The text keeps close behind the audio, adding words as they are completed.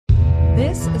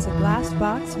This is a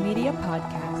Glassbox Media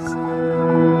podcast.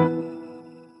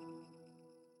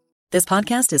 This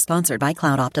podcast is sponsored by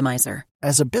Cloud Optimizer.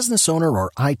 As a business owner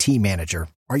or IT manager,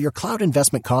 are your cloud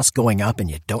investment costs going up and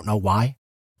you don't know why?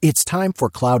 It's time for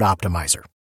Cloud Optimizer.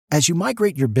 As you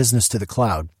migrate your business to the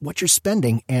cloud, what you're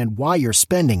spending and why you're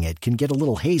spending it can get a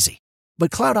little hazy.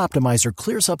 But Cloud Optimizer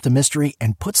clears up the mystery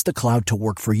and puts the cloud to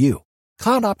work for you.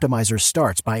 Cloud Optimizer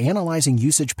starts by analyzing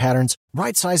usage patterns,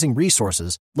 right-sizing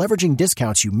resources, leveraging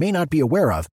discounts you may not be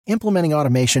aware of, implementing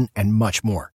automation, and much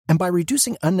more. And by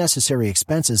reducing unnecessary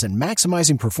expenses and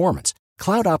maximizing performance,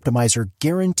 Cloud Optimizer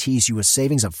guarantees you a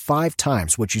savings of 5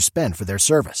 times what you spend for their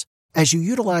service. As you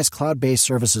utilize cloud-based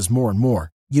services more and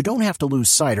more, you don't have to lose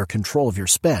sight or control of your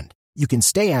spend. You can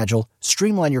stay agile,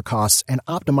 streamline your costs, and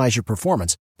optimize your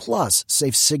performance, plus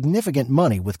save significant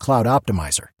money with Cloud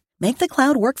Optimizer. Make the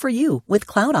cloud work for you with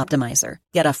Cloud Optimizer.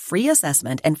 Get a free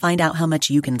assessment and find out how much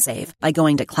you can save by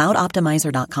going to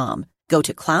cloudoptimizer.com. Go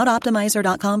to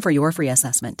cloudoptimizer.com for your free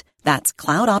assessment. That's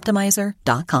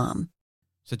cloudoptimizer.com.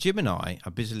 So Jim and I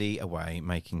are busily away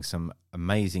making some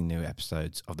amazing new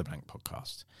episodes of the Blank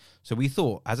Podcast. So we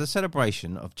thought, as a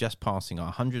celebration of just passing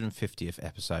our 150th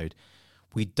episode,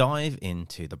 we dive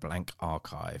into the Blank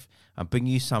archive and bring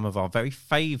you some of our very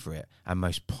favourite and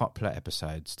most popular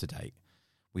episodes to date.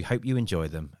 We hope you enjoy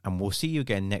them, and we'll see you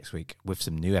again next week with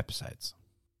some new episodes.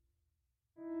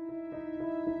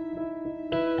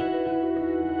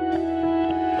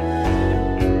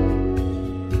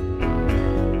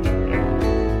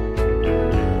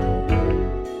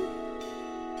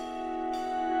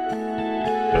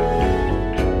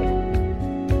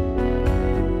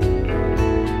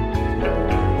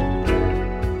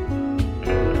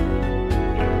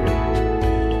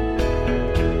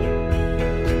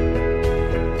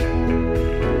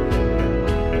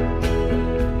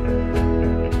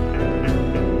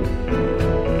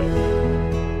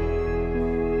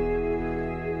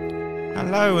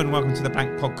 Hello and welcome to the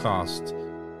Blank Podcast,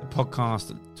 the podcast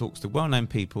that talks to well-known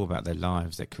people about their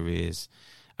lives, their careers,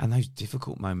 and those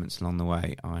difficult moments along the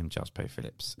way. I'm Giles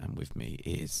Phillips, and with me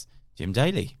is Jim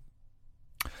Daly.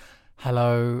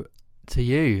 Hello to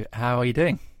you. How are you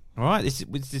doing? All right, this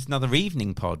is another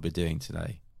evening pod we're doing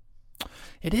today.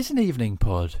 It is an evening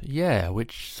pod, yeah,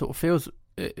 which sort of feels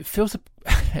a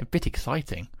bit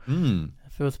exciting.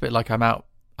 It feels a bit like I'm out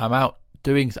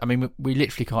doing. I mean, we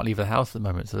literally can't leave the house at the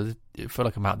moment, so it feels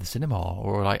like I'm out at the cinema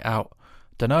or like out.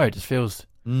 Don't know. It just feels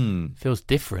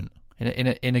different in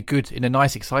a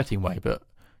nice, exciting way. But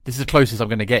this is the closest I'm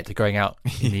going to get to going out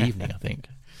in the evening, I think.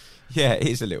 Yeah, it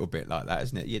is a little bit like that,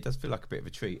 isn't it? Yeah, it does feel like a bit of a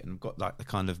treat, and got like the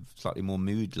kind of slightly more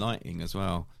mood lighting as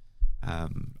well.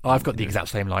 I've got the exact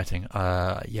same lighting.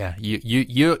 Yeah,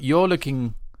 you're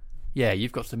looking. Yeah,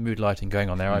 you've got some mood lighting going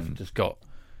on there. I've just got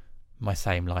my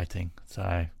same lighting,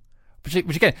 so. Which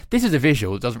again, this is a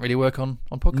visual. It doesn't really work on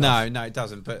podcasts. No, it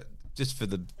doesn't. But just for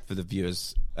the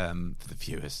viewers,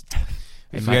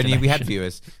 if we had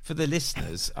viewers, for the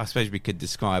listeners, I suppose we could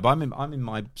describe. I'm in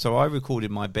my. So I record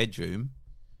in my bedroom,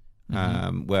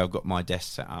 where I've got my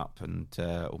desk set up and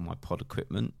all my pod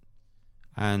equipment,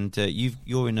 and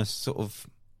you're in a sort of,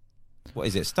 what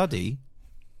is it? Study?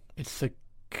 It's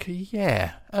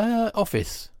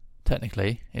office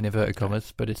technically in inverted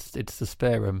commas, but it's the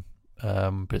spare room.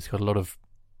 But it's got a lot of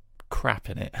crap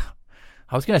in it.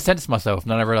 I was going to censor myself,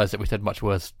 and then I realised that we said much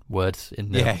worse words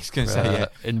in the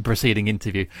in the preceding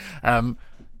interview.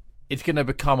 It's going to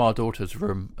become our daughter's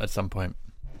room at some point,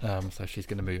 so she's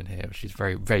going to move in here. She's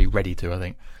very, very ready to, I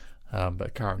think.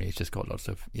 But currently, it's just got lots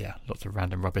of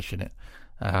random rubbish in it.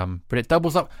 But it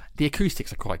doubles up. The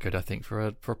acoustics are quite good, I think, for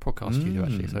a podcast studio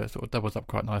actually. So it sort of doubles up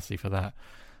quite nicely for that.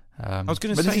 I was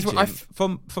going to say,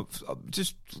 Jim,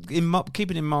 just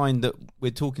keeping in mind that we're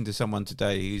talking to someone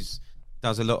today who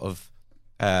does a lot of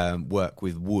work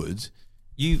with wood.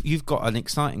 You've got an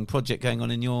exciting project going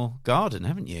on in your garden,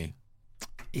 haven't you?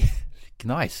 Yeah,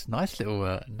 nice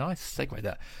little nice segue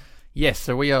there. Yes,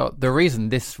 so we are. The reason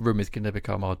this room is going to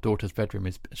become our daughter's bedroom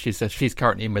is she says she's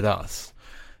currently in with us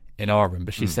in our room,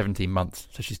 but she's 17 months,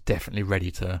 so she's definitely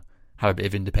ready to have a bit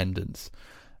of independence.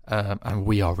 And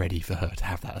we are ready for her to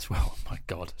have that as well. Oh my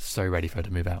God, so ready for her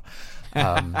to move out.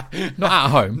 Not at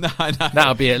home. No.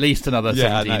 That'll be at least another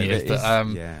 17 years.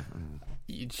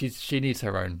 But she needs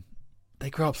her own. They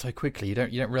grow up so quickly. You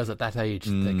don't realise at that age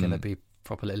they're going to be a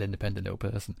proper little independent little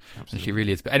person. Absolutely. And she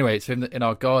really is. But anyway, so in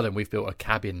our garden we've built a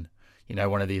cabin.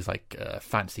 One of these like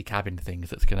fancy cabin things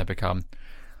that's going to become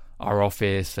our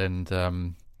office and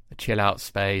a chill out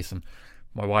space. And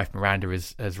my wife Miranda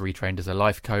has retrained as a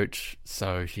life coach,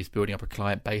 so she's building up a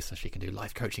client base so she can do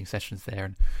life coaching sessions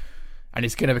there, and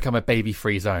it's going to become a baby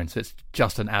free zone, so it's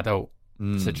just an adult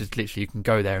So just literally you can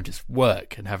go there and just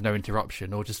work and have no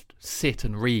interruption, or just sit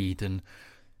and read and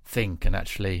think. And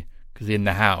actually, because in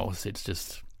the house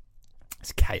it's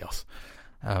chaos.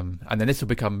 And then this will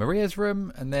become Maria's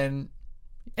room, and then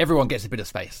everyone gets a bit of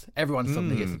space. Everyone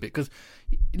suddenly gets a bit, because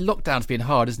lockdown's been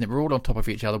hard, isn't it? We're all on top of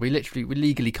each other. We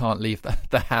legally can't leave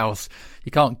the house.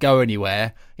 You can't go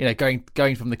anywhere. You know,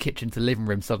 going from the kitchen to the living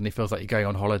room suddenly feels like you're going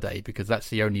on holiday, because that's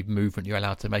the only movement you're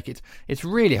allowed to make. It's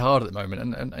really hard at the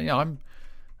moment, and you know,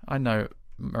 I know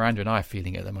Miranda and I are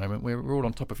feeling it at the moment. We're all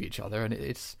on top of each other, and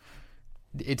it's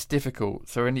difficult.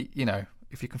 So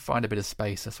if you can find a bit of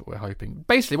space, that's what we're hoping.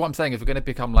 Basically, what I'm saying is we're going to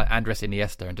become like Andres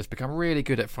Iniesta and just become really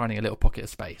good at finding a little pocket of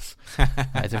space.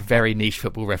 It's a very niche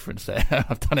football reference there.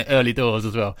 I've done it early doors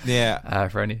as well. Yeah.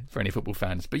 For any football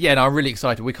fans. But yeah, no, I'm really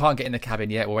excited. We can't get in the cabin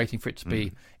yet. We're waiting for it to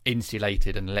be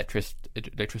insulated and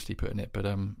electricity put in it. But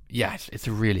yeah, it's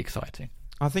really exciting.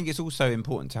 I think it's also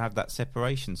important to have that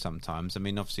separation sometimes. I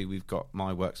mean, obviously we've got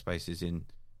my workspaces in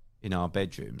our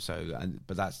bedroom,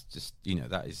 but that's just,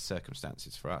 that is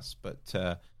circumstances for us,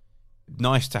 but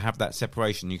nice to have that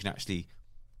separation. You can actually,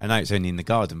 I know it's only in the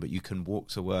garden, but you can walk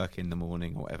to work in the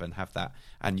morning or whatever and have that,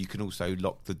 and you can also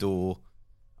lock the door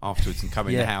afterwards and come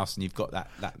in the house, and you've got that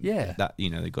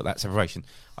they've got that separation.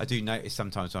 I do notice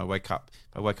sometimes when I wake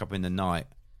up in the night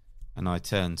and I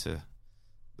turn to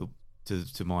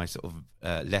my sort of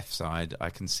left side,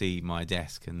 I can see my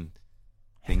desk, and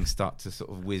things start to sort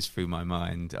of whiz through my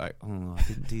mind. I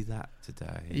didn't do that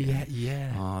today.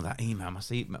 Yeah. Oh, that email.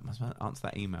 Must answer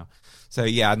that email. So,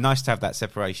 yeah, nice to have that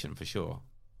separation for sure.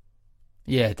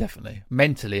 Yeah, definitely.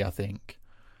 Mentally, I think.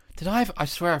 I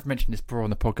swear I've mentioned this before on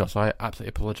the podcast, so I absolutely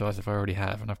apologise if I already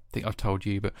have, and I think I've told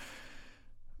you, but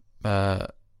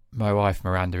my wife,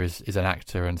 Miranda, is an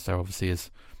actor, and so obviously has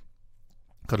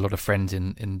got a lot of friends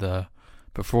in the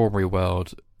performery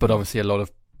world, but obviously a lot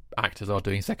of actors are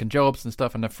doing second jobs and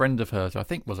stuff, and a friend of hers, who I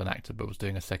think was an actor but was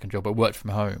doing a second job but worked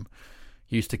from home,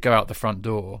 used to go out the front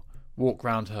door, walk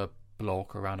round her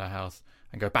block or around her house,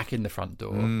 and go back in the front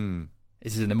door.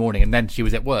 This is in the morning, and then she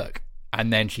was at work,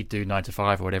 and then she'd do 9 to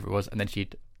 5 or whatever it was, and then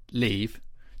she'd leave,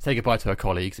 say goodbye to her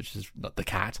colleagues, which is not the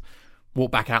cat,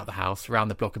 walk back out the house, around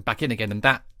the block and back in again, and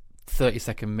that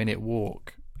 30-second minute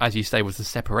walk, as you say, was the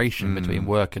separation between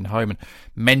work and home, and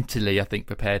mentally I think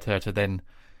prepared her to then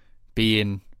be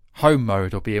in home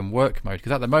mode or be in work mode,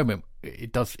 because at the moment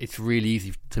it's really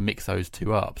easy to mix those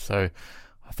two up. So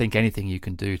I think anything you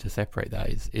can do to separate that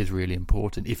is really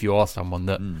important if you are someone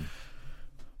that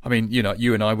I mean,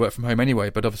 you and I work from home anyway,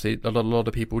 but obviously a lot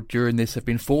of people during this have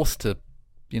been forced to,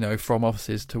 from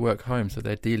offices to work home, so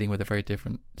they're dealing with a very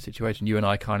different situation. You and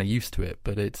I kind of used to it,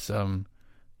 but it's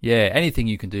anything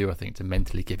you can do, I think, to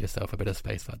mentally give yourself a bit of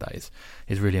space like that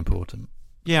is really important.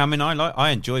 Yeah, I mean, I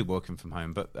enjoy working from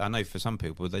home, but I know for some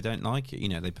people they don't like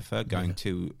it. They prefer going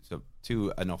to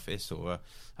an office or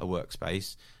a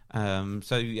workspace.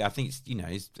 So yeah, I think it's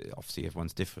obviously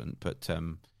everyone's different, but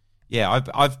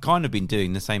I've kind of been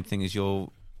doing the same thing as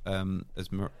as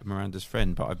Miranda's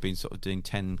friend, but I've been sort of doing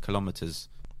 10 kilometres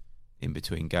in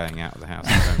between going out of the house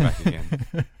and going back again,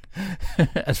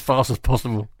 as fast as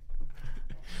possible.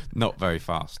 Not very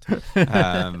fast,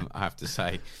 I have to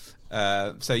say.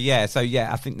 I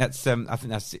think that's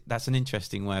an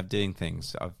interesting way of doing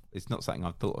things. It's not something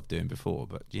I've thought of doing before,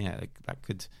 but yeah, that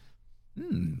could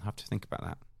have to think about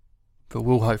that. But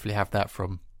we'll hopefully have that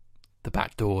from the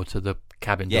back door to the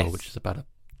cabin door, which is about a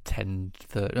 20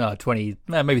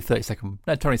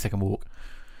 second walk.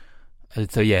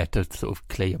 So yeah, to sort of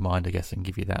clear your mind, I guess, and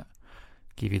give you that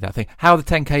thing. How are the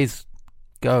 10Ks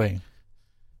going?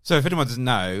 So if anyone doesn't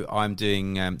know, I'm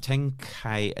doing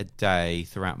 10K a day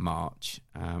throughout March.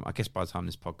 I guess by the time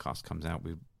this podcast comes out,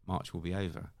 March will be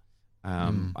over.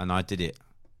 And I did it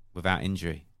without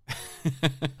injury.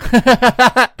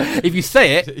 If you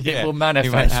say it, it will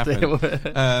manifest.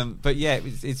 But yeah,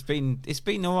 it's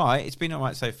been all right. It's been all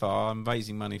right so far. I'm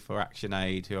raising money for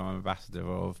ActionAid, who I'm ambassador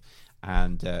of,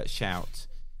 and Shout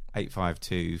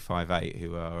 85258,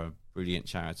 who are a brilliant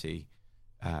charity.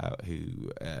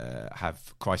 Who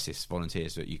have crisis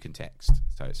volunteers that you can text.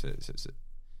 So so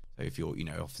if you're,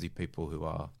 obviously people who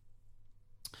are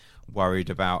worried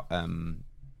about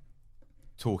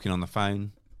talking on the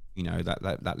phone,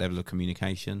 that level of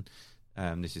communication,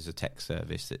 this is a text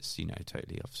service that's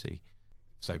totally obviously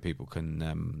so people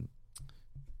can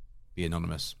be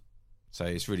anonymous. So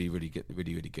it's really good,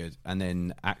 really good. And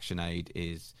then ActionAid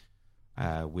is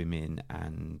women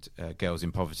and girls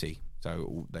in poverty.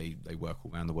 So they work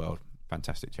all around the world.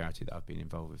 Fantastic charity that I've been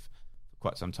involved with for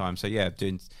quite some time. So yeah,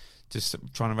 just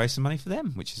trying to raise some money for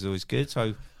them, which is always good.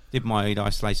 So did my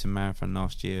isolation marathon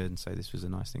last year, and so this was a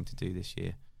nice thing to do this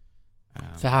year.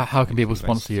 So how can people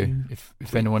sponsor you?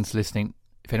 If anyone's listening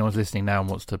now and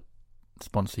wants to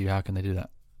sponsor you, how can they do that?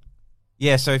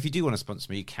 Yeah, so if you do want to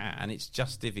sponsor me, you can. It's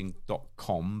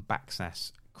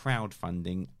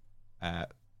justgiving.com/crowdfunding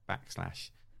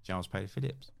 /Giles Paley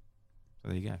Phillips. So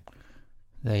there you go.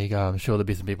 There you go. I'm sure there'll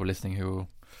be some people listening who will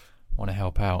want to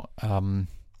help out. That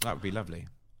would be lovely.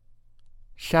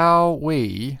 Shall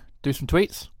we do some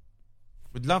tweets?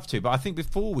 Would love to, but I think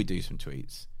before we do some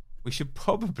tweets, we should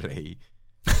probably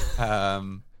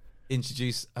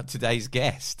introduce today's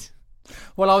guest.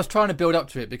 Well, I was trying to build up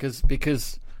to it because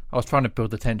I was trying to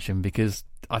build the tension, because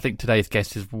I think today's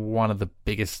guest is one of the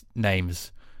biggest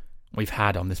names we've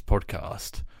had on this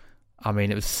podcast. I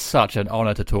mean, it was such an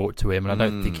honour to talk to him, and I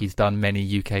don't think he's done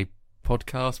many UK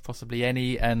podcasts, possibly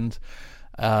any, and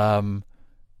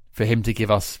for him to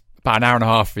give us about an hour and a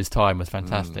half of his time was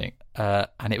fantastic.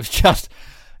 And it was just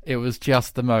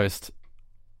the most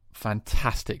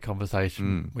fantastic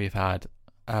conversation we've had.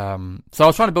 So I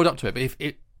was trying to build up to it, but if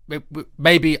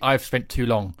maybe I've spent too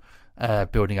long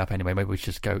building up anyway. Maybe we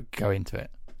should just go into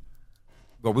it.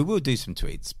 Well, we will do some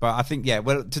tweets, but I think,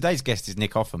 today's guest is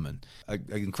Nick Offerman, an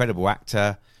incredible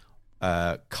actor,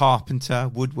 carpenter,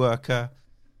 woodworker,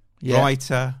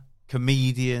 writer,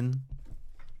 comedian,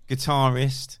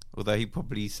 guitarist, although he'd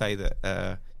probably say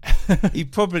that he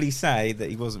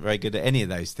wasn't very good at any of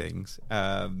those things.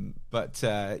 But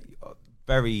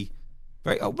very,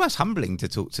 very almost humbling to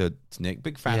talk to Nick.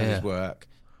 Big fan of his work.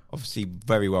 Obviously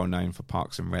very well known for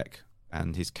Parks and Rec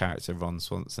and his character Ron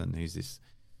Swanson, who's this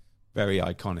very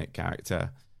iconic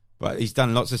character. But he's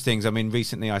done lots of things. I mean,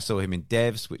 recently I saw him in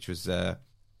Devs, which was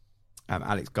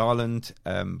Alex Garland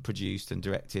produced and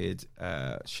directed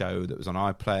show that was on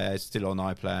iPlayer. It's still on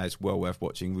iPlayer. It's well worth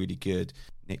watching. Really good.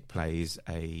 Nick plays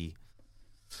a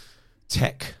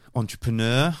tech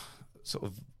entrepreneur, sort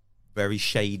of very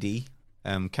shady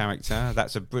character. That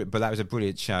was a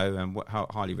brilliant show, and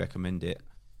highly recommend it.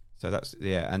 So that's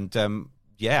I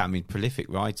mean, prolific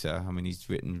writer. I mean, he's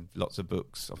written lots of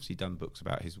books. Obviously, done books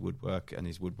about his woodwork and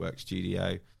his woodwork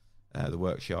studio, the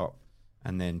workshop,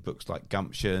 and then books like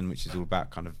Gumption, which is all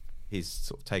about kind of his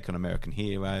sort of take on American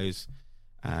heroes.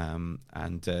 And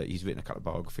he's written a couple of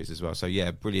biographies as well. So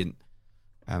yeah, brilliant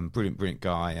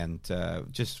guy, and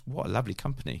just what a lovely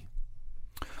company.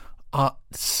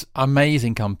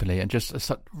 Amazing company, and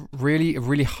just a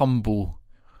really humble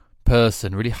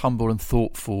person, really humble and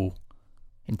thoughtful,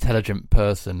 intelligent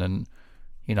person. And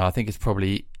I think it's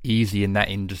probably easy in that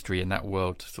industry, in that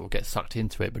world, to sort of get sucked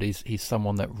into it, but he's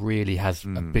someone that really has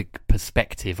a big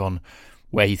perspective on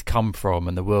where he's come from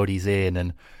and the world he's in,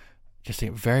 and just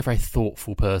a very, very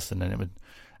thoughtful person.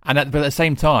 But at the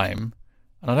same time,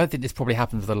 and I don't think this probably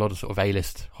happens with a lot of sort of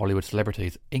A-list Hollywood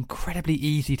celebrities, incredibly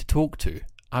easy to talk to.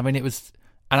 I mean, it was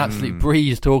an absolute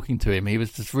breeze talking to him. He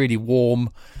was just really warm.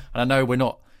 And I know we're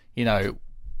not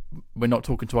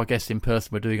talking to our guests in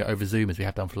person. We're doing it over Zoom, as we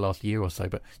have done for the last year or so.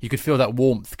 But you could feel that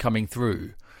warmth coming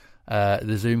through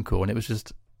the Zoom call. And it was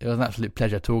an absolute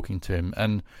pleasure talking to him.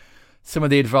 And some of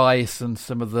the advice and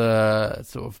some of the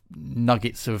sort of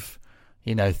nuggets of,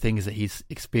 things that he's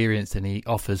experienced and he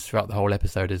offers throughout the whole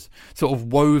episode is sort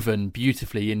of woven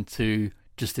beautifully into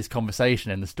just this conversation,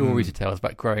 and the stories he tells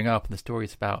about growing up, and the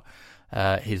stories about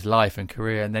his life and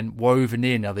career, and then woven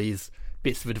in are these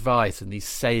bits of advice and these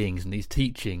sayings and these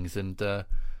teachings. And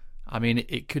I mean,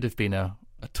 it could have been a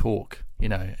talk, it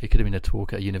could have been a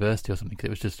talk at a university or something,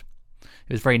 because it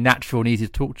was very natural and easy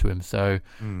to talk to him. So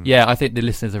yeah, I think the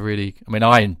listeners are really, I mean,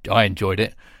 I enjoyed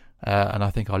it, and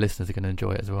I think our listeners are going to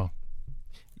enjoy it as well.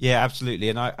 Yeah, absolutely.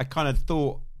 And I kind of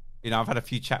thought, I've had a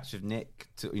few chats with Nick,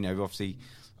 obviously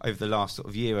over the last sort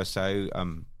of year or so.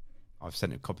 I've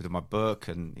sent him a copy of my book,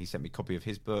 and he sent me a copy of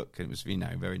his book, and it was,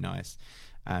 very nice.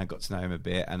 Got to know him a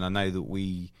bit, and I know that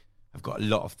we have got a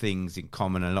lot of things in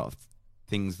common, a lot of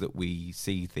things that we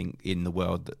think in the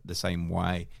world the same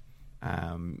way.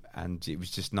 And it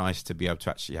was just nice to be able to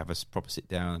actually have a proper sit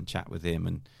down and chat with him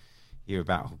and hear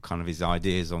about kind of his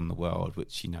ideas on the world,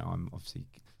 which, I'm obviously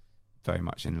very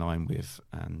much in line with.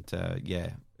 And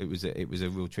it was a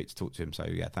real treat to talk to him. So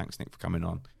yeah, thanks, Nick, for coming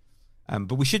on.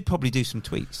 But we should probably do some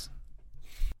tweets.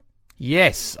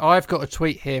 Yes, I've got a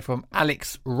tweet here from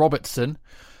Alex Robertson,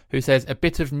 who says, a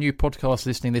bit of new podcast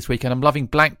listening this week, and I'm loving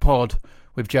Blank Pod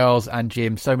with Giles and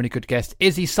Jim. So many good guests.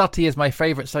 Izzy Sutty is my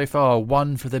favourite so far.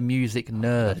 One for the music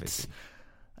nerds.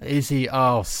 Izzy,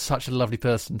 such a lovely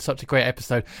person. Such a great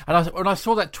episode. And when I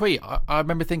saw that tweet, I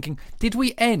remember thinking, did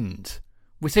we end?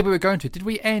 We said we were going to. Did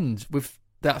we end with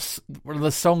that's one of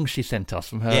the songs she sent us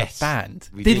from her band?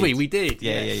 We did. We did.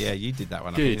 Yeah. You did that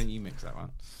one. Good. I think you mixed that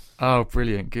one. Oh,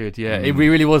 brilliant. Good. Yeah, it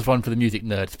really was one for the music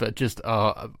nerds, but just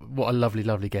what a lovely,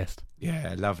 lovely guest. Yeah,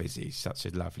 I love Izzy. She's such a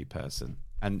lovely person.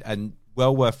 And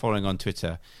well worth following on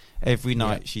Twitter. Every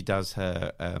night she does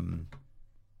her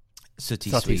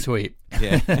Sooty Sweep.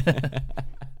 Yeah.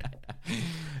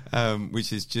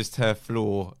 Which is just her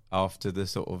floor after the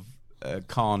sort of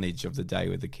carnage of the day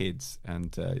with the kids.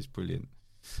 And it's brilliant.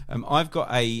 I've got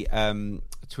a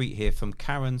tweet here from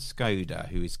Karen Skoda,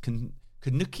 who is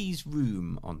Kanuki's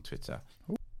Room on Twitter.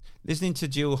 Listening to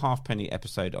Jill Halfpenny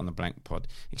episode on the Blank Pod,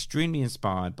 extremely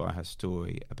inspired by her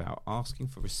story about asking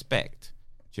for respect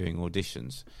during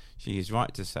auditions. She is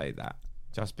right to say that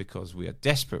just because we are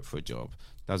desperate for a job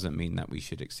doesn't mean that we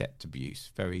should accept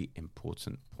abuse. Very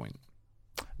important point.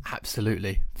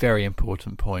 Absolutely. Very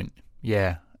important point.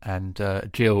 Yeah. And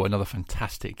Jill, another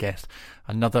fantastic guest.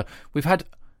 We've had,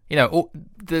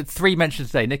 the three mentions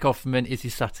today, Nick Offerman, Izzy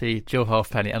Sutty, Jill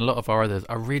Halfpenny, and a lot of our others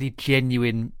are really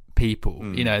genuine people.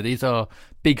 These are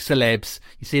big celebs.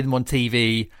 You see them on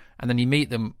TV and then you meet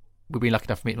them. We've been lucky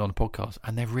enough to meet them on a podcast,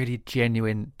 and they're really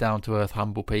genuine, down-to-earth,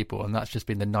 humble people, and that's just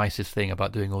been the nicest thing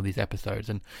about doing all these episodes.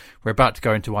 And we're about to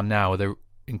go into one now where they're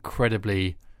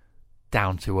incredibly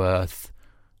down-to-earth,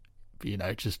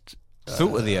 just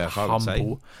salt of the earth, humble. I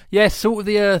would say. Yeah, salt of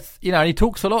the earth. And he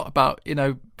talks a lot about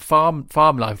farm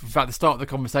life. In fact, the start of the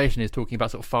conversation is talking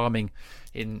about sort of farming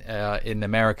in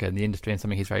America and the industry, and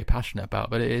something he's very passionate about.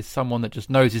 But it is someone that just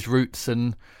knows his roots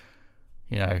and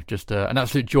just an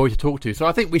absolute joy to talk to. So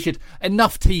I think we should,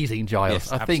 enough teasing,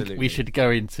 Giles. Yes, I think we should go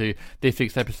into this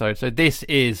week's episode. So this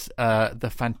is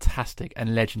the fantastic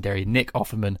and legendary Nick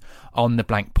Offerman on the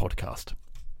Blank Podcast.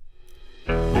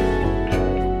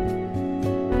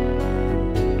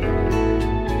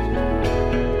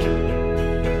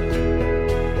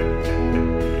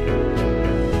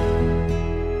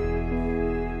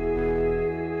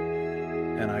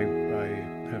 And I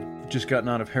have just gotten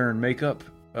out of hair and makeup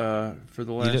for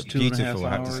the last 2.5 hours. I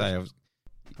have to say.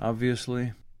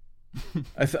 Obviously.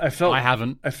 I felt I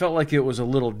haven't. I felt like it was a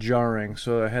little jarring,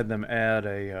 so I had them add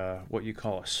a what you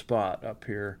call a spot up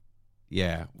here.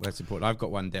 Yeah, well, that's important. I've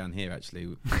got one down here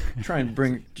actually. Try and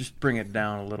bring it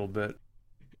down a little bit.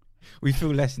 We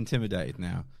feel less intimidated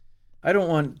now. I don't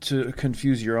want to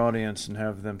confuse your audience and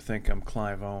have them think I'm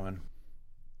Clive Owen.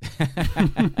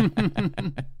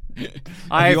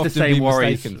 I have the same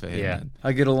worries. For him, yeah, then?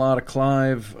 I get a lot of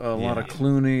Clive, a lot of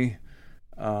Clooney,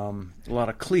 a lot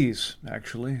of Cleese.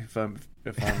 Actually, if I'm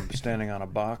standing on a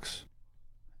box,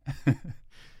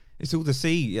 it's all the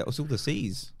C. Yeah, it's all the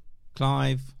C's.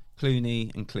 Clive,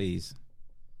 Clooney, and Cleese.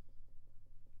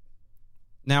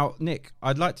 Now, Nick,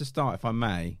 I'd like to start, if I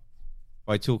may,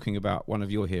 by talking about one of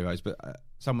your heroes, but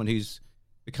someone who's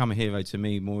become a hero to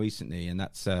me more recently, and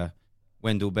that's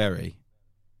Wendell Berry.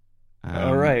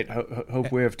 All right.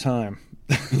 Hope we have time.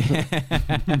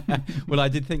 Well, I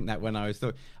did think that when I was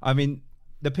thought. I mean,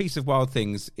 The Piece of Wild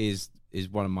Things is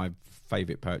one of my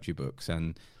favourite poetry books,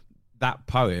 and that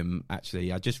poem,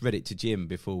 actually, I just read it to Jim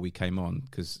before we came on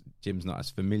because Jim's not as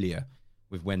familiar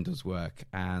with Wendell's work,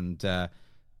 and I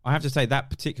have to say that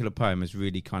particular poem has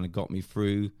really kind of got me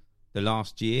through the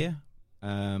last year.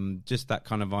 Just that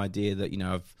kind of idea that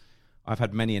I've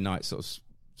had many a night sort of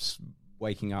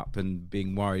waking up and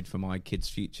being worried for my kids'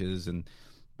 futures,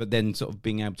 but then sort of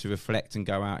being able to reflect and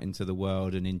go out into the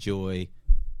world and enjoy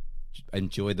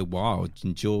the wild,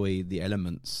 enjoy the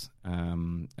elements,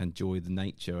 enjoy the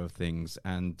nature of things.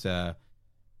 And so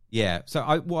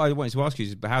what I wanted to ask you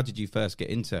is, how did you first get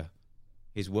into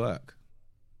his work?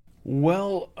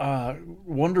 Well,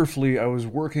 wonderfully, I was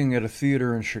working at a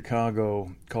theater in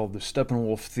Chicago called the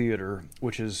Steppenwolf Theater,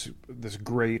 which is this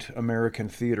great American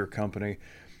theater company.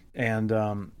 And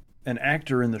an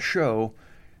actor in the show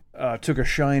took a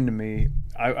shine to me.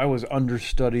 I was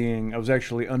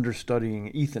actually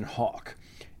understudying Ethan Hawke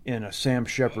in a Sam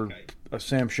Shepard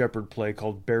play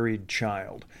called Buried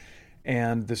Child.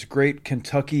 And this great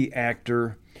Kentucky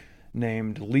actor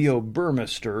named Leo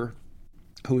Burmester,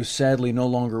 who is sadly no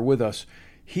longer with us,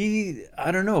 he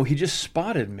just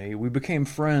spotted me. We became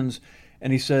friends,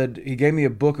 and he gave me a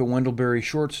book of Wendell Berry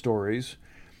short stories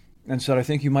and said, I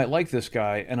think you might like this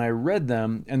guy. And I read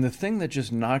them, and the thing that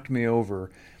just knocked me over,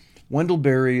 Wendell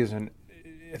Berry is I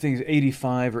think he's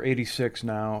 85 or 86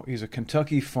 now. He's a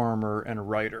Kentucky farmer and a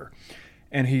writer.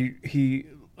 And he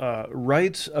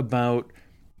writes about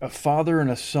a father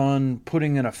and a son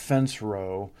putting in a fence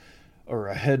row or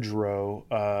a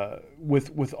hedgerow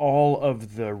with all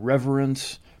of the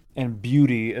reverence and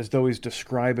beauty as though he's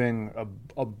describing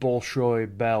a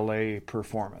Bolshoi ballet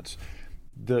performance.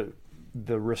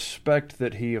 The respect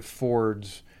that he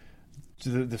affords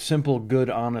to the simple, good,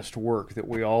 honest work that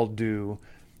we all do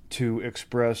to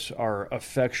express our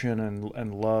affection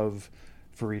and love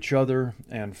for each other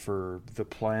and for the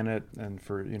planet and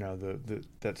for, you know, the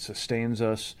that sustains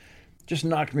us, just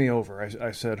knocked me over.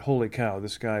 I said, holy cow,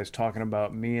 this guy is talking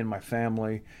about me and my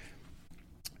family.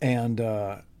 And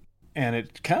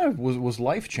it kind of was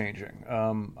life-changing.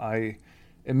 I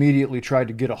immediately tried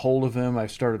to get a hold of him. I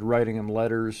started writing him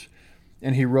letters,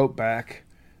 and he wrote back.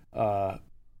 And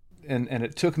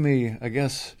it took me, I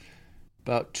guess,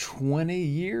 about 20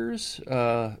 years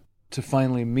to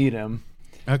finally meet him.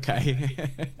 Okay.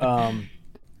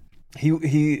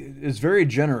 He is very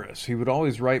generous. He would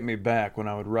always write me back when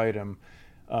I would write him.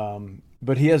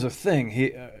 But he has a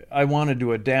thing. I wanted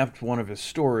to adapt one of his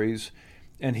stories,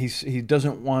 and he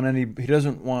doesn't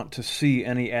want to see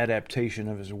any adaptation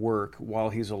of his work while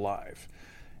he's alive.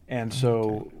 And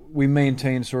so we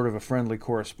maintained sort of a friendly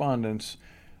correspondence.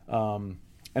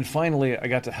 And finally, I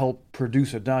got to help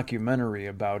produce a documentary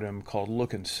about him called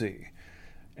Look and See.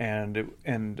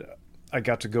 And I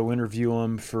got to go interview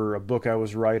him for a book I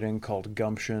was writing called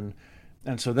Gumption.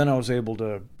 And so then I was able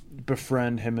to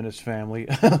befriend him and his family.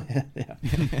 Yeah.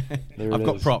 I've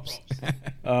got props.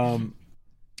 And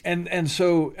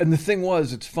the thing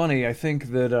was, it's funny, I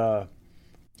think that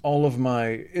all of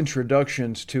my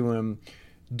introductions to him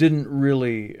didn't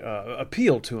really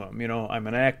appeal to him. You know, I'm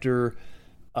an actor,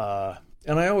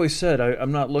 and I always said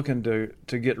I'm not looking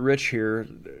to get rich here.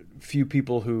 Few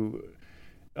people who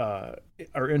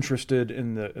are interested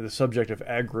in the subject of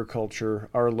agriculture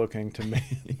are looking to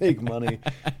make money,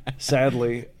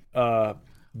 sadly.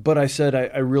 But I said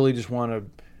I really just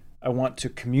want to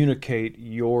communicate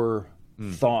your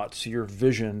thoughts, your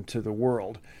vision to the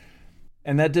world.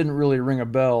 And that didn't really ring a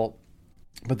bell.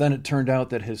 But then it turned out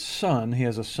that his son, he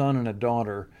has a son and a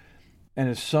daughter, and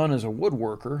his son is a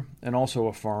woodworker and also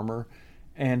a farmer.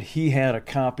 And he had a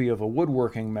copy of a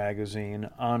woodworking magazine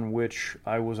on which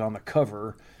I was on the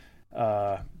cover,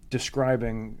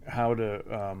 describing how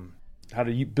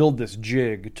to build this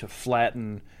jig to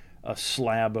flatten a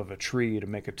slab of a tree to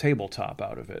make a tabletop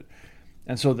out of it.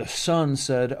 And so the son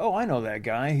said, "Oh, I know that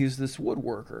guy. He's this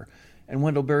woodworker." And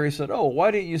Wendell Berry said, "Oh,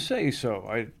 why didn't you say so?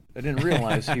 I didn't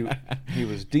realize he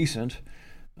was decent.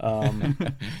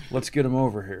 Let's get him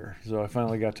over here." So I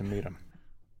finally got to meet him.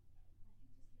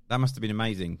 That must have been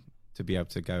amazing to be able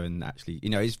to go and actually, you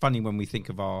know, it's funny when we think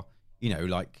of our, you know,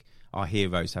 like our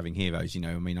heroes having heroes, you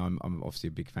know, I mean, I'm obviously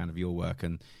a big fan of your work,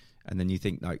 and then you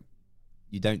think, like,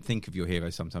 you don't think of your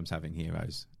heroes sometimes having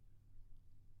heroes.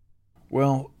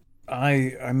 Well,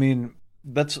 I mean,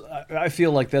 I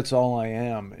feel like that's all I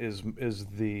am is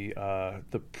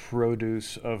the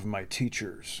produce of my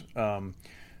teachers. I'm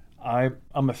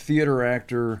a theater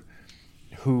actor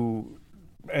who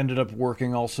ended up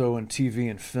working also in TV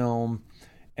and film,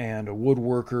 and a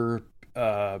woodworker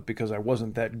because I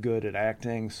wasn't that good at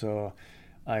acting, so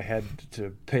I had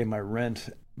to pay my rent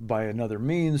by another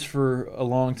means for a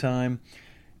long time.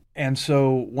 And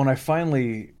so when I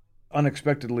finally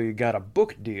unexpectedly got a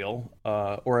book deal,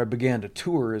 or I began to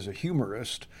tour as a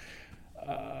humorist,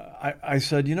 I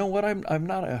said, you know what, I'm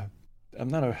not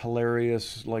a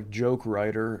hilarious like joke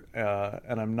writer,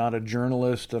 and I'm not a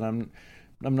journalist, and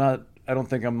I don't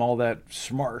think I'm all that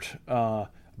smart,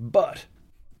 but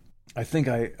I think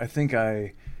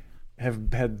I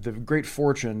have had the great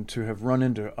fortune to have run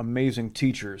into amazing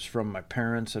teachers, from my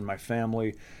parents and my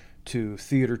family to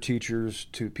theater teachers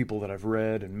to people that I've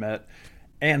read and met.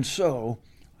 And so,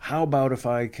 how about if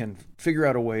I can figure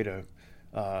out a way to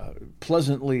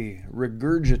pleasantly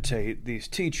regurgitate these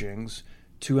teachings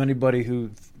to anybody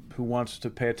who wants to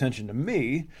pay attention to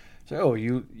me? Say, oh,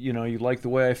 you like the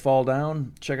way I fall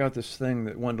down? Check out this thing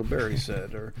that Wendell Berry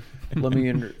said, or let me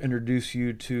introduce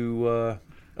you to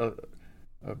a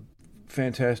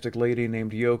fantastic lady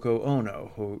named Yoko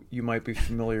Ono, who you might be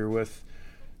familiar with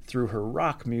through her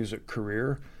rock music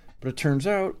career. But it turns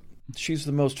out she's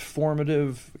the most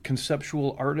formative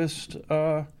conceptual artist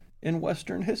in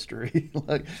Western history.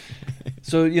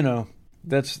 So, you know,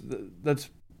 that's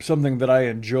something that I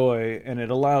enjoy, and it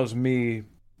allows me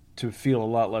to feel a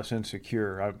lot less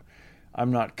insecure.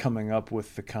 I'm not coming up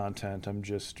with the content. I'm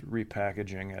just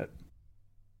repackaging it.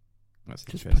 That's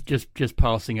just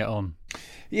passing it on.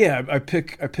 Yeah, I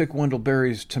pick Wendell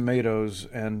Berry's tomatoes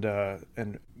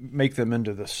and make them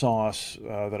into the sauce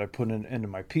that I put into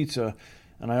my pizza,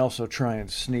 and I also try and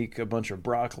sneak a bunch of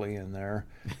broccoli in there.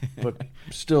 But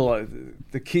still,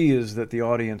 the key is that the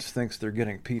audience thinks they're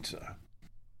getting pizza.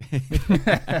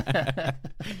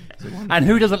 And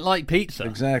who doesn't like pizza?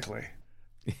 Exactly.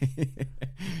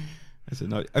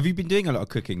 Have you been doing a lot of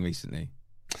cooking recently?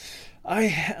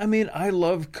 I mean, I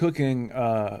love cooking.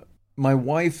 My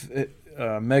wife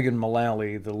Megan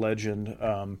Mullally, the legend.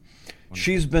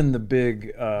 She's been the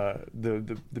big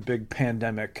the big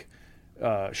pandemic.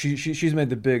 She's made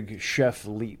the big chef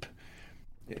leap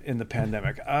in the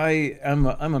pandemic. I'm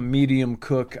a medium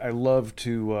cook. I love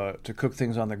to cook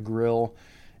things on the grill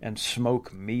and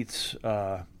smoke meats.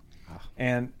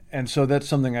 And so that's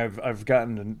something I've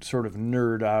gotten to sort of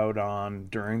nerd out on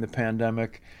during the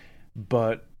pandemic.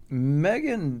 But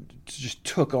Megan just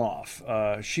took off.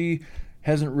 She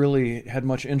hasn't really had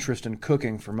much interest in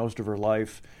cooking for most of her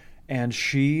life, and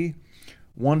she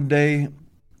one day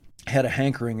had a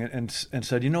hankering and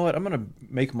said, "You know what? I'm going to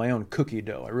make my own cookie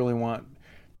dough. I really want,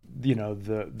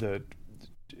 the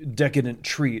decadent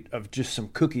treat of just some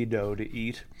cookie dough to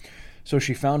eat." So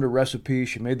she found a recipe.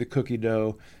 She made the cookie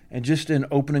dough, and just in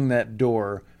opening that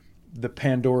door, the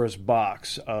Pandora's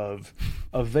box of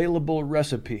available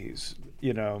recipes,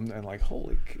 and like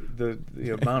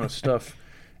the amount of stuff.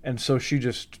 And so she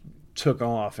just took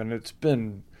off, and it's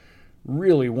been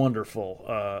really wonderful.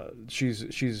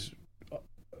 She's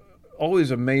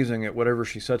always amazing at whatever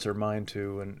she sets her mind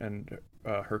to, and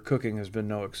her cooking has been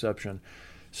no exception.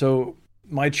 So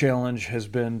my challenge has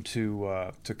been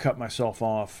to cut myself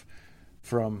off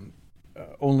from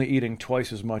only eating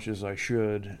twice as much as I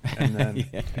should, and then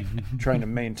trying to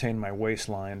maintain my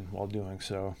waistline while doing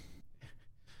so.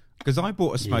 Because I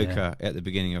bought a smoker at the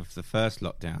beginning of the first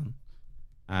lockdown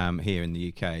here in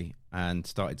the UK, and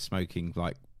started smoking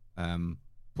like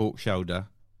pork shoulder.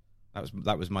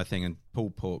 That was my thing, and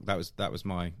pulled pork. That was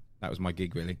my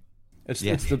gig, really. It's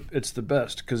the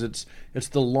best because it's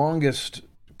the longest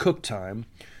cook time.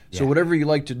 So Yeah. whatever you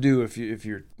like to do, if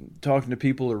you're talking to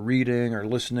people or reading or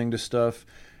listening to stuff,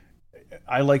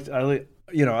 I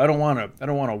don't want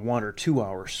a 1 or 2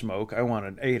 hour smoke. I want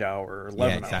an 8 hour or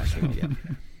 11 hour smoke.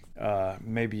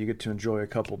 Maybe you get to enjoy a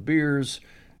couple beers,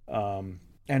 and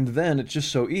then it's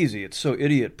just so easy. It's so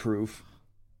idiot proof,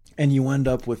 and you end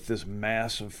up with this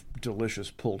mass of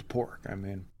delicious pulled pork. I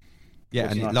mean,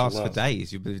 and it lasts for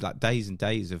days. You'll be like days and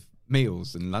days of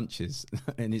meals and lunches,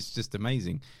 and it's just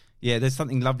amazing. Yeah, there's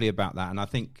something lovely about that, and I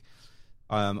think,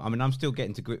 I'm still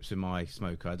getting to grips with my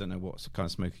smoker. I don't know what kind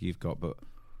of smoker you've got, but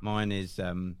mine is,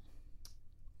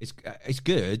 it's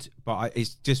good, but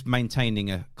it's just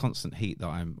maintaining a constant heat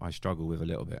that I struggle with a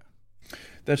little bit.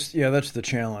 That's the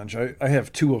challenge. I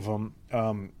have two of them.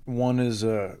 One's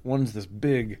this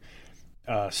big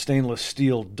stainless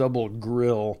steel double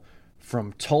grill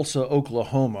from Tulsa,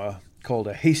 Oklahoma, called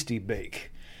a Hasty Bake.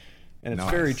 And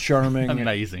it's very charming.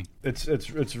 Amazing. It's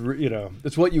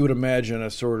what you would imagine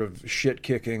a sort of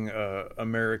shit-kicking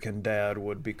American dad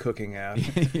would be cooking at.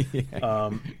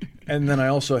 And then I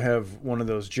also have one of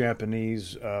those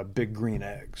Japanese big green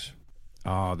eggs.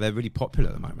 Oh, they're really popular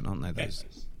at the moment, aren't they?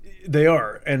 Those. They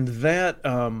are, and that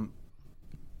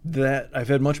I've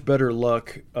had much better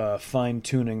luck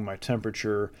fine-tuning my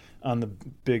temperature on the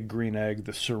big green egg,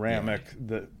 the ceramic.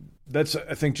 That's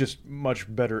I think just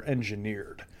much better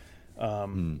engineered.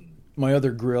 My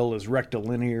other grill is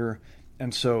rectilinear,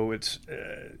 and so it's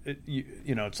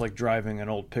it's like driving an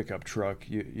old pickup truck.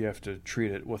 You have to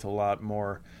treat it with a lot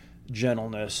more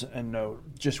gentleness and know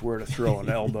just where to throw an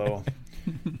elbow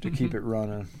to keep it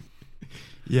running.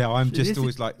 Yeah, I'm just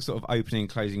always like sort of opening and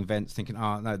closing vents, thinking,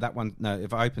 oh no, that one, no.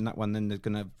 If I open that one, then they're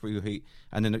going to preheat,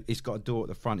 and then it's got a door at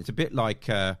the front. It's a bit like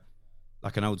an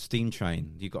old steam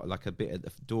train. You've got like a bit at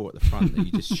the door at the front that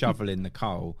you just shovel in the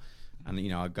coal. And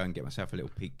I go and get myself a little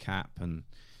peak cap and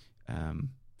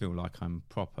feel like I'm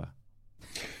proper.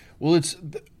 Well, it's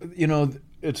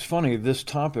funny. This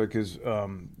topic is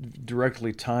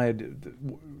directly tied.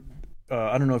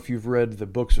 I don't know if you've read the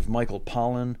books of Michael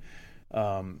Pollan.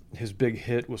 His big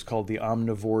hit was called The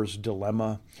Omnivore's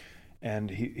Dilemma, and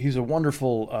he's a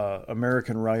wonderful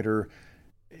American writer.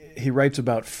 He writes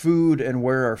about food and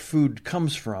where our food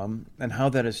comes from and how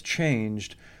that has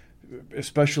changed,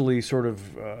 especially sort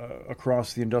of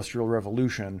across the Industrial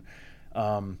Revolution.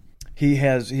 He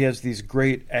has these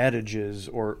great adages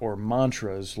or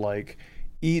mantras like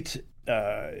eat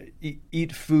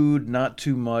food, not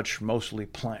too much, mostly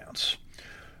plants.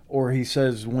 Or he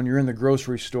says when you're in the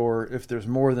grocery store, if there's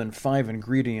more than 5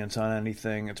 ingredients on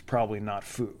anything, it's probably not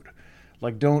food.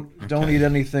 Like don't eat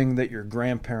anything that your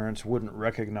grandparents wouldn't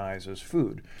recognize as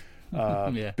food,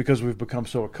 because we've become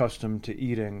so accustomed to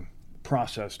eating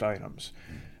processed items.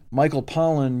 Michael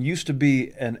Pollan used to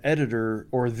be an editor,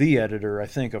 or the editor, I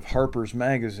think, of Harper's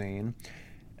Magazine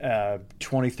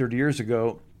 20, 30 years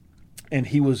ago, and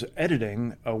he was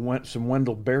editing some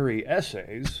Wendell Berry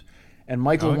essays, and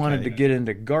Michael wanted to get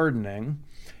into gardening,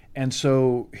 and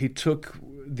so he took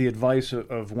the advice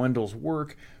of Wendell's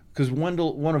work, because one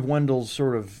of Wendell's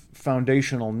sort of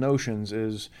foundational notions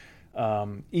is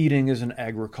Eating is an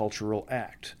agricultural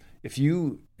act. If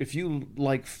you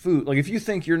like food, like if you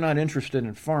think you're not interested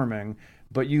in farming,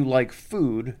 but you like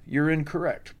food, you're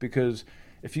incorrect, because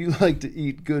if you like to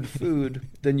eat good food,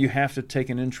 then you have to take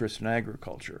an interest in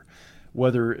agriculture.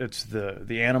 Whether it's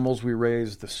the animals we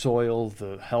raise, the soil,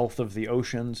 the health of the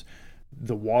oceans,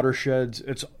 the watersheds,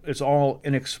 it's all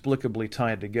inexplicably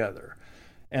tied together.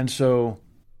 And so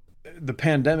the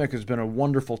pandemic has been a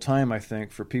wonderful time, I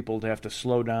think, for people to have to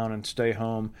slow down and stay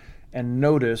home and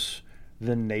notice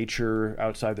the nature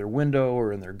outside their window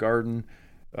or in their garden.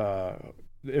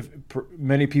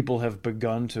 Many people have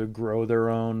begun to grow their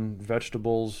own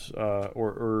vegetables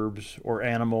or herbs or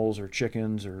animals or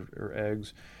chickens or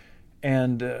eggs.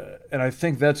 And I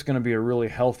think that's going to be a really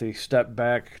healthy step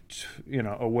back,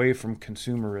 away from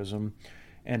consumerism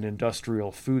and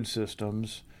industrial food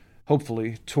systems,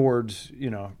 hopefully towards,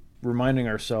 reminding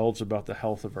ourselves about the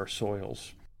health of our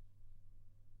soils.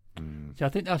 So I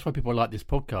think that's why people like this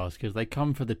podcast, because they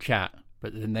come for the chat,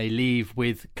 but then they leave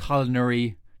with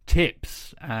culinary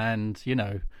tips and,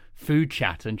 food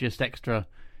chat and just extra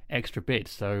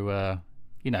bits. So,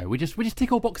 we just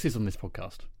tick all boxes on this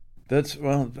podcast.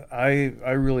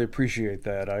 I really appreciate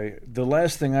that. The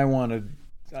last thing I wanted,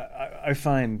 I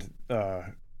find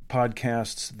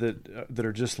podcasts that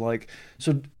are just like,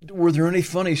 so were there any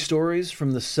funny stories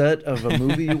from the set of a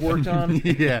movie you worked on?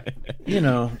 Yeah.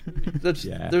 There's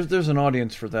an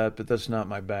audience for that, but that's not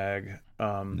my bag.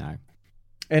 No.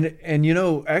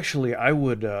 And actually I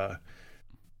would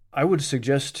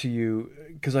suggest to you,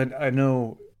 because I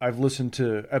know I've listened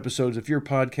to episodes of your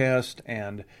podcast,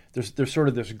 and there's sort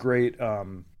of this great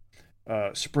springboarding,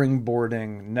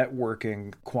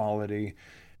 networking quality.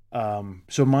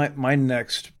 So my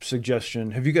next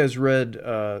suggestion: have you guys read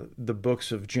the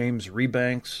books of James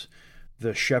Rebanks,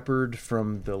 the shepherd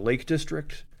from the Lake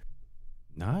District?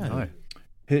 No.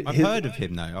 I've heard of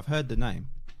him though. I've heard the name.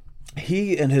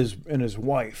 He and his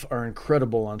wife are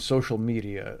incredible on social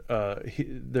media.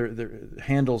 Their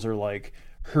handles are like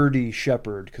Herdy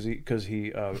Shepherd because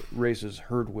he raises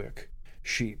Herdwick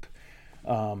sheep.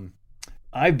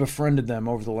 I befriended them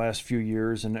over the last few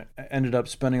years and ended up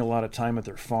spending a lot of time at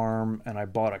their farm. And I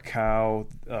bought a cow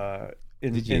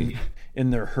in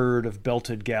their herd of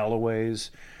belted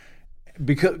Galloways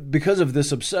because of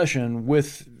this obsession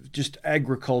with just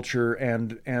agriculture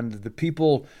and the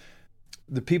people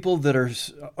that are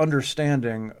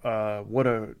understanding what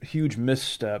a huge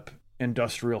misstep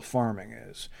industrial farming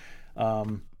is.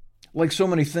 Like so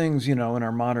many things, in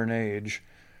our modern age,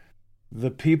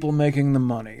 the people making the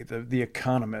money, the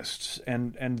economists,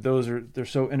 and they're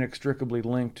so inextricably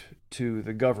linked to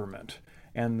the government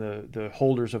and the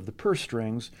holders of the purse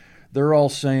strings. They're all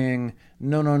saying,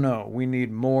 no, we need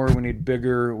more, we need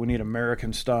bigger, we need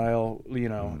American style.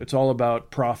 It's all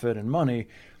about profit and money.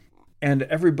 And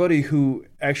everybody who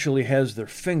actually has their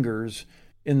fingers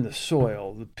in the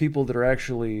soil, the people that are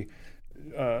actually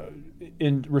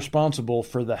responsible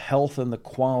for the health and the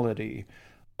quality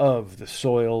of the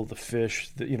soil, the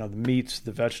fish, the meats,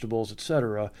 the vegetables,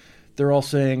 etc., they're all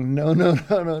saying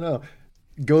no.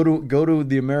 Go to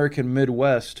the American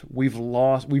Midwest. We've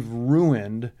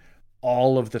ruined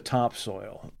all of the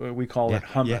topsoil. We call it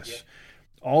humus. Yeah.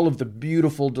 All of the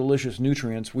beautiful, delicious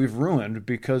nutrients we've ruined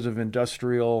because of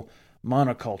industrial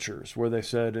monocultures, where they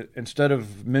said, instead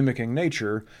of mimicking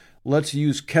nature, let's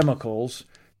use chemicals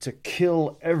to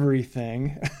kill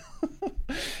everything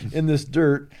in this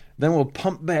dirt. Then we'll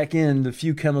pump back in the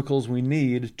few chemicals we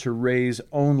need to raise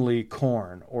only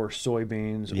corn or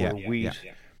soybeans or wheat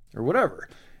or whatever.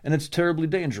 And it's terribly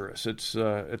dangerous. It's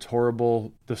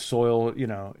horrible. The soil,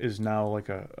 is now like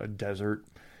a desert.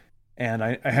 And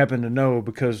I happen to know,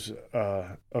 because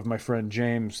of my friend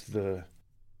James, the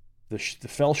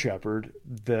fell shepherd,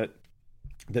 that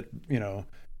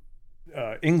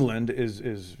England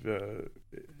is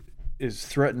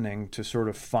threatening to sort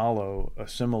of follow a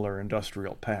similar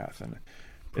industrial path, and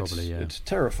it's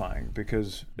terrifying,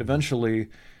 because eventually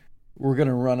we're going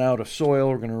to run out of soil,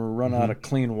 we're going to run out of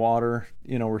clean water.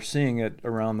 We're seeing it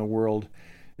around the world.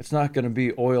 It's not going to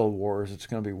be oil wars, it's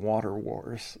going to be water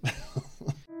wars.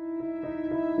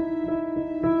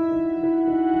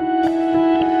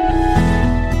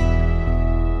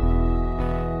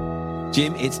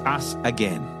 Jim, it's us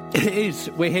again. It is.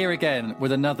 We're here again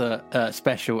with another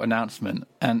special announcement.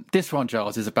 And this one,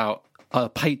 Giles, is about a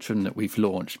patron that we've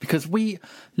launched, because we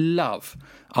love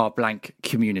our Blank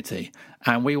community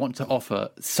and we want to offer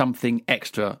something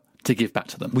extra to give back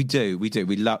to them. We do. We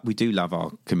do love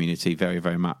our community very,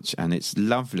 very much. And it's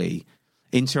lovely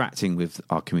interacting with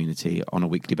our community on a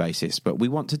weekly basis. But we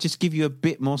want to just give you a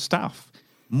bit more stuff,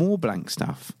 more Blank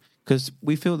stuff, because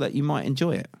we feel that you might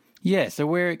enjoy it. Yeah, so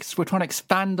we're trying to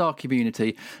expand our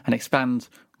community and expand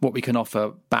what we can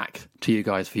offer back to you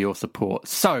guys for your support.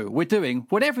 So we're doing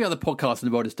what every other podcast in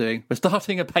the world is doing. We're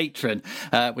starting a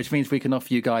Patreon, which means we can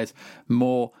offer you guys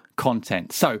more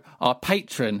content. So our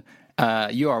Patreon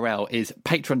URL is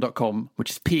patreon.com, which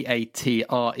is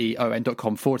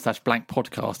patreon.com/blank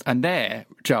podcast. And there,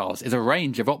 Giles, is a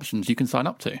range of options you can sign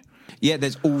up to. Yeah,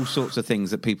 there's all sorts of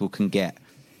things that people can get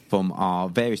from our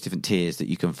various different tiers that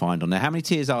you can find on there. How many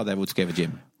tiers are there altogether,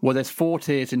 Jim? Well, there's 4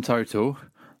 tiers in total.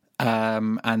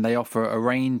 And they offer a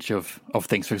range of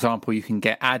things. For example, you can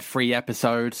get ad-free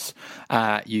episodes.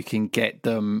 You can get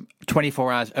them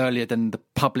 24 hours earlier than the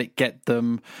public get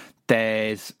them.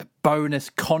 There's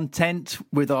bonus content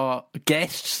with our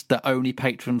guests that only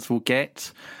patrons will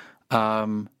get.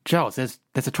 Giles, there's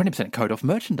a 20% code off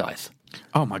merchandise.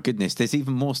 Oh my goodness, there's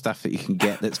even more stuff that you can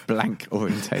get that's blank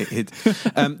orientated.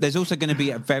 There's also going to be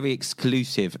a very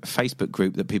exclusive Facebook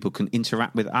group that people can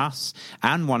interact with us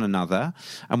and one another,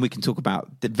 and we can talk about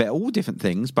all different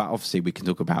things, but obviously we can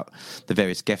talk about the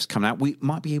various guests coming out. We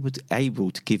might be able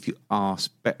to give you our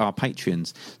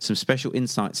Patreons some special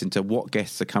insights into what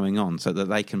guests are coming on so that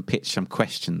they can pitch some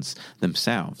questions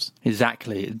themselves.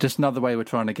 Exactly. Just another way we're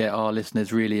trying to get our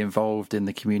listeners really involved in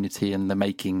the community and the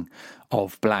making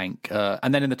of Blank.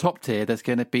 And then in the top tier, there's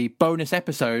going to be bonus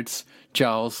episodes,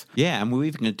 Giles. Yeah, and we're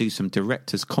even going to do some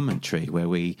director's commentary where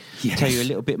we tell you a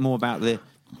little bit more about the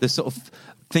sort of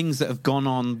things that have gone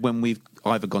on when we've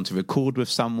either gone to record with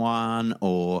someone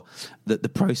or the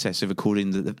process of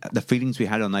recording, the feelings we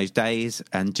had on those days,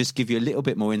 and just give you a little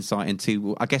bit more insight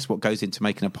into, I guess, what goes into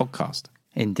making a podcast.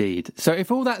 Indeed. So if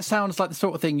all that sounds like the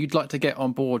sort of thing you'd like to get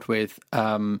on board with,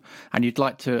 and you'd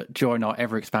like to join our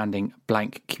ever-expanding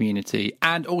Blank community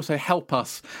and also help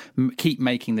us keep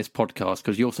making this podcast,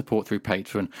 because your support through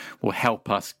Patreon will help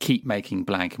us keep making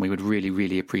Blank, and we would really,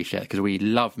 really appreciate it, because we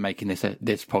love making this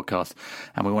podcast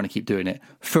and we want to keep doing it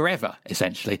forever,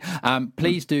 essentially.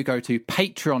 Please do go to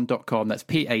patreon.com, that's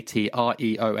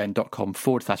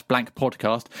patreon.com/blank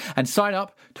podcast, and sign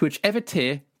up to whichever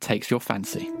tier takes your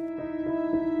fancy.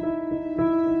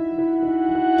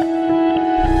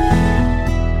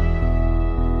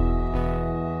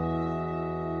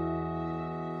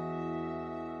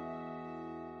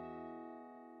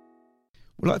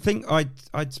 Well, I think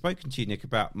I'd spoken to you, Nick,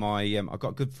 about my... I've got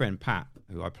a good friend, Pat,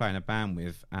 who I play in a band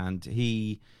with, and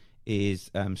he is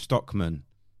stockman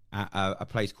at a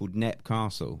place called Knepp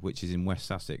Castle, which is in West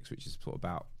Sussex, which is sort of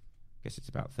about, I guess it's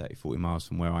about 30, 40 miles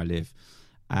from where I live.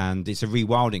 And it's a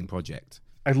rewilding project.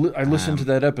 I listened to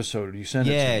that episode. You sent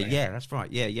it to me. Yeah, that's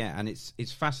right. Yeah. And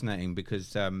it's fascinating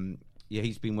because,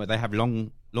 he's been where they have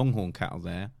longhorn cattle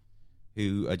there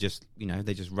who are just,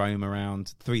 they just roam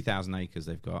around. 3,000 acres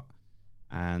they've got.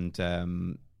 And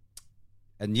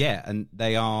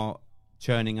they are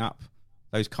churning up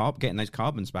getting those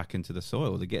carbons back into the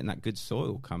soil. They're getting that good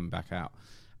soil coming back out.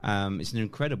 It's an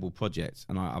incredible project,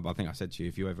 and I think I said to you,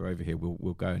 if you're ever over here,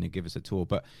 we'll go and he'll give us a tour.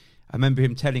 But I remember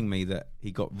him telling me that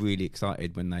he got really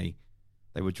excited when they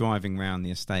were driving around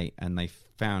the estate and they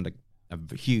found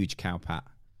a huge cow pat,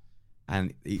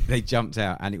 and they jumped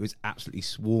out, and it was absolutely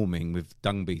swarming with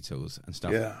dung beetles and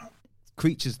stuff. Yeah.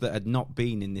 Creatures that had not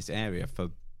been in this area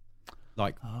for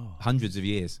hundreds of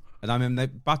years. And I remember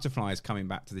butterflies coming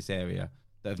back to this area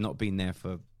that have not been there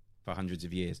for hundreds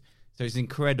of years. So it's an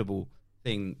incredible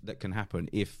thing that can happen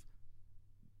if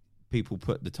people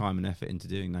put the time and effort into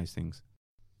doing those things.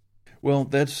 Well,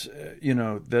 that's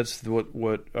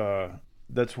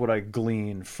what I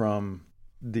glean from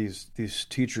these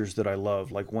teachers that I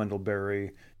love, like Wendell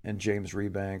Berry and James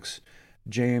Rebanks.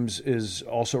 James is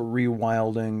also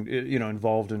rewilding,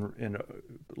 involved in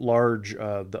large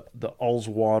the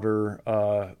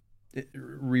Ullswater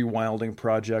rewilding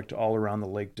project all around the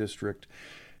Lake District,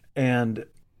 and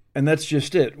that's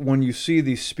just it. When you see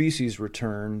these species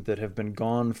return that have been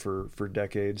gone for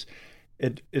decades,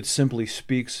 it simply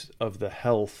speaks of the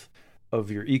health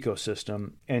of your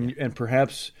ecosystem, and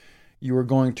perhaps you're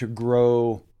going to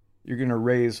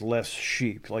raise less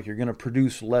sheep, like you're going to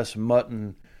produce less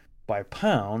mutton by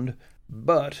pound,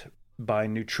 but by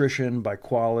nutrition, by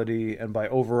quality, and by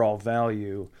overall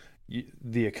value,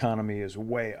 the economy is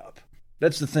way up.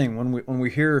 That's the thing. When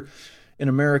we hear in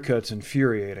America, it's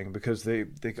infuriating because they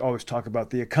always talk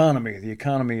about the economy. The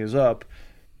economy is up.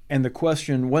 And the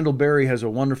question, Wendell Berry has a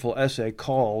wonderful essay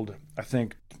called, I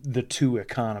think, The Two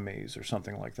Economies or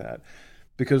something like that.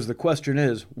 Because the question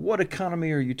is, what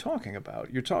economy are you talking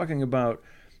about? You're talking about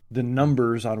the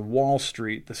numbers on Wall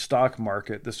Street, the stock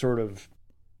market, the sort of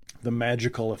the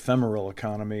magical ephemeral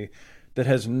economy that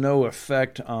has no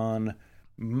effect on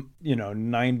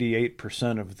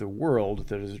 98% of the world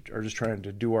that are just trying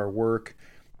to do our work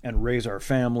and raise our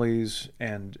families,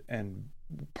 and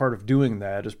part of doing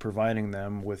that is providing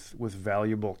them with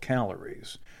valuable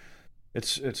calories.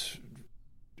 It's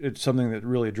something that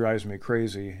really drives me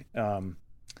crazy.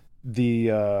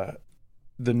 The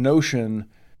notion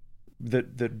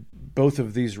that both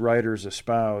of these writers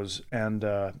espouse, and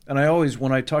I always,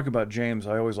 when I talk about James,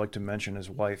 I always like to mention his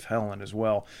wife Helen as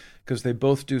well, because they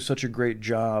both do such a great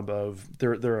job of they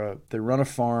run a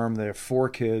farm, they have 4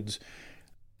 kids,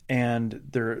 and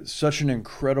they're such an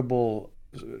incredible,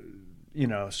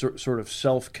 sort of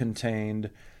self-contained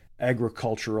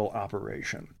agricultural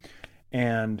operation,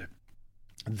 and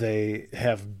they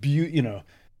have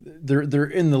they're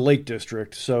in the Lake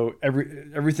District, so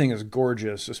everything is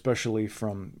gorgeous, especially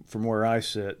from where I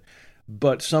sit.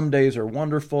 But some days are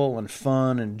wonderful and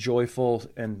fun and joyful,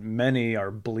 and many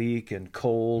are bleak and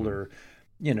cold, or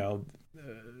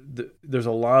there's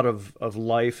a lot of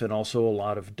life and also a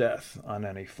lot of death on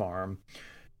any farm.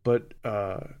 But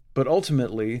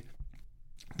ultimately,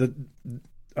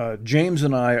 James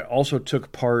and I also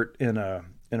took part in a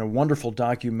wonderful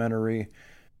documentary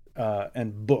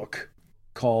and book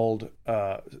called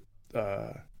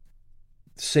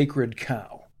Sacred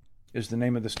Cow is the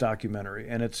name of this documentary,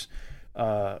 and it's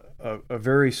a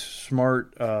very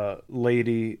smart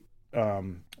lady,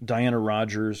 Diana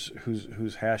Rogers,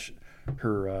 whose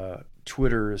her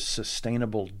Twitter is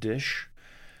Sustainable Dish,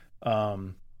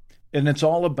 and it's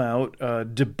all about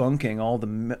debunking all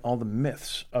the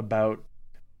myths about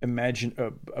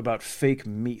about fake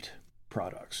meat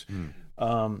products.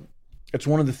 It's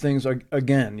one of the things,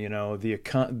 again,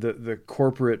 the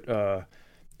corporate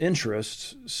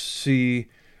interests see,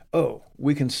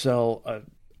 we can sell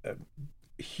a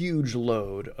huge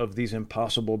load of these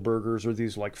Impossible burgers or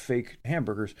these like fake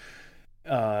hamburgers,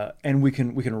 and we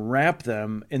can wrap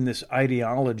them in this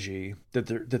ideology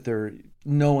that there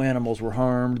no animals were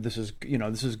harmed. This is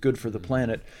good for the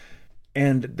planet,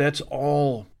 and that's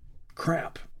all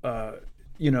crap. And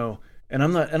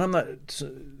I'm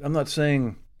not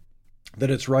saying that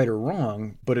it's right or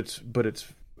wrong, but it's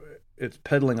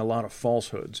peddling a lot of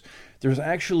falsehoods. There's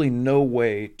actually no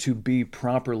way to be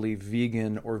properly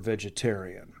vegan or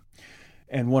vegetarian.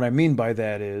 And what I mean by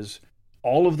that is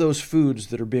all of those foods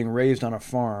that are being raised on a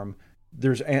farm,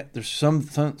 there's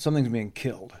something's being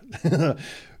killed.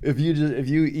 If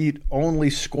you eat only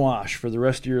squash for the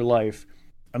rest of your life,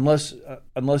 unless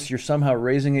you're somehow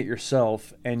raising it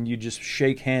yourself and you just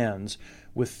shake hands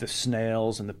with the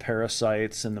snails and the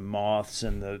parasites and the moths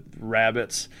and the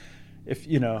rabbits, if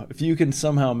you can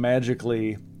somehow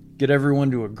magically get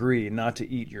everyone to agree not to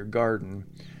eat your garden,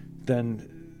 then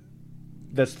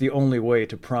that's the only way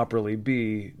to properly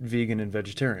be vegan and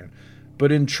vegetarian.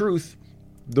 But in truth,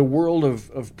 the world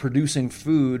of producing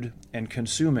food and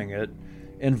consuming it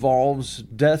involves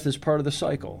death as part of the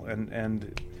cycle,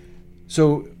 and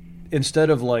so instead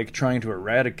of like trying to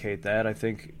eradicate that, I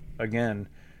think again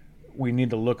we need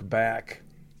to look back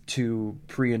to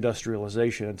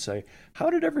pre-industrialization and say, how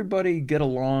did everybody get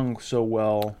along so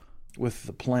well with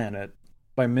the planet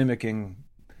by mimicking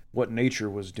what nature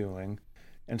was doing,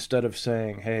 instead of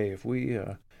saying, hey, if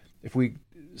we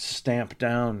stamp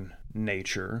down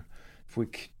nature, if we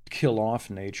kill off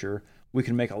nature, we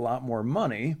can make a lot more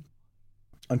money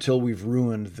until we've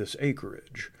ruined this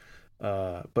acreage.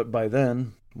 But by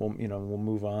then, we'll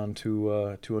move on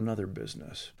to another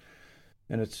business.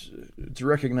 And it's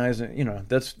recognizing,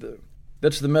 that's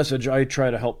the message I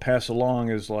try to help pass along,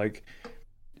 is like,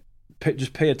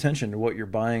 just pay attention to what you're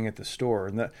buying at the store.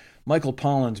 And that Michael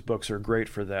Pollan's books are great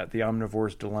for that. The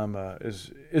Omnivore's Dilemma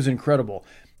is incredible.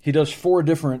 He does 4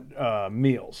 different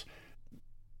meals.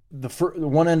 The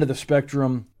one end of the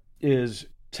spectrum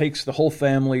takes the whole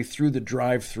family through the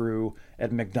drive-through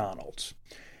at McDonald's.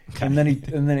 And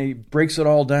then he breaks it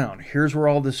all down. Here's where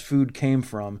all this food came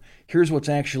from. Here's what's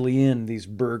actually in these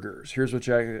burgers. Here's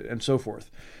and so forth.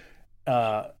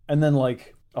 And then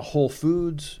like a Whole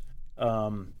Foods,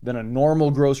 then a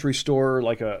normal grocery store,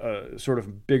 like a sort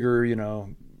of bigger,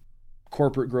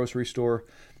 corporate grocery store.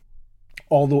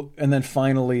 And then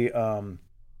finally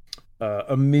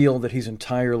a meal that he's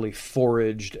entirely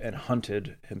foraged and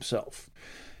hunted himself.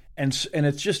 And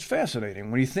it's just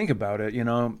fascinating when you think about it.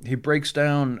 He breaks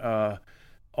down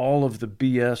all of the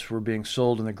BS we're being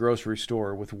sold in the grocery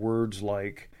store with words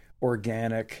like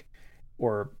organic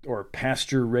or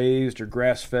pasture raised or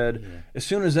grass fed. Yeah. As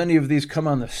soon as any of these come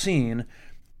on the scene,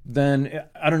 then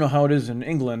I don't know how it is in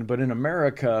England, but in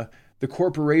America, the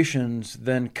corporations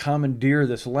then commandeer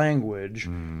this language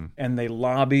and they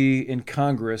lobby in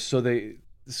Congress. So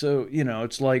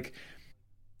it's like,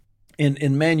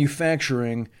 in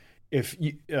manufacturing, if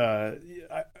you,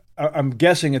 I'm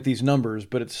guessing at these numbers,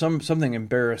 but it's something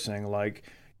embarrassing. Like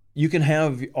you can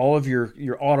have all of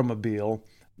your automobile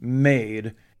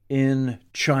made in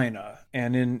China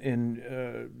and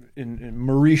in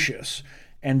Mauritius,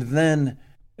 and then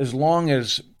as long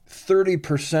as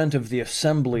 30% of the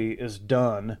assembly is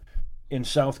done in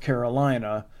South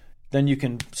Carolina, then you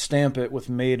can stamp it with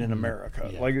 "Made in America."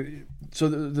 Yeah. Like, so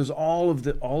there's all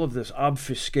of this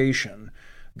obfuscation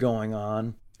going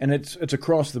on, and it's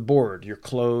across the board. Your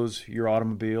clothes, your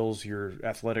automobiles, your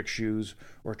athletic shoes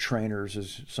or trainers,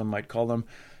 as some might call them,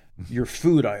 your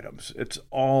food items. It's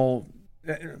all,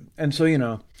 and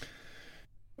so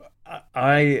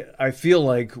I feel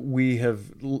like we have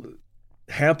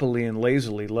happily and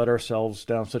lazily let ourselves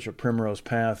down such a primrose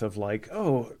path of like,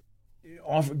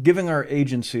 giving our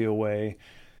agency away.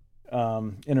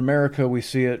 In America, we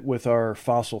see it with our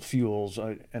fossil fuels,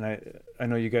 and I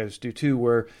know you guys do too,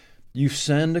 where you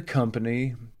send a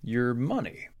company your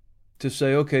money to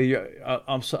say, okay,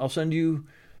 I'll send you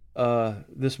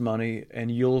this money, and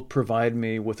you'll provide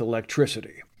me with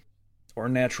electricity or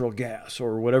natural gas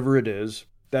or whatever it is.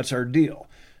 That's our deal.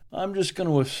 I'm just going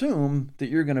to assume that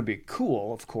you're going to be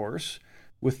cool, of course,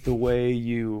 with the way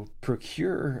you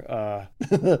procure.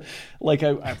 Like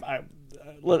I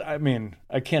mean,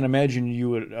 I can't imagine you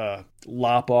would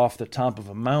lop off the top of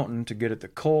a mountain to get at the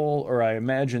coal, or I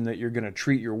imagine that you're going to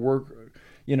treat your work.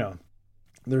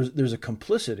 There's a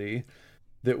complicity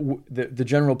that the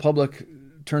general public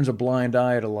turns a blind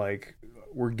eye to. Like,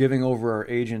 we're giving over our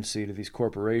agency to these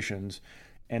corporations,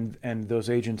 and those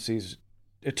agencies,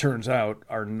 it turns out,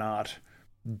 are not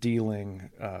dealing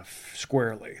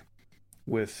squarely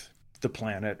with the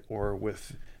planet or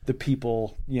with the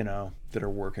people, that are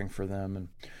working for them. And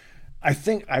I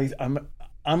think I'm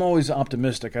always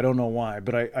optimistic. I don't know why,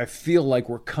 but I feel like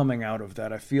we're coming out of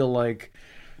that. I feel like,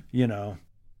 the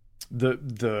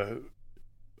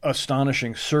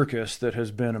astonishing circus that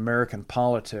has been American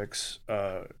politics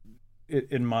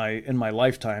in my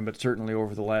lifetime, but certainly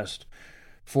over the last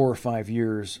 4 or 5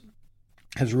 years,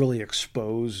 has really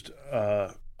exposed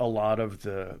a lot of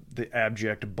the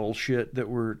abject bullshit that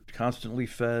we're constantly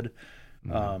fed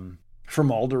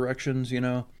from all directions.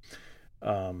 It's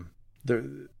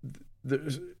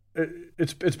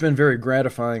been very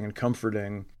gratifying and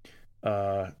comforting,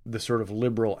 the sort of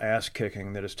liberal ass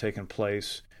kicking that has taken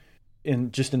place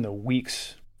in the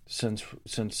weeks since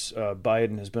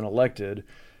Biden has been elected.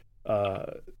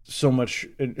 So much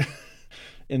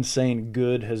insane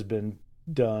good has been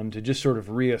done to just sort of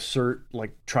reassert,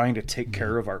 like, trying to take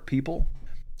care of our people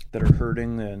that are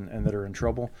hurting and that are in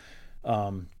trouble.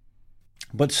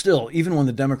 But still, even when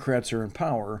the Democrats are in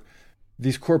power,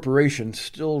 these corporations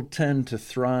still tend to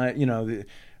thrive.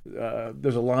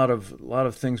 There's a lot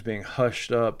of things being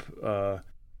hushed up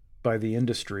by the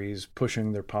industries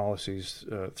pushing their policies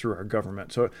through our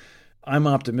government. So I'm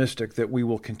optimistic that we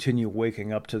will continue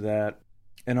waking up to that.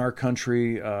 In our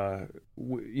country,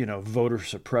 voter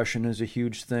suppression is a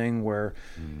huge thing where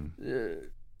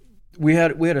we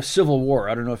had a civil war.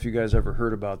 I don't know if you guys ever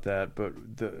heard about that, but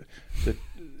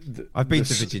I've been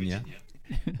to Virginia.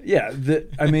 Yeah,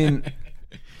 I mean,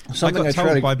 something I got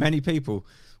told by many people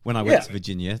when I went to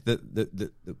Virginia that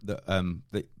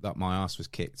my ass was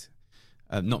kicked.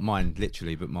 Not mine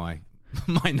literally, but my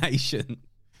nation.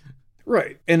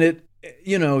 Right, and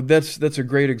that's a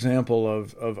great example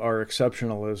of our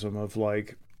exceptionalism of,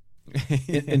 like,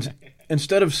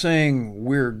 instead of saying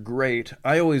we're great,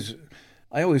 I always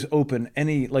open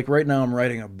any, like, right now I'm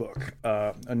writing a book,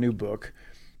 a new book,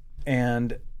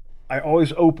 and I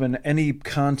always open any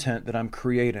content that I'm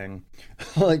creating.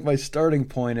 Like, my starting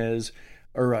point is,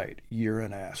 all right, you're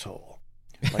an asshole.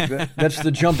 Like that's the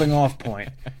jumping off point.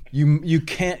 You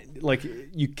can't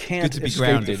escape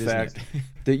grounded, the fact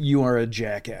that you are a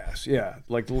jackass. Yeah,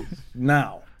 like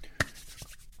now,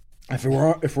 if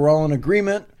we're all in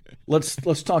agreement,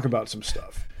 let's talk about some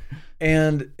stuff.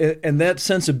 And that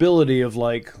sensibility of,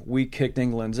 like, we kicked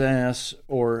England's ass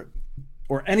or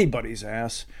anybody's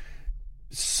ass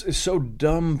is so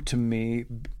dumb to me,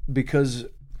 because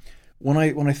when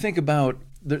I think about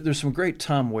there's some great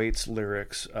Tom Waits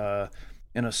lyrics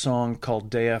in a song called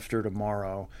 "Day After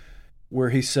Tomorrow,"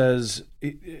 where he says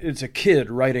it's a kid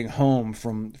writing home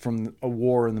from a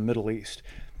war in the Middle East,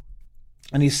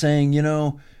 and he's saying,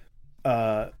 the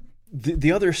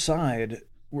other side,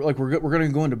 we're going to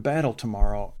go into battle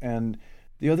tomorrow, and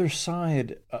the other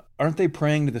side, aren't they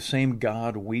praying to the same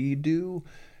God we do?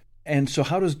 And so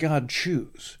how does God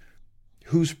choose?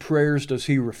 Whose prayers does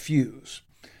he refuse?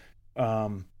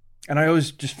 And I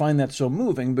always just find that so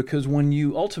moving, because when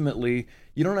you ultimately,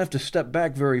 you don't have to step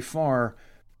back very far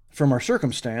from our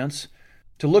circumstance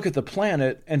to look at the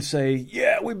planet and say,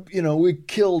 yeah, we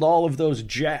killed all of those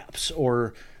Japs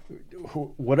or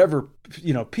whatever,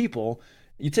 people.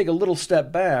 You take a little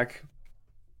step back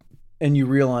and you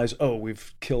realize, oh,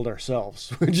 we've killed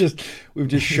ourselves. We've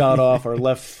just shot off our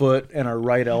left foot and our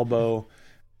right elbow,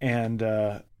 and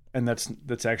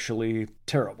that's actually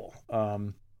terrible.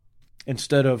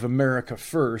 Instead of America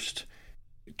first,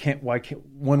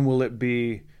 when will it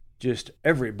be just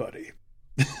everybody?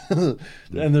 And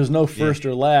there's no first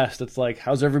or last. It's like,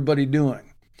 how's everybody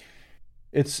doing?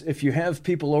 It's if you have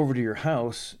people over to your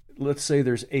house, let's say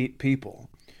there's 8 people,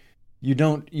 you're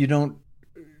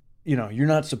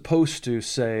not supposed to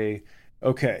say,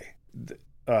 okay,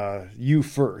 you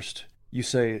first. You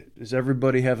say, does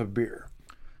everybody have a beer?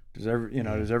 Does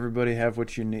everybody have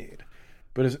what you need?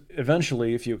 But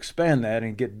eventually, if you expand that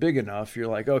and get big enough, you're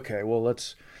like, okay, well,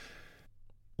 let's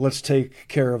take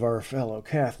care of our fellow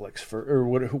Catholics or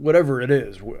whatever it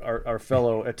is, our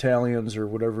fellow Italians or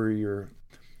whatever your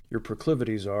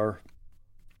proclivities are.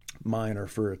 Mine are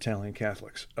for Italian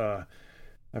Catholics.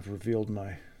 I've revealed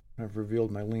my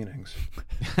leanings.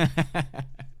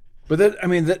 But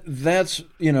that's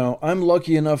I'm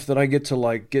lucky enough that I get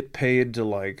to get paid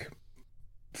to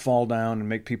fall down and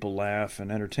make people laugh and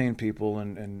entertain people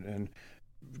and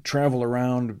travel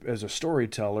around as a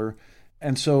storyteller.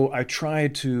 And so I try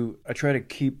to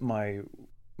keep my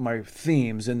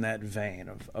themes in that vein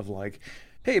of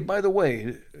hey, by the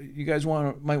way, you guys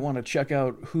might want to check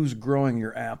out who's growing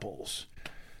your apples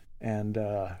and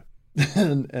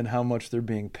and how much they're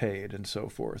being paid and so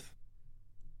forth.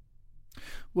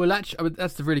 Well, actually,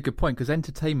 that's a really good point, because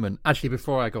entertainment... Actually,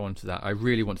 before I go on to that, I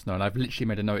really want to know, and I've literally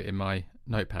made a note in my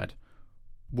notepad,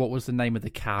 what was the name of the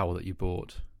cow that you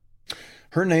bought?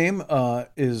 Her name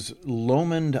is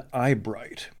Lomond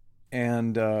Eyebright,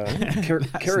 and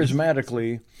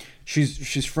charismatically,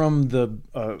 she's from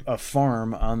a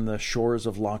farm on the shores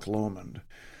of Loch Lomond,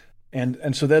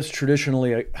 and so that's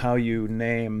traditionally how you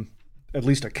name at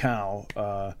least a cow,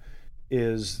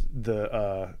 is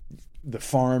the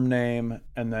farm name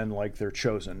and then their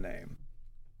chosen name.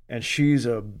 And she's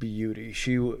a beauty.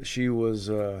 She was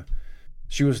the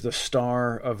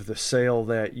star of the sale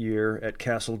that year at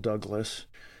Castle Douglas,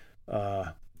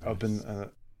 up in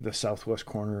the southwest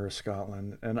corner of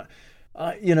Scotland. And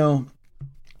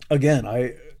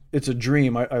again, it's a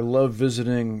dream. I love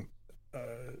visiting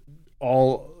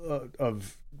all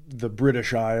of the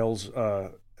British Isles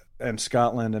and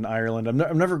Scotland and Ireland.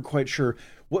 I'm never quite sure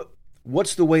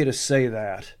what's the way to say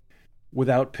that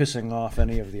without pissing off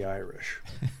any of the Irish.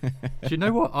 Do you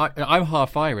know what? I'm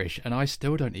half Irish, and I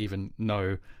still don't even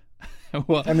know.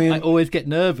 I always get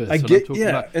nervous. I'm talking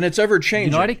about and it's ever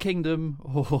changing. United Kingdom,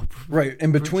 or right,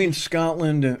 and between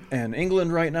Scotland and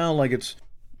England right now,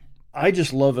 I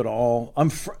just love it all.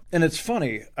 And it's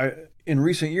funny. In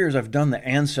recent years, I've done the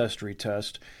ancestry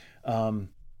test.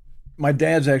 My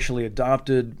dad's actually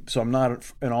adopted, so I'm not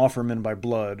an Offerman by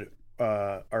blood.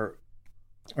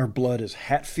 Our blood is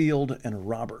Hatfield and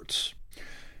Roberts.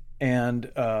 And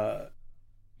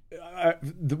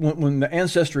when the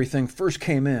ancestry thing first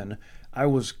came in, I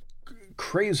was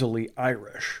crazily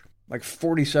Irish,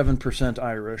 47%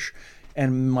 Irish.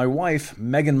 And my wife,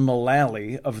 Megan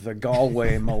Mullally of the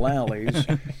Galway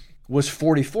Mullallies, was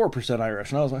 44%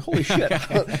 Irish. And I was like, holy shit,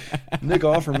 Nick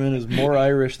Offerman is more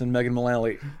Irish than Megan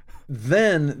Mullally.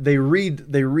 Then they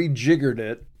rejiggered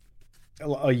it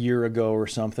a year ago or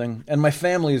something, and my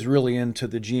family is really into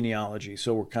the genealogy,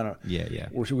 so we're kind of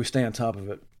we stay on top of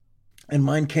it. And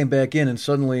mine came back in, and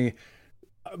suddenly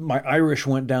my Irish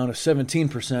went down to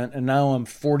 17%, and now I'm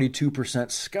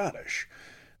 42% Scottish.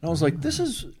 And I was like, this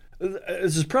is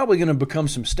probably going to become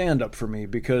some stand-up for me,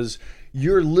 because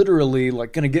you're literally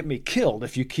going to get me killed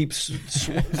if you keep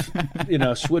switching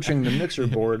the mixer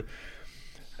board.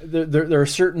 There are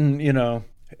certain,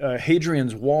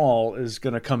 Hadrian's Wall is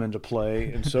going to come into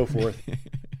play and so forth.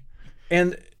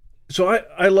 And so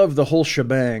I love the whole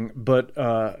shebang, but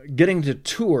getting to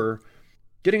tour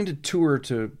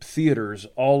to theaters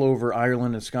all over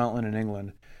Ireland and Scotland and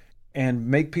England and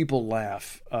make people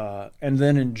laugh, and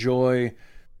then enjoy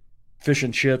fish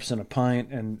and chips and a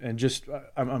pint and just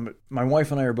my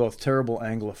wife and I are both terrible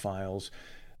Anglophiles.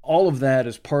 All of that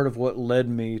is part of what led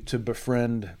me to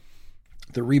befriend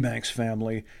the Rebanks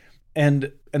family.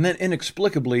 And then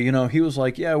inexplicably, he was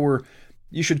like, yeah,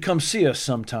 you should come see us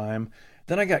sometime.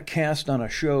 Then I got cast on a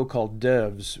show called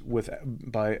Devs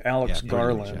by Alex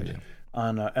Garland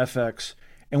on FX.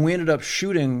 And we ended up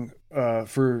shooting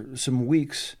for some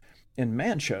weeks in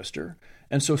Manchester.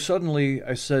 And so suddenly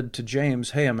I said to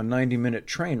James, hey, I'm a 90-minute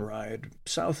train ride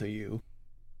south of you.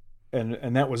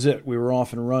 And that was it. We were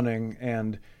off and running.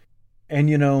 And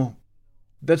And,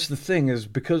 that's the thing, is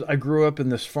because I grew up in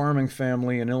this farming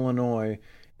family in Illinois,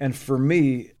 and for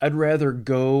me, I'd rather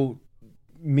go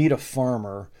meet a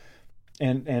farmer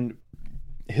and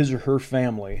his or her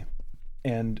family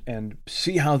and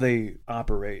see how they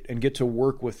operate and get to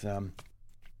work with them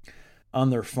on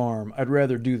their farm. I'd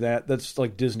rather do that. That's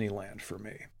like Disneyland for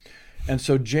me. And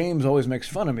so James always makes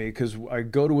fun of me because I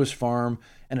go to his farm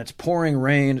and it's pouring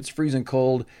rain, it's freezing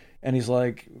cold, and he's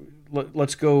like,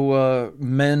 let's go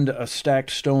mend a stacked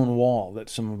stone wall that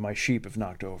some of my sheep have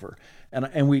knocked over.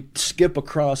 And we skip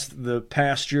across the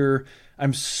pasture.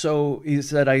 He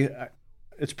said,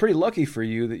 it's pretty lucky for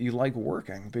you that you like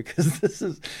working, because this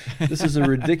is a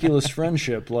ridiculous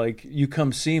friendship. Like, you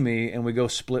come see me and we go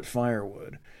split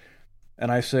firewood.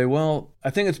 And I say, well,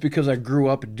 I think it's because I grew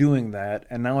up doing that,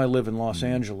 and now I live in Los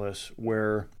Angeles,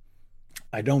 where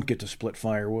I don't get to split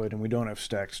firewood and we don't have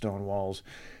stacked stone walls,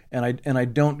 and I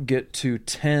don't get to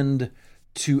tend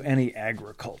to any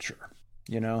agriculture.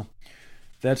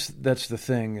 That's the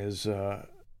thing, is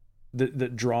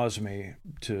that draws me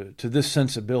to this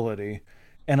sensibility,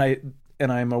 and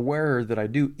I'm aware that I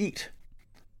do eat.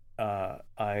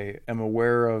 I am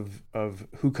aware of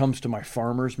who comes to my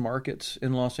farmers markets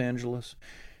in Los Angeles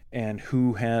and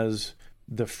who has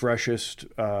the freshest,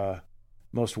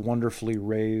 most wonderfully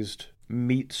raised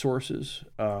meat sources,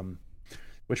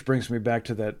 which brings me back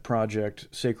to that project,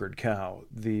 Sacred Cow.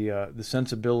 The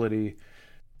sensibility,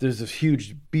 there's this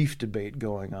huge beef debate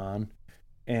going on,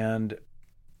 and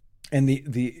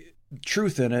the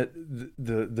truth in it,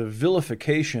 the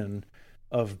vilification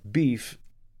of beef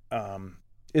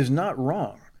is not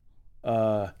wrong.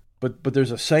 But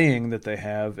there's a saying that they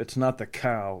have, it's not the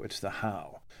cow, it's the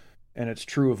how. And it's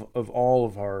true of all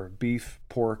of our beef,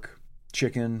 pork,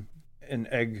 chicken, and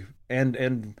egg,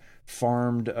 and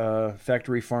farmed,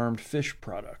 factory farmed fish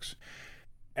products.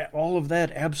 All of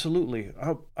that, absolutely.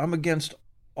 I'm against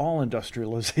all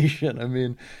industrialization. I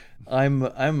mean, I'm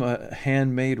a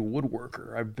handmade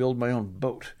woodworker. I build my own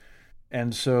boat.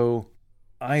 And so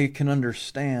I can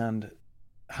understand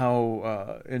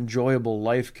how enjoyable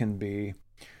life can be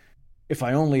if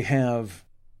I only have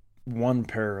one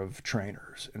pair of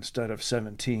trainers instead of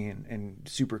 17 in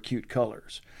super cute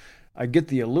colors. I get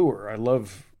the allure. I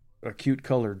love a cute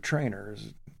colored trainer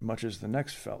as much as the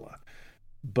next fella.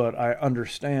 But I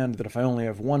understand that if I only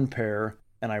have one pair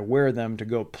and I wear them to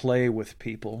go play with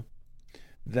people,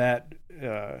 that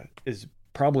is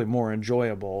probably more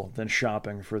enjoyable than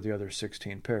shopping for the other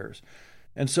 16 pairs.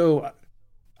 And so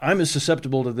I'm as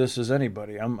susceptible to this as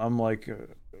anybody. I'm like,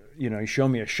 you show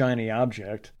me a shiny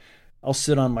object, I'll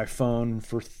sit on my phone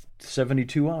for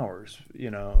 72 hours.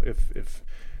 If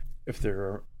there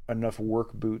are enough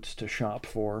work boots to shop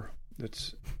for,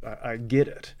 I get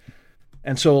it.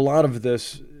 And so a lot of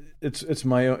this, it's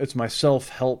my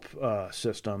self-help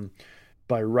system.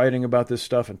 By writing about this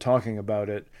stuff and talking about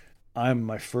it, I'm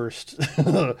my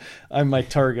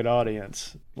target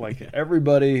audience. Like,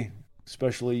 everybody,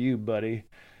 especially you, buddy,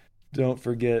 don't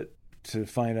forget to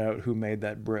find out who made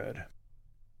that bread.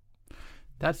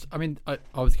 I was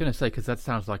going to say, because that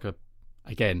sounds like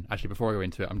actually, before I go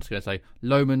into it, I'm just going to say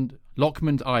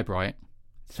Lockmond Eyebright.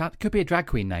 Could be a drag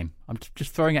queen name. I'm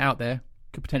just throwing it out there.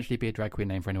 Could potentially be a drag queen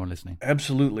name for anyone listening.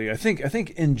 Absolutely. I think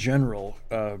in general,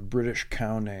 British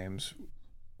cow names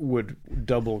would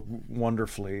double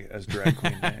wonderfully as drag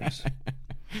queen names.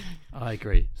 I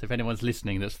agree. So if anyone's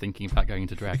listening that's thinking about going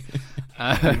into drag,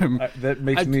 that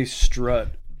makes me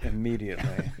strut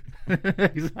immediately.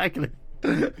 Exactly.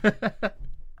 The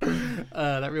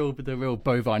real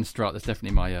bovine strut. That's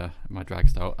definitely my drag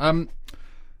style.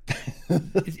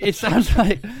 It sounds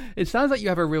like you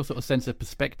have a real sort of sense of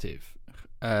perspective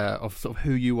of sort of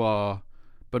who you are,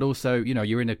 but also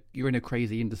you're in a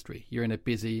crazy industry. You're in a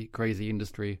busy, crazy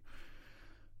industry.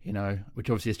 Which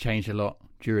obviously has changed a lot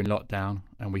during lockdown,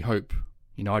 and we hope,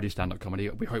 I do stand-up comedy,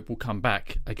 we hope we'll come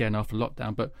back again after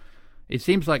lockdown, but it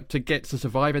seems like to get to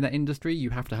survive in that industry, you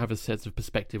have to have a sense of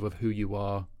perspective of who you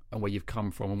are and where you've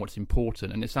come from and what's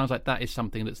important, and it sounds like that is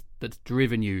something that's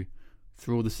driven you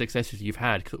through all the successes you've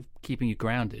had, keeping you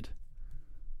grounded.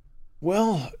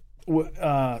 Well,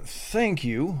 thank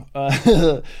you.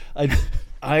 I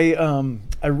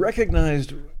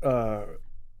recognized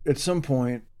at some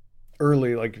point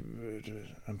early, like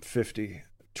I'm 50,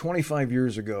 25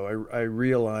 years ago, I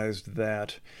realized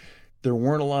that there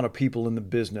weren't a lot of people in the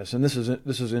business, and this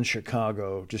is in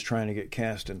Chicago, just trying to get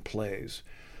cast in plays.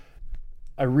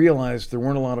 I realized there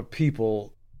weren't a lot of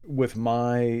people with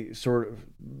my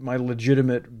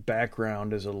legitimate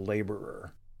background as a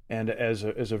laborer and as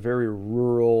a very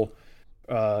rural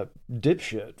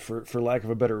dipshit, for lack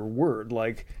of a better word.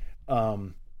 Like,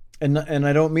 And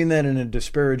I don't mean that in a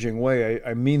disparaging way.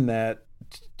 I mean that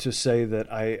to say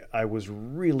that I was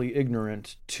really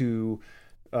ignorant to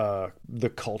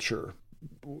the culture.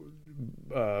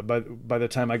 By the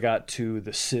time I got to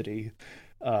the city,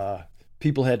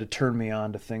 people had to turn me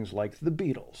on to things like the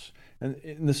Beatles,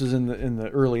 and this is in the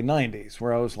early '90s,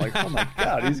 where I was like, oh my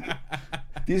god,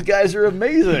 these guys are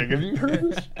amazing. Have you heard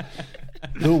this?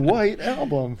 The White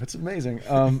Album, it's amazing.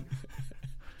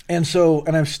 And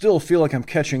I still feel like I'm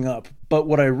catching up. But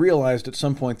what I realized at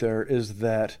some point there is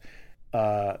that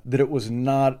it was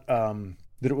not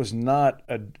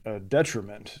a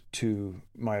detriment to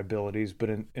my abilities, but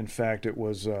in fact it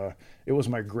was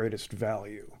my greatest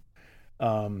value.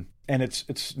 And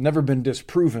it's never been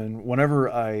disproven. Whenever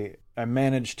I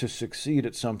managed to succeed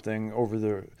at something over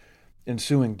the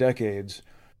ensuing decades,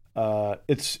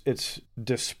 it's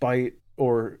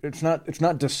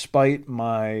not despite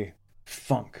my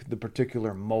funk, the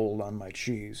particular mold on my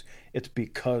cheese. It's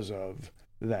because of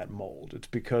that mold. It's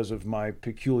because of my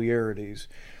peculiarities.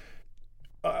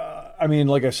 I mean,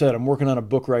 like I said, I'm working on a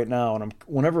book right now, and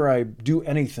whenever I do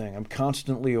anything, I'm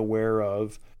constantly aware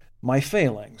of my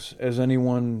failings, as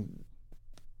anyone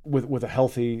with a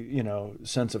healthy,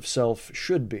 sense of self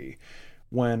should be.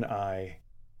 When I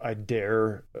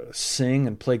dare sing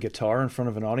and play guitar in front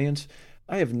of an audience,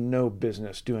 I have no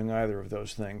business doing either of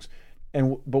those things.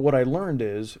 But what I learned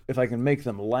is, if I can make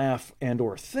them laugh and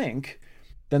or think,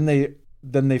 then they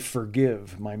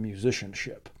forgive my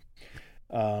musicianship.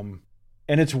 And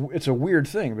it's a weird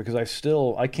thing, because I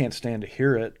can't stand to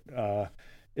hear it.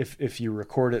 If you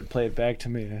record it and play it back to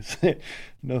me, and say,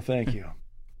 no, thank you.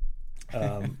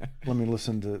 Let me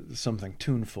listen to something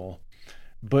tuneful.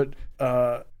 But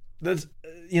that's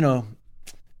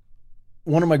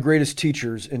one of my greatest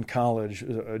teachers in college,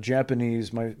 a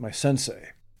Japanese, my sensei,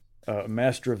 a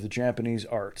master of the Japanese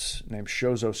arts named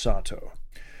Shozo Sato.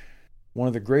 One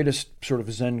of the greatest sort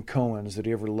of Zen koans that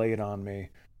he ever laid on me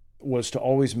was to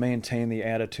always maintain the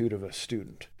attitude of a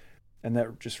student. And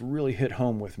that just really hit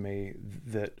home with me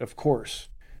that, of course,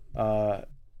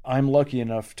 I'm lucky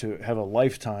enough to have a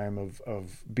lifetime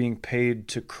of being paid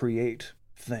to create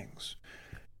things.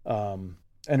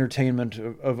 Entertainment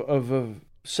of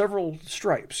several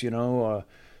stripes,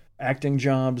 acting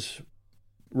jobs,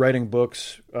 writing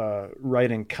books,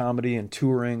 writing comedy and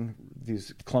touring,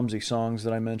 these clumsy songs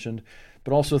that I mentioned,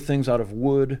 but also things out of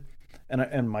wood.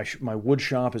 And my wood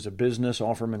shop is a business,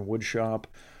 Offerman Wood Shop.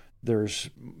 There's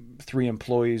 3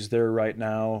 employees there right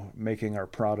now making our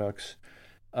products.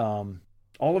 All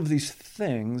of these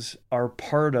things are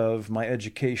part of my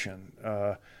education.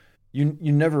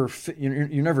 You're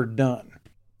never done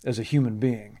as a human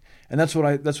being, and that's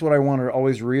what I want to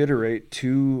always reiterate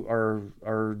to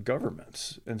our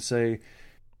governments and say,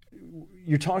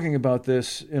 you're talking about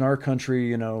this in our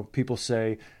country. People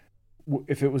say,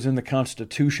 if it was in the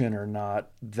Constitution or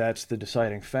not, that's the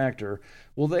deciding factor.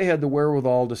 Well, they had the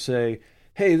wherewithal to say,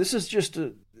 hey, this is just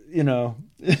in the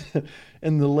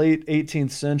late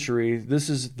 18th century, this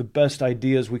is the best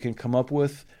ideas we can come up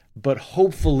with, but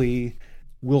hopefully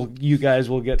you guys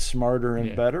will get smarter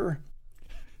and better.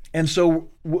 And so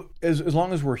as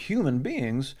long as we're human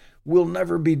beings, we'll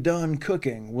never be done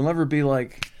cooking. We'll never be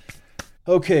like,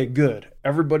 okay, good,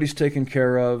 everybody's taken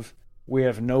care of, we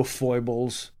have no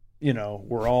foibles,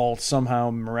 we're all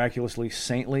somehow miraculously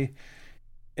saintly.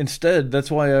 Instead, that's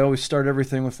why I always start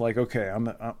everything with like, okay,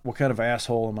 what kind of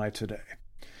asshole am I today?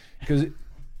 Because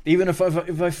even if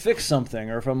I fix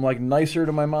something, or if I'm like nicer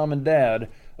to my mom and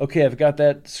dad, okay, I've got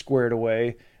that squared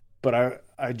away, but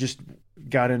I just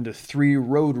got into 3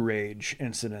 road rage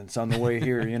incidents on the way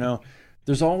here.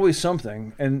 There's always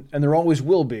something, and there always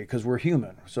will be, because we're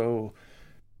human. So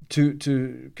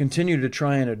to continue to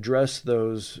try and address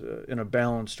those in a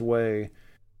balanced way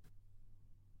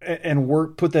and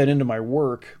put that into my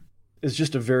work is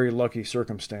just a very lucky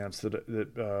circumstance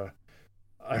that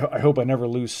I hope I never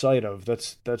lose sight of.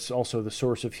 That's also the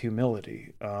source of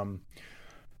humility.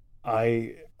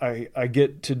 I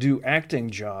get to do acting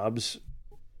jobs,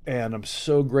 and I'm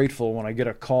so grateful when I get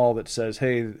a call that says,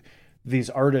 hey, these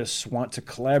artists want to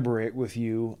collaborate with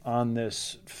you on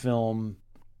this film,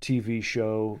 TV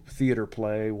show, theater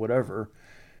play, whatever.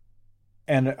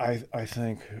 And I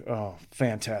think, oh,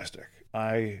 fantastic.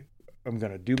 I'm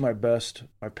going to do my best.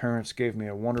 My parents gave me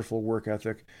a wonderful work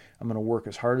ethic. I'm going to work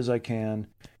as hard as I can.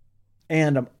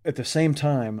 And at the same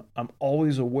time, I'm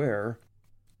always aware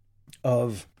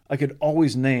of, I could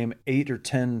always name 8 or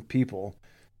 10 people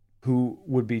who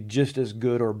would be just as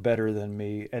good or better than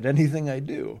me at anything I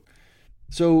do.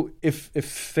 So if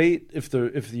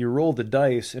you roll the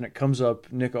dice and it comes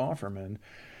up Nick Offerman,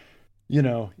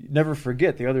 never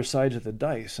forget the other sides of the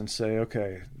dice and say,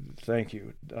 okay, thank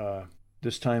you.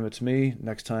 This time it's me.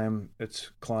 Next time it's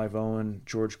Clive Owen,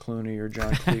 George Clooney, or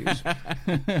John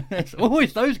Cleese. It's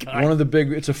always those guys. One of the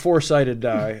big. It's a four-sided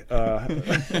die.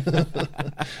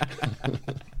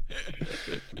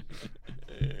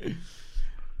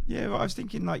 Yeah, well, I was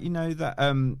thinking, like,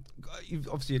 that you've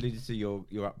obviously alluded to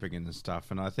your upbringing and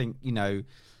stuff, and I think,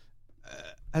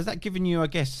 has that given you, I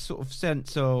guess, sort of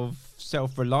sense of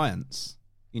self-reliance?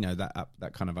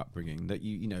 That kind of upbringing that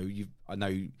I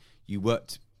know you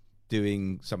worked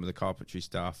doing some of the carpentry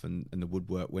stuff and the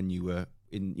woodwork when you were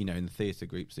in the theatre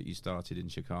groups that you started in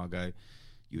Chicago.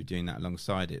 You were doing that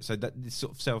alongside it, so that this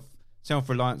sort of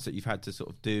self-reliance that you've had to sort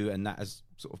of do, and that has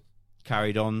sort of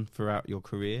carried on throughout your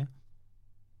career.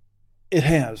 It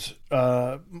has.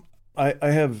 I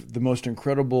have the most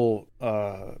incredible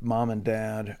mom and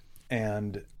dad,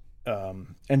 and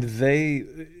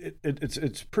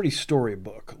it's pretty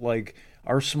storybook. Like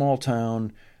our small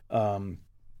town,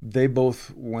 they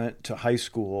both went to high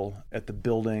school at the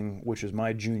building which is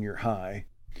my junior high,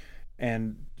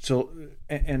 and so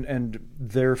and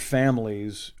their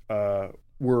families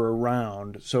were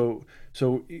around. So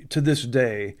to this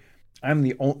day,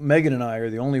 Megan and I are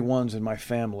the only ones in my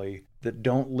family that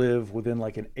don't live within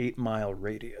like an 8-mile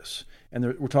radius.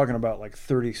 And we're talking about like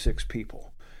 36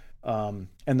 people. And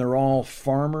they're all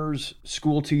farmers,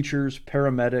 school teachers,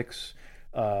 paramedics.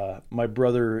 My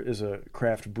brother is a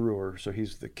craft brewer, so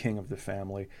he's the king of the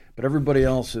family. But everybody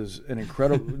else is an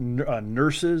incredible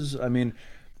nurses. I mean,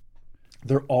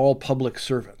 they're all public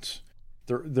servants.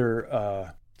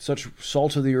 They're such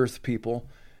salt of the earth people.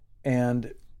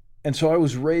 And so I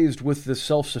was raised with this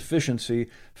self-sufficiency.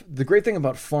 The great thing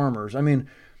about farmers, I mean,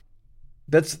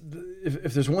 that's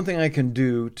if there's one thing I can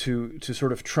do to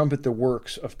sort of trumpet the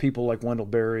works of people like Wendell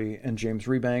Berry and James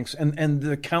Rebanks and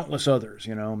the countless others,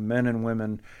 men and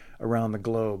women around the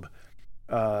globe,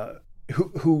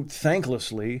 who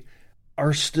thanklessly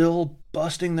are still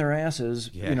busting their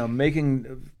asses,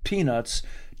 making peanuts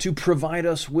to provide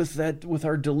us with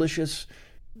our delicious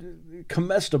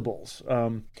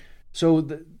comestibles. So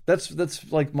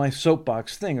that's like my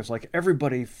soapbox thing. It's like,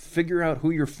 everybody figure out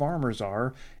who your farmers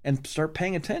are and start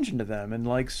paying attention to them, and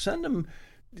like send them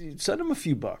a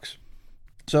few bucks.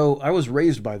 So I was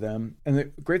raised by them, and the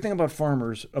great thing about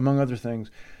farmers, among other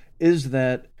things, is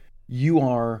that you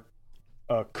are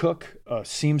a cook, a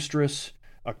seamstress,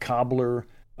 a cobbler,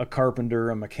 a carpenter,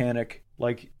 a mechanic.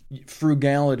 Like,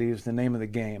 frugality is the name of the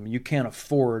game. You can't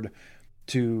afford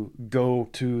to go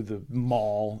to the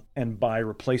mall and buy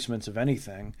replacements of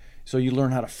anything, so you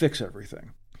learn how to fix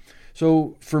everything.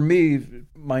 So for me,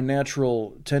 my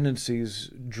natural tendencies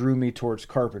drew me towards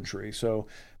carpentry. So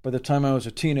by the time I was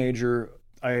a teenager,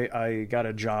 I got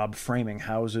a job framing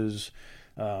houses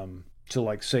to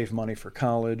like save money for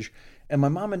college. And my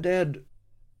mom and dad,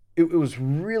 it was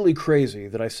really crazy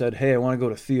that I said, hey, I want to go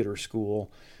to theater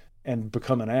school and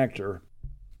become an actor.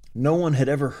 No one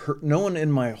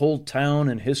in my whole town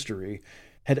and history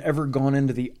had ever gone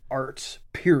into the arts,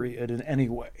 period, in any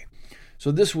way.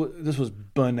 So this was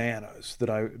bananas that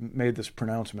I made this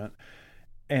pronouncement,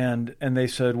 and they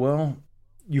said, well,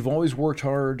 you've always worked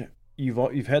hard,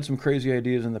 you've had some crazy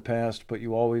ideas in the past, but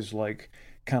you always like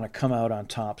kind of come out on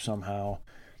top somehow.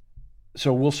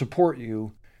 So we'll support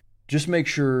you. Just make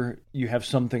sure you have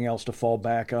something else to fall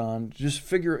back on. Just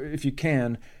figure, if you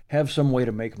can, have some way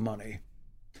to make money.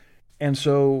 And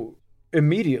so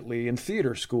immediately in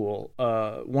theater school,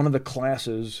 one of the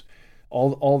classes,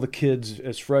 all the kids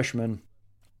as freshmen,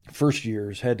 first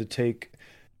years, had to take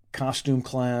costume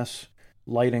class,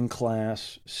 lighting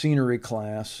class, scenery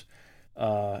class,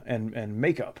 and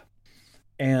makeup.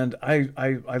 And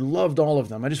I loved all of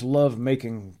them. I just love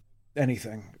making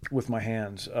anything with my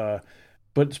hands.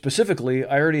 But specifically,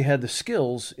 I already had the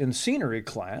skills in scenery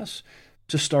class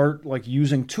to start like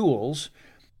using tools.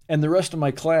 And the rest of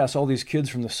my class, all these kids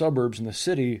from the suburbs and the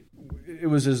city, it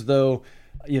was as though,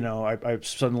 I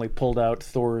suddenly pulled out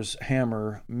Thor's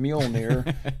hammer,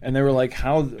 Mjolnir, and they were like,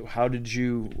 where did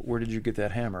you get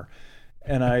that hammer?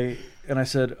 And I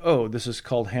said, oh, this is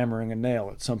called hammering a nail.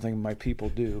 It's something my people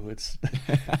do. It's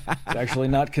actually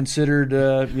not considered,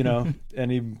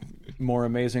 any more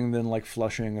amazing than like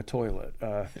flushing a toilet.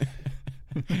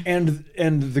 And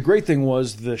the great thing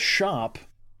was the shop.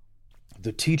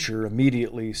 The teacher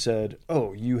immediately said,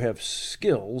 oh, you have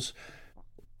skills.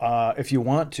 If you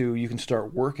want to, you can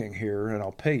start working here and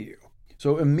I'll pay you.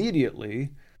 So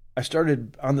immediately I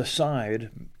started on the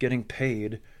side getting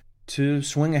paid to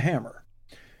swing a hammer.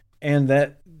 And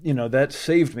that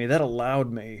saved me. That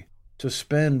allowed me to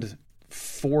spend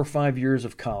 4 or 5 years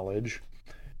of college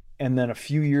and then a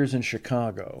few years in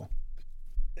Chicago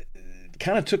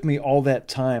kind of took me all that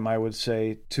time, I would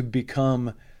say, to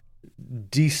become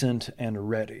decent and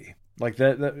ready. Like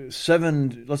let's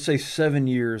say 7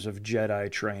 years of Jedi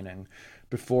training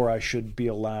before I should be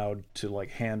allowed to like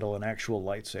handle an actual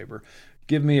lightsaber.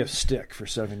 Give me a stick for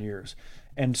 7 years.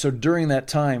 And so during that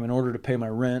time, in order to pay my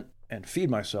rent and feed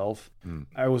myself,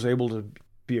 I was able to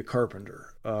be a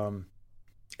carpenter.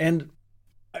 And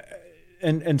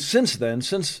since then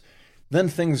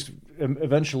things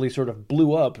eventually sort of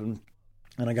blew up, and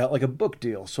I got like a book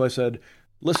deal. So I said,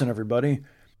 listen, everybody,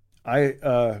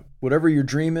 whatever your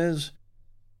dream is,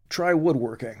 try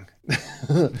woodworking.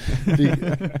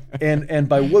 And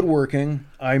by woodworking,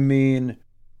 I mean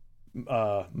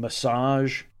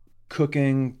massage,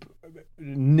 cooking,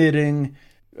 knitting,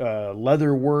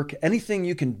 leather work, anything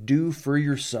you can do for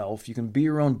yourself. You can be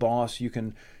your own boss. You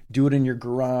can do it in your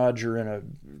garage or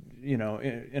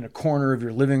in a corner of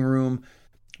your living room,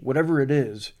 whatever it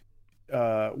is,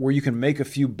 where you can make a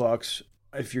few bucks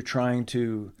if you're trying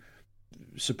to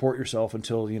support yourself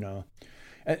until,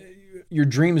 your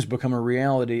dreams become a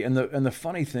reality. And the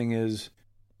funny thing is,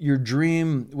 your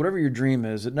dream, whatever your dream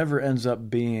is, it never ends up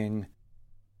being,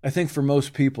 I think for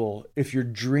most people, if your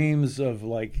dreams of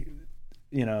like,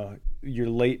 your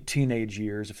late teenage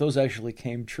years, if those actually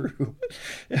came true,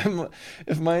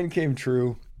 if mine came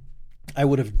true, I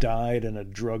would have died in a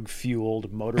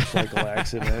drug-fueled motorcycle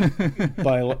accident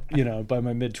by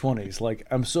my mid-20s. Like,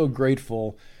 I'm so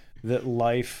grateful that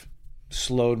life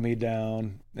slowed me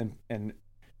down. And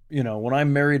when I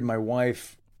married my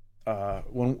wife,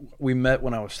 when we met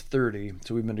when I was 30,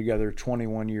 so we've been together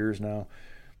 21 years now.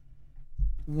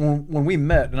 When we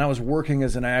met, and I was working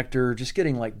as an actor, just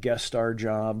getting like guest star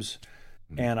jobs,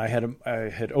 and I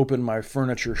had opened my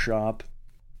furniture shop,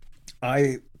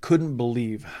 I couldn't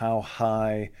believe how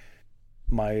high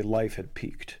my life had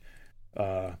peaked.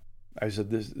 I said,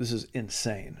 this is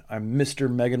insane. I'm Mr.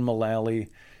 Megan Mullally.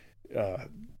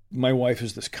 My wife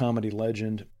is this comedy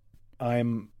legend.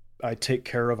 I take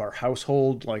care of our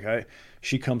household.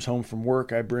 She comes home from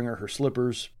work, I bring her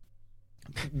slippers.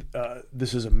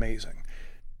 This is amazing.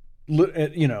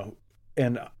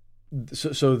 And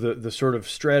so the sort of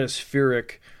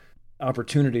stratospheric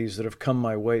opportunities that have come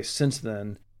my way since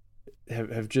then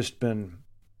have just been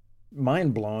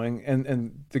mind-blowing.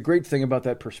 And the great thing about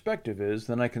that perspective is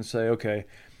then I can say, okay,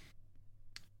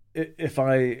 if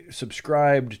I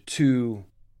subscribed to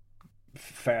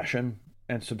fashion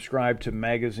and subscribed to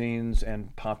magazines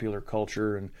and popular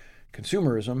culture and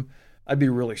consumerism, I'd be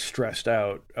really stressed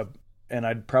out. And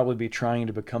I'd probably be trying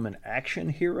to become an action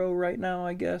hero right now,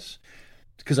 I guess,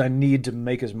 because I need to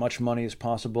make as much money as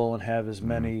possible and have as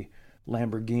many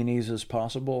Lamborghinis as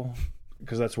possible,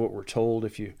 because that's what we're told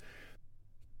if you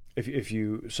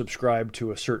subscribe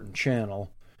to a certain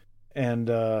channel. And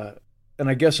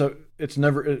I guess it's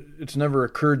never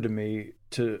occurred to me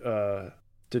to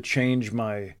change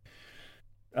my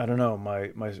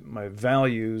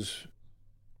values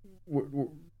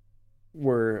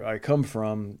where I come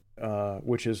from,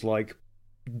 which is like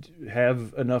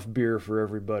have enough beer for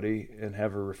everybody and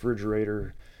have a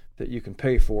refrigerator that you can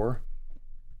pay for,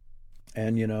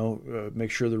 and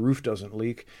make sure the roof doesn't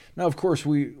leak. Now, of course,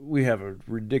 we have a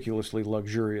ridiculously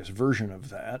luxurious version of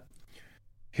that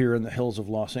here in the hills of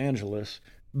Los Angeles,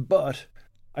 but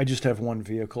I just have one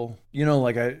vehicle.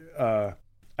 I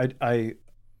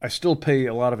still pay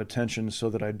a lot of attention so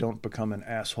that I don't become an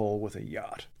asshole with a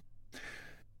yacht.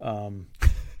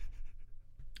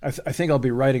 I think I'll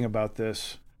be writing about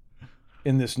this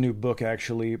in this new book,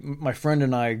 actually. My friend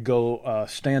and I go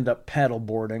stand-up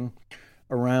paddleboarding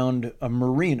around a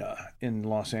marina in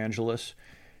Los Angeles.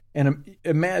 And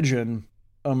imagine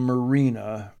a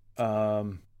marina.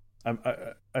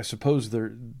 I suppose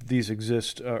these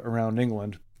exist around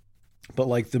England. But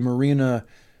like the marina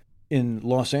in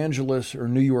Los Angeles or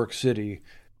New York City,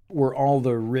 where all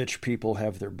the rich people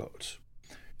have their boats.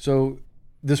 So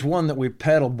this one that we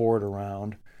paddleboard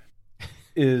around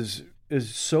is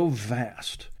so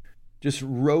vast, just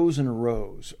rows and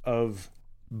rows of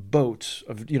boats,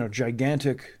 of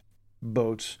gigantic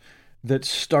boats that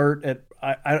start at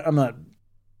I'm not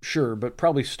sure, but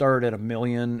probably start at $1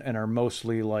 million and are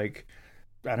mostly like,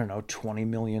 I don't know, $20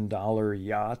 million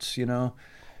yachts,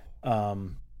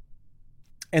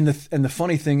 And the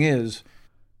funny thing is,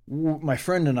 my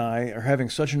friend and I are having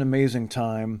such an amazing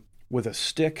time with a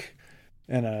stick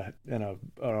and a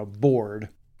board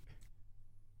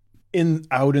on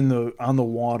the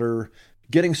water,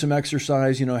 getting some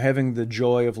exercise, having the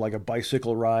joy of like a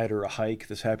bicycle ride or a hike.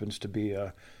 This happens to be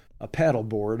a paddle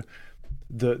board.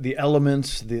 The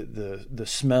elements, the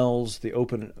smells,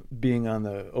 being on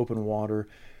the open water,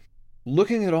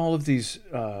 looking at all of these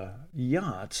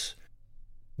yachts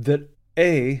that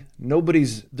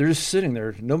they're just sitting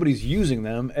there. Nobody's using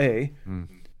them. I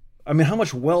mean, how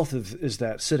much wealth is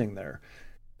that sitting there?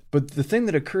 But the thing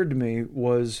that occurred to me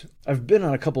was I've been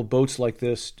on a couple boats like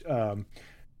this,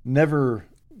 never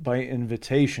by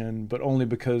invitation, but only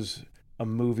because a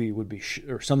movie would be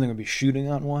or something would be shooting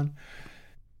on one.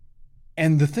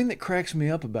 And the thing that cracks me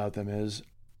up about them is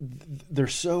they're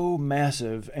so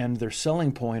massive, and their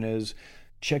selling point is,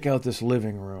 check out this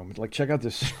living room, like check out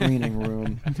this screening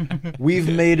room. We've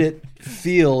made it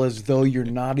feel as though you're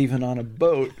not even on a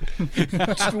boat,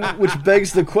 which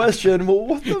begs the question,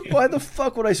 well, why the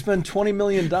fuck would I spend $20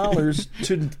 million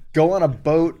to go on a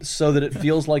boat so that it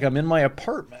feels like I'm in my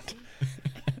apartment?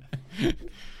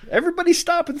 Everybody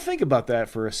stop and think about that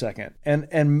for a second.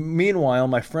 And meanwhile,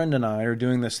 my friend and I are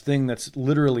doing this thing that's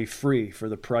literally free for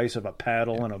the price of a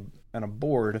paddle and a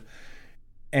board.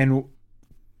 And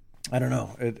I don't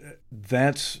know.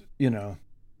 That's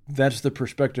the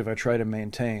perspective I try to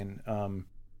maintain.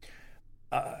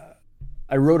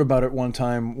 I wrote about it one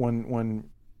time when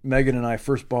Megan and I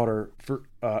first bought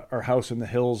our house in the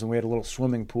hills, and we had a little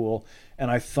swimming pool,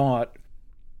 and I thought,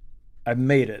 I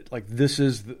made it. Like, this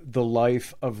is the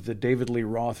life of the David Lee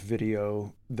Roth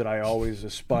video that I always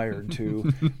aspired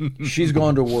to. She's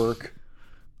gone to work.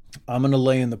 I'm going to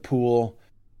lay in the pool,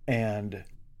 and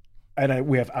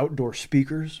we have outdoor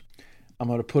speakers. I'm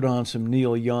going to put on some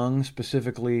Neil Young,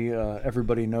 specifically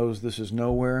Everybody Knows This Is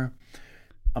Nowhere.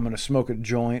 I'm going to smoke a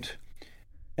joint.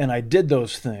 And I did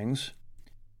those things,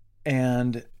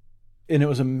 and it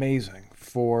was amazing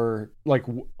for, like,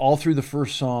 all through the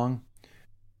first song.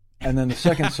 And then the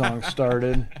second song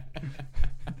started,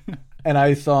 and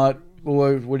I thought,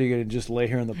 well, what are you going to just lay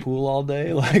here in the pool all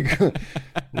day? Like,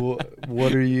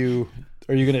 what are you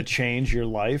going to change your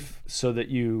life so that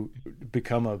you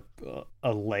become a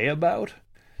layabout?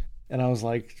 And I was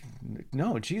like,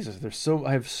 no, Jesus,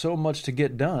 I have so much to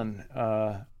get done.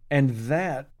 And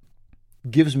that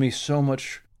gives me so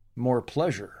much more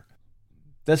pleasure.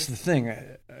 That's the thing.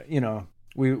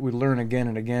 We learn again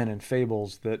and again in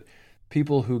fables that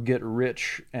people who get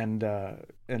rich and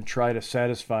try to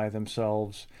satisfy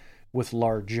themselves with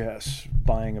largesse,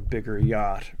 buying a bigger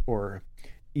yacht or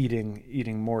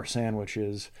eating more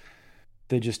sandwiches,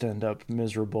 they just end up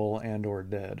miserable and or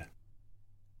dead.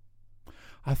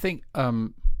 I think,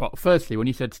 well, firstly, when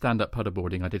you said stand-up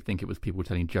paddleboarding, I did think it was people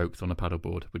telling jokes on a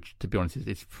paddleboard, which, to be honest,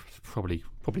 is probably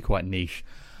quite niche.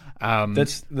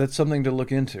 That's something to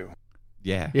look into.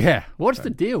 Yeah. What's the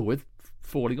deal with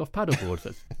falling off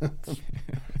paddleboards?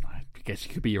 I guess it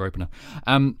could be your opener.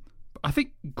 I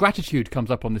think gratitude comes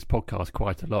up on this podcast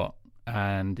quite a lot,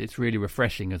 and it's really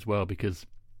refreshing as well, because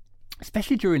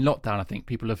especially during lockdown, I think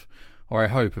people have, or I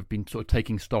hope, have been sort of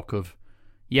taking stock of,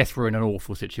 yes, we're in an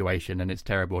awful situation and it's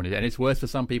terrible and it's worse for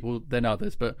some people than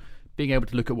others, but being able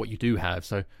to look at what you do have.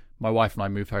 So my wife and I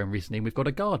moved home recently, and we've got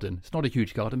a garden. It's not a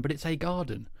huge garden, but it's a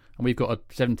garden. And we've got a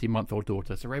 17-month-old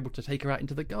daughter, so we're able to take her out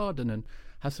into the garden and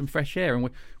have some fresh air, and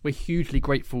we're hugely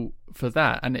grateful for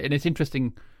that. And it's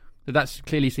interesting that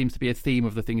clearly seems to be a theme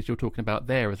of the things you're talking about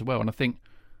there as well. And I think,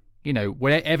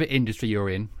 whatever industry you're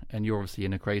in, and you're obviously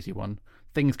in a crazy one,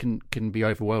 things can be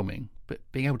overwhelming. But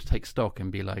being able to take stock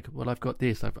and be like, well, I've got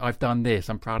this, I've done this,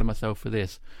 I'm proud of myself for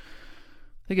this.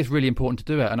 I think it's really important to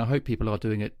do it, and I hope people are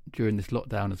doing it during this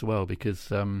lockdown as well,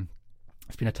 because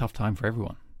it's been a tough time for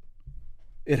everyone.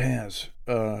 It has.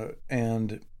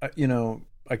 And,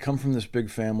 I come from this big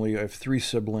family. I have 3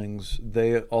 siblings.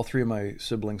 All 3 of my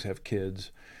siblings have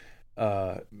kids.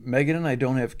 Megan and I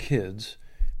don't have kids.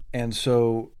 And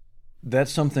so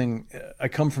that's something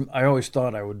I always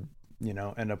thought I would,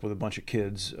 end up with a bunch of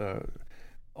kids,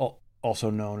 also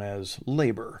known as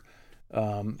labor.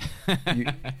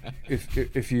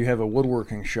 If you have a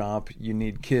woodworking shop, you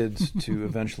need kids to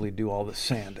eventually do all the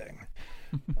sanding.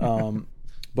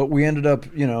 But we ended up,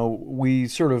 we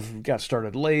sort of got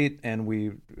started late, and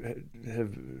we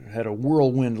have had a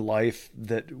whirlwind life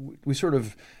that we sort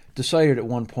of decided at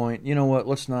one point, you know what,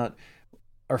 let's not,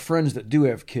 our friends that do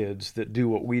have kids that do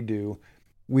what we do,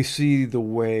 we see the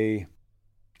way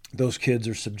those kids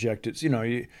are subjected.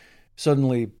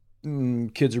 Suddenly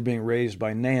kids are being raised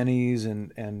by nannies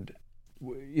and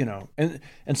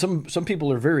some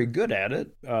people are very good at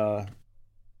it,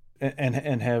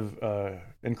 and have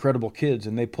incredible kids,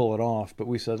 and they pull it off. But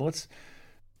we said, let's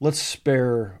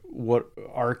spare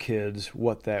our kids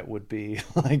what that would be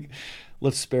like.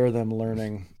 Let's spare them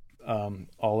learning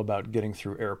all about getting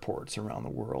through airports around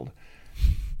the world,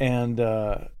 and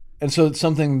so it's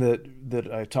something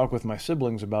that I talk with my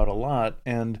siblings about a lot.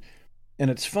 And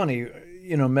it's funny,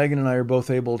 Megan and I are both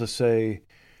able to say,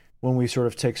 when we sort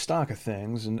of take stock of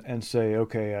things and say,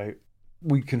 okay,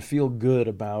 we can feel good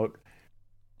about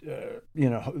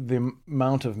the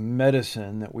amount of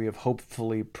medicine that we have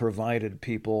hopefully provided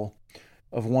people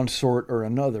of one sort or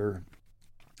another.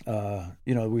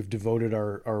 We've devoted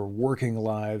our working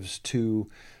lives to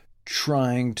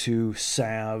trying to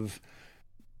salve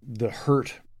the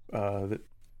hurt that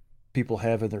people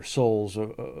have in their souls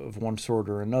of one sort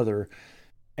or another,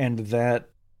 and that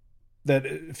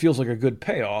feels like a good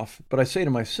payoff. But I say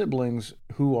to my siblings,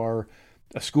 who are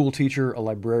a school teacher, a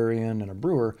librarian, and a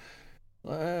brewer,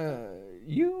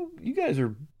 you guys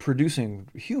are producing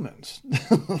humans,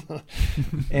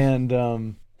 and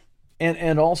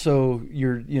also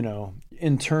you're,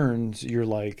 in turns, you're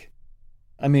like,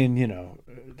 I mean,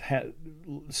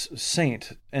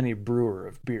 saint any brewer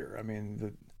of beer. I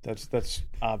mean, that's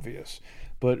obvious.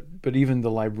 But even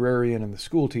the librarian and the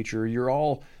school teacher, you're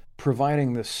all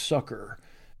providing this succor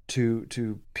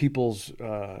to people's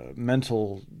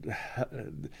mental.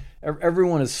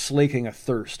 Everyone is slaking a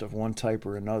thirst of one type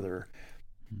or another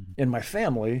in my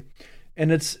family,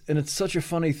 and it's such a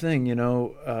funny thing,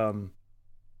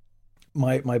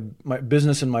 my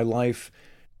business and my life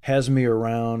has me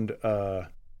around.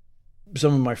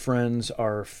 Some of my friends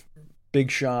are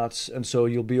big shots, and so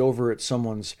you'll be over at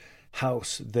someone's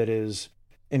house that is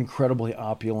incredibly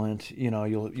opulent.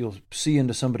 You'll see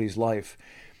into somebody's life,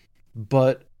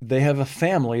 but they have a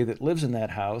family that lives in that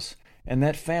house, and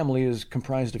that family is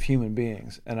comprised of human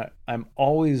beings. And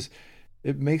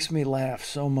it makes me laugh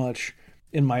so much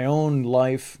in my own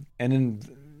life and in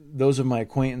those of my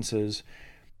acquaintances.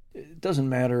 It doesn't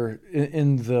matter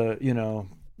in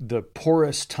the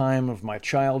poorest time of my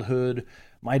childhood.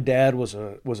 My dad was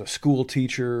a school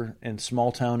teacher in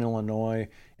small town Illinois,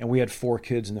 and we had 4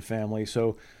 kids in the family.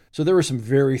 So there were some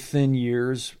very thin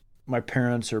years. My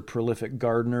parents are prolific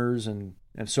gardeners and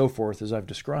so forth, as I've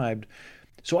described.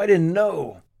 So I didn't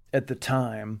know at the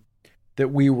time that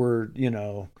we were,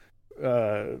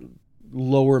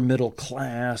 lower middle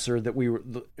class, or that we were,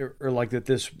 or like that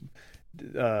this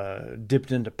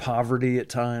dipped into poverty at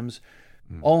times.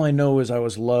 All I know is I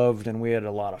was loved, and we had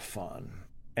a lot of fun.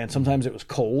 And sometimes it was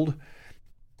cold,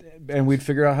 and we'd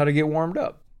figure out how to get warmed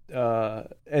up.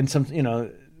 And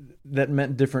that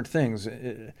meant different things.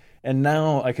 And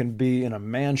now I can be in a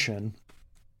mansion,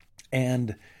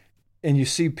 and you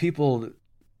see people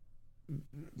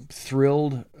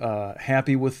thrilled,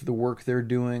 happy with the work they're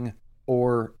doing,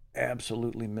 or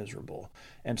absolutely miserable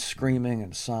and screaming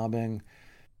and sobbing.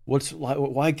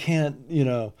 Why can't,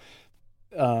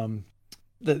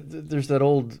 there's that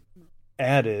old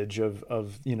adage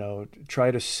of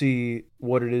try to see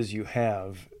what it is you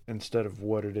have instead of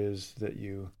what it is that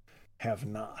you have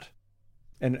not.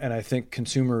 And I think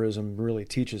consumerism really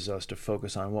teaches us to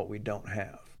focus on what we don't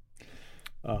have.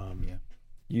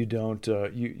 You don't.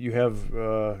 You have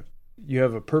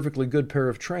a perfectly good pair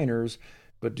of trainers,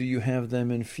 but do you have them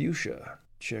in fuchsia?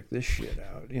 Check this shit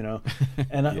out.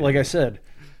 And like I said,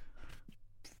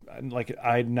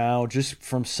 I now, just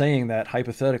from saying that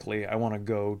hypothetically, I want to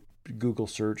go Google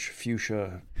search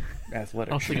fuchsia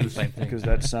athletic shoes, because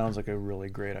that sounds like a really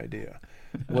great idea.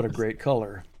 What a great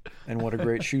color, and what a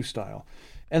great shoe style.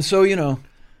 And so,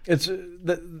 it's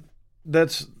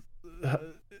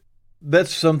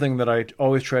that's something that I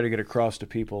always try to get across to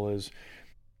people is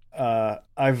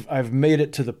I've made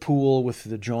it to the pool with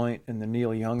the joint and the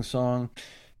Neil Young song,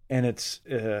 and it's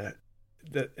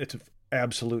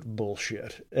absolute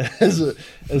bullshit as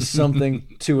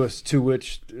something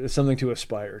something to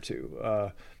aspire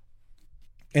to,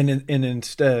 and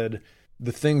instead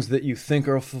the things that you think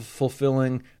are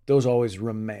fulfilling, those always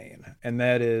remain, and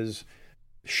that is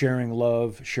sharing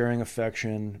love, sharing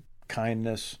affection,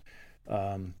 kindness,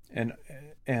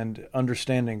 and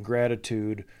understanding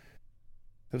gratitude.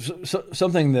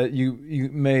 Something that you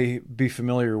may be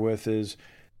familiar with is,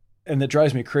 and that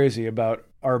drives me crazy about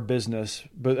our business,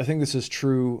 but I think this is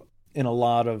true in a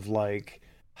lot of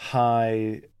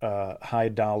high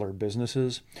dollar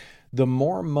businesses. The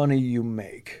more money you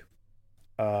make,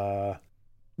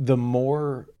 the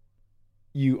more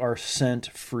you are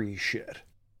sent free shit.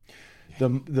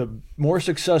 The more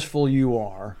successful you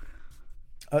are,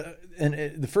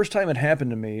 the first time it happened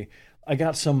to me, I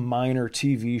got some minor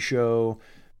TV show,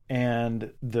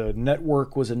 and the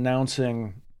network was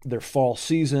announcing their fall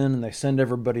season, and they send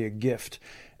everybody a gift,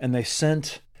 and they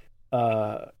sent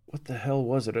what the hell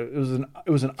was it? It was an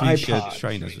iPod.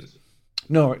 Trainers.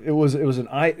 No, it was an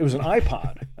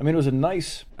iPod. I mean, it was a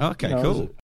nice. Okay, cool.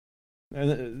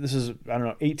 This is, I don't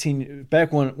know, 18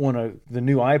 back when the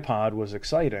new iPod was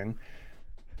exciting,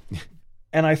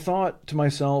 and I thought to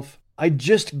myself, I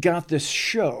just got this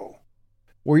show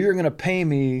where you're going to pay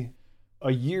me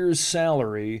a year's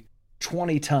salary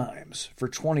 20 times for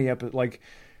 20 episodes. Like,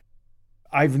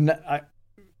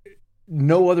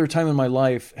 no other time in my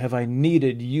life have I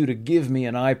needed you to give me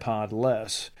an iPod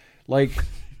less. Like,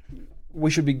 we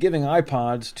should be giving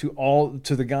iPods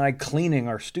to the guy cleaning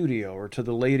our studio, or to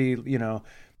the lady,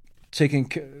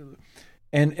 taking,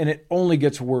 and it only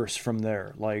gets worse from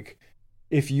there. Like,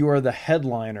 if you are the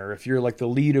headliner, if you're like the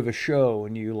lead of a show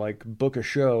and you like book a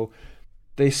show,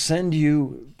 they send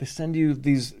you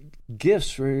these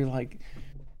gifts where you're like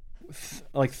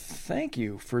thank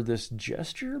you for this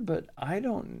gesture, but I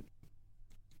don't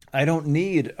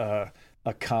need a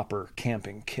copper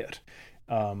camping kit.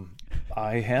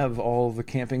 I have all the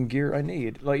camping gear I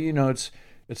need. Like,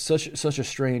 it's such a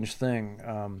strange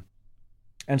thing.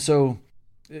 And so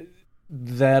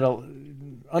that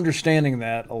understanding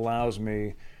that allows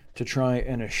me to try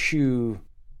and eschew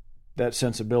that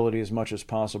sensibility as much as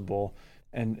possible,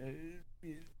 and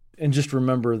just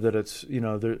remember that it's,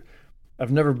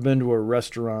 I've never been to a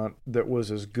restaurant that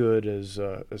was as good as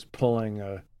pulling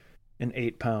an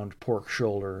 8-pound pork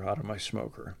shoulder out of my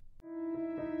smoker.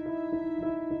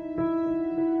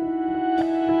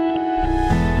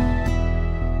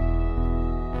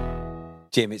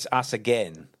 Jim, it's us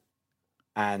again,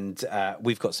 and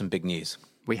we've got some big news.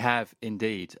 We have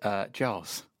indeed.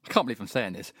 Giles, I can't believe I'm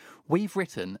saying this. We've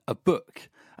written a book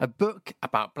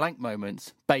about blank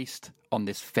moments based on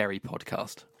this very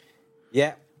podcast.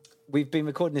 Yeah, we've been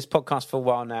recording this podcast for a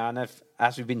while now, and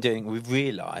as we've been doing, we've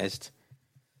realised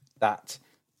that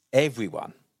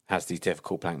everyone has these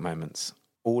difficult blank moments.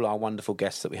 All our wonderful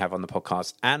guests that we have on the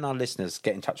podcast and our listeners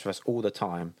get in touch with us all the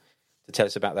time to tell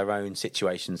us about their own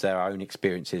situations, their own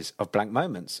experiences of blank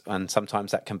moments. And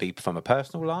sometimes that can be from a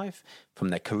personal life, from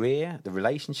their career, the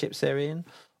relationships they're in,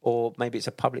 or maybe it's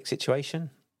a public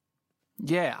situation.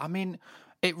 Yeah, I mean,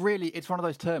 it's one of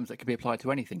those terms that can be applied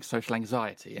to anything. Social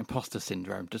anxiety, imposter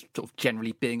syndrome, just sort of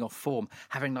generally being off form,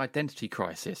 having an identity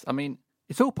crisis. I mean,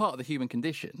 it's all part of the human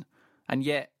condition. And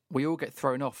yet we all get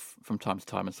thrown off from time to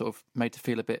time and sort of made to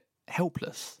feel a bit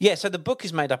helpless. Yeah, so the book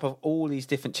is made up of all these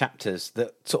different chapters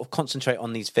that sort of concentrate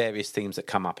on these various themes that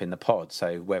come up in the pod.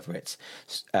 So whether it's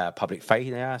public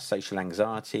failure, social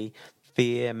anxiety,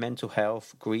 fear, mental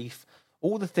health, grief,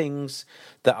 all the things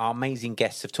that our amazing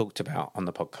guests have talked about on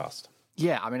the podcast.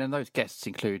 Yeah, I mean, and those guests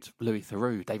include Louis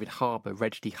Theroux, David Harbour,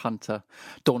 Reg D. Hunter,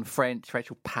 Dawn French,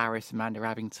 Rachel Parris, Amanda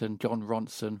Abington, John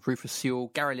Ronson, Rufus Sewell,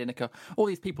 Gary Lineker, all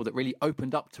these people that really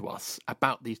opened up to us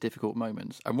about these difficult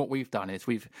moments. And what we've done is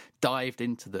we've dived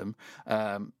into them,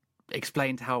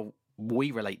 explained how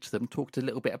we relate to them, talked a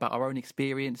little bit about our own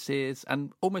experiences,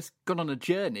 and almost gone on a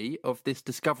journey of this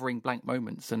discovering blank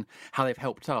moments and how they've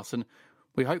helped us. And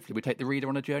hopefully we take the reader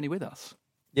on a journey with us.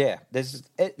 Yeah, there's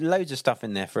loads of stuff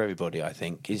in there for everybody, I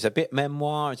think. It's a bit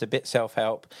memoir, it's a bit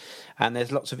self-help, and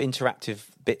there's lots of interactive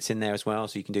bits in there as well,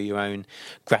 so you can do your own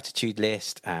gratitude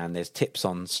list, and there's tips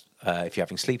on if you're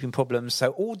having sleeping problems,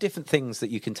 so all different things that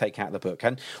you can take out of the book.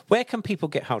 And where can people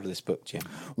get hold of this book, Jim?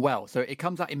 Well, so it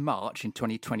comes out in March in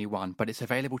 2021, but it's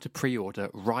available to pre-order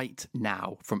right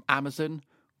now from Amazon,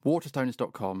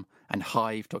 waterstoners.com and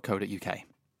hive.co.uk.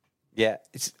 Yeah,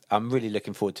 I'm really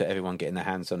looking forward to everyone getting their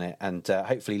hands on it, and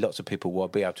hopefully lots of people will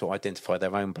be able to identify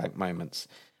their own blank moments,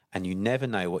 and you never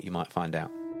know what you might find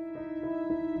out.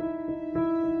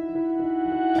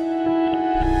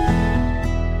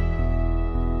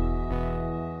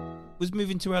 Was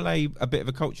moving to LA a bit of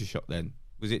a culture shock then?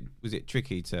 Was it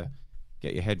tricky to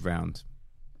get your head round?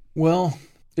 Well,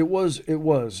 it was.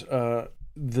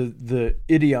 The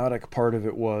idiotic part of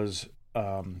it was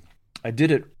I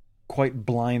did it quite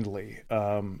blindly.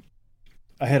 I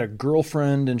had a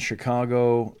girlfriend in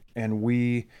Chicago, and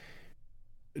we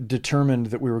determined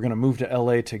that we were going to move to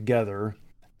LA together.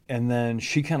 And then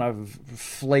she kind of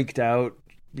flaked out.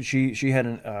 She had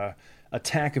an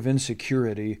attack of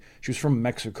insecurity. She was from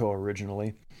Mexico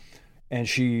originally, and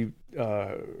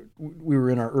we were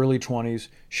in our early 20s.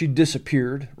 She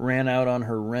disappeared, ran out on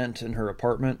her rent in her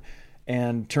apartment,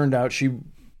 and turned out she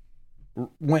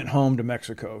went home to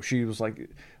Mexico. She was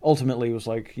ultimately was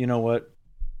like, you know what?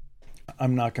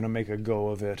 I'm not going to make a go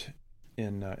of it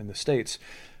in the States.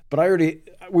 But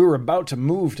we were about to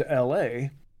move to LA,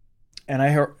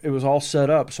 and it was all set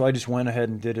up. So I just went ahead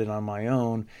and did it on my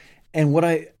own. And what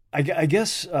I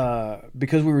guess,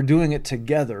 because we were doing it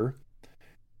together,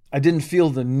 I didn't feel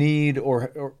the need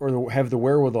or have the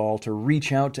wherewithal to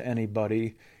reach out to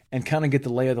anybody and kind of get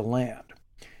the lay of the land.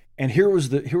 And here was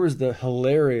the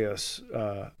hilarious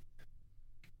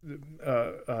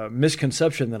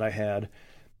misconception that I had.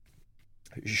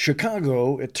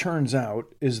 Chicago, it turns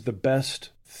out, is the best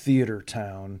theater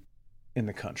town in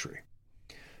the country.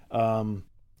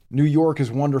 New York is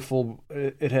wonderful.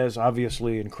 It has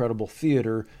obviously incredible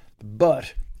theater,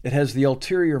 but it has the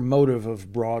ulterior motive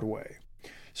of Broadway.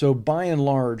 So by and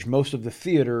large, most of the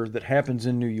theater that happens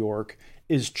in New York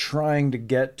is trying to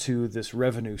get to this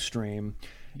revenue stream,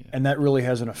 and that really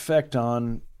has an effect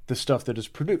on the stuff that is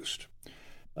produced.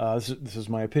 This is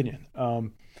my opinion.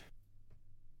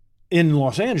 In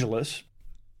Los Angeles,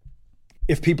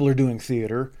 if people are doing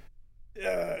theater,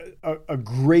 a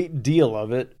great deal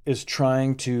of it is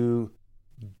trying to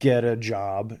get a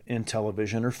job in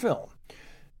television or film.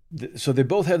 So they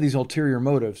both have these ulterior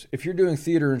motives. If you're doing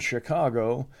theater in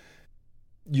Chicago,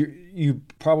 you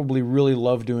probably really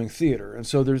love doing theater, and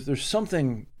so there's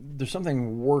something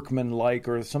workmanlike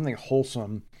or something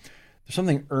wholesome, there's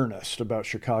something earnest about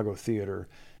Chicago theater,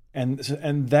 and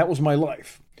that was my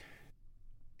life.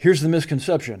 Here's the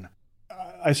misconception.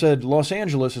 I said Los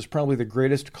Angeles is probably the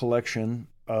greatest collection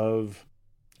of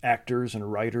actors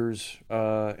and writers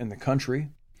in the country.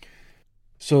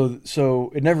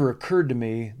 So it never occurred to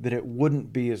me that it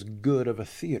wouldn't be as good of a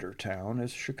theater town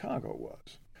as Chicago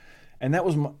was. And that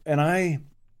was I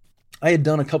had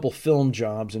done a couple film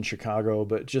jobs in Chicago,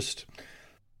 but just,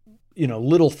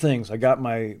 little things. I got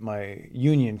my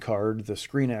union card, the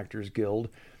Screen Actors Guild,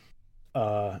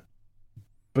 but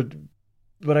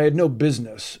I had no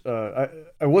business. I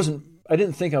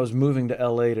didn't think I was moving to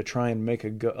LA to try and make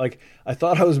I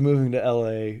thought I was moving to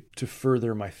LA to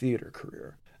further my theater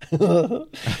career.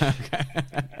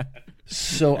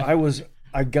 So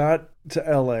I got to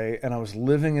LA and I was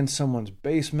living in someone's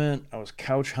basement. I was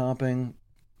couch hopping,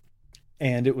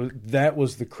 and that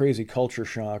was the crazy culture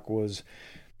shock. Was,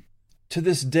 to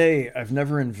this day, I've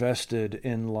never invested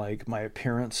in my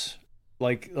appearance.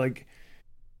 All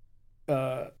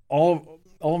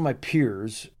of my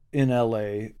peers in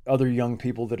LA, other young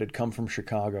people that had come from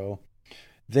Chicago,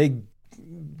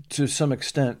 to some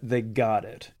extent, they got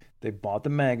it. They bought the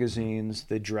magazines,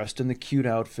 they dressed in the cute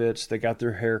outfits, they got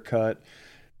their hair cut.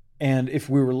 And if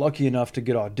we were lucky enough to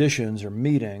get auditions or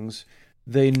meetings,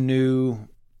 they knew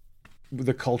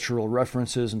the cultural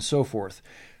references and so forth.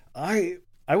 I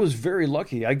was very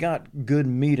lucky. I got good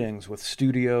meetings with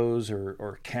studios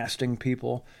or casting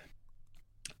people,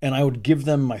 and I would give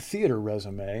them my theater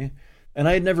resume, and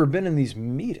I had never been in these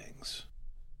meetings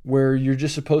where you're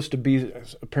just supposed to be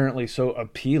apparently so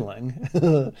appealing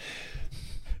that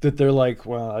they're like,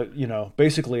 well,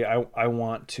 basically I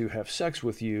want to have sex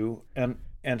with you, and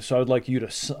so I'd like you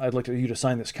to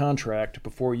sign this contract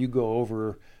before you go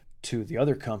over to the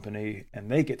other company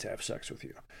and they get to have sex with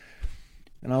you.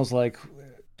 And I was like,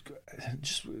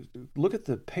 just look at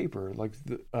the paper,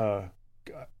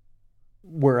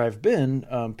 where I've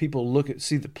been. People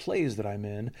see the plays that I'm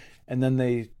in, and then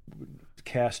they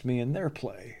cast me in their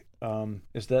play.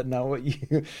 Is that not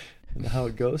how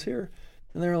it goes here?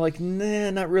 And they were like, nah,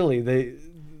 not really.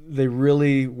 They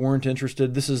really weren't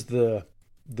interested. This is the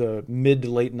mid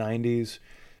to late 90s.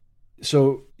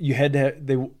 So you had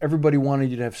to everybody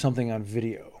wanted you to have something on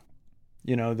video.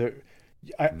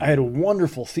 I had a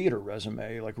wonderful theater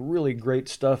resume, really great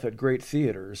stuff at great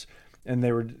theaters, and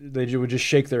they would just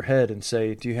shake their head and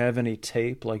say, "Do you have any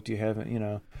tape? Do you have it?"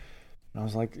 And I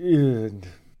was like,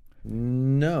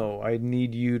 "No, I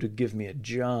need you to give me a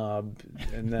job,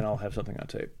 and then I'll have something on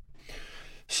tape."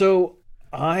 So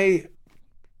I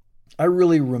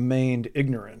really remained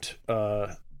ignorant.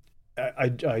 I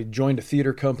joined a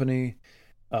theater company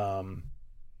and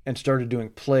started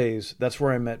doing plays. That's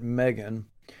where I met Megan.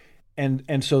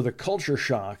 And so the culture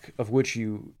shock of which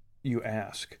you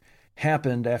ask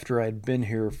happened after I'd been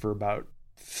here for about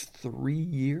 3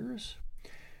 years.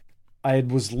 I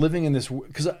was living in this,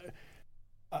 because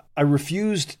I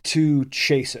refused to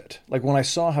chase it. When I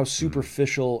saw how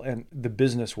superficial and the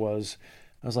business was,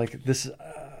 I was like, this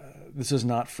is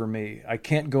not for me. I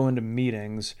can't go into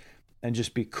meetings and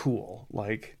just be cool.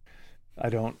 I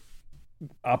don't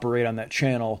operate on that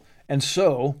channel. And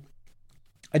so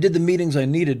I did the meetings I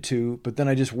needed to, but then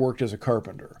I just worked as a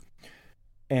carpenter.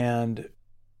 And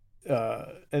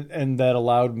that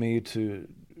allowed me to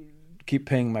keep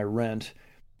paying my rent.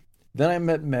 Then I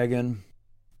met Megan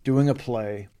doing a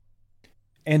play.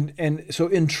 And so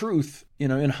in truth,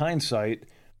 in hindsight,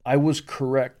 I was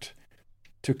correct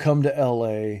to come to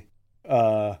LA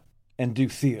and do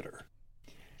theater.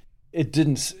 It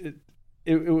didn't.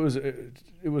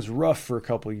 It was rough for a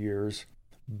couple of years,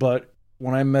 but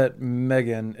when I met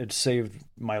Megan, it saved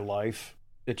my life.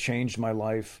 It changed my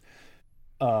life.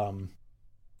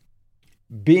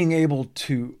 Being able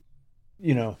to,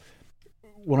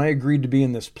 when I agreed to be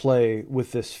in this play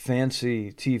with this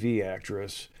fancy TV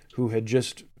actress who had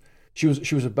she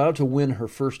was about to win her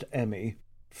first Emmy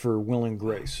for Will and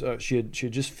Grace. She had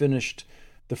just finished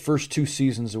the first 2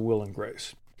 seasons of Will and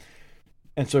Grace.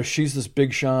 And so she's this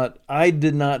big shot. I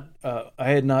had not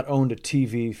owned a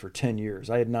TV for 10 years.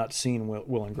 I had not seen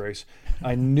Will and Grace.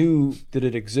 I knew that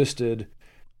it existed,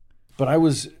 but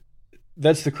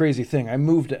that's the crazy thing. I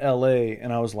moved to LA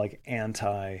and I was like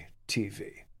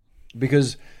anti-TV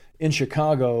because in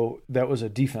Chicago, that was a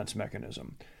defense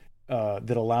mechanism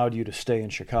that allowed you to stay in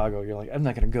Chicago. You're like, I'm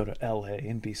not going to go to LA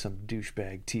and be some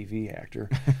douchebag TV actor.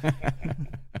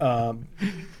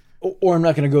 Or I'm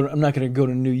not going to go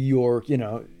to New York, you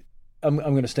know. I'm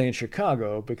going to stay in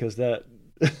Chicago because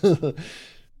I'm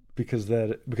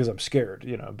scared,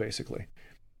 you know, basically.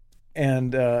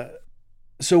 And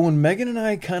so when Megan and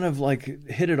I kind of like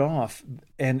hit it off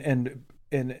and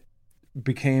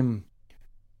became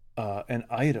an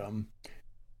item,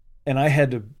 and I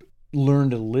had to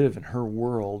learn to live in her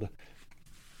world,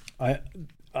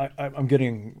 I'm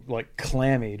getting like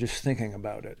clammy just thinking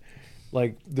about it.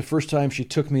 Like the first time she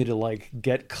took me to like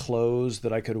get clothes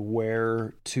that I could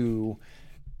wear to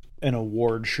an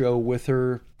award show with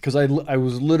her, because I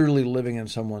was literally living in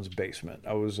someone's basement.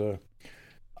 I was a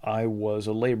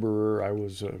laborer. I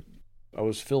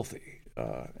was filthy,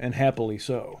 and happily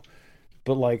so.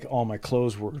 But like all my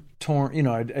clothes were torn. You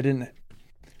know, I didn't.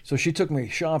 So she took me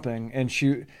shopping, and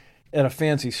she at a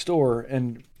fancy store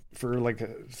and for like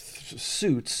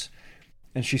suits,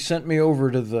 and she sent me over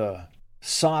to the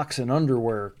socks and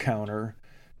underwear counter.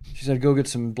 She said, go get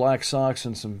some black socks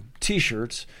and some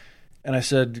t-shirts. And I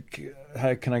said,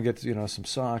 hi, can I get, you know, some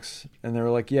socks? And they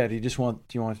were like, yeah, do you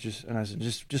want just, and I said,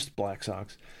 just black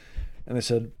socks. And they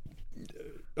said,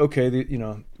 okay, you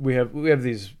know, we have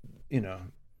these, you know,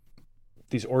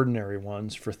 these ordinary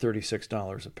ones for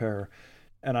 $36 a pair.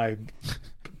 And I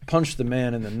punched the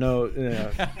man in the nose.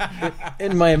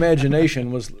 In my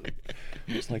imagination was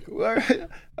like,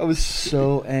 I was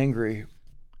so angry.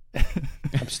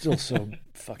 I'm still so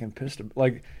fucking pissed.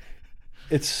 Like,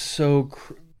 it's so.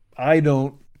 I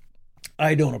don't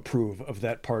approve of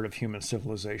that part of human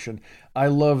civilization. I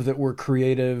love that we're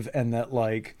creative and that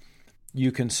like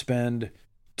you can spend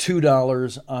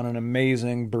 $2 on an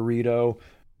amazing burrito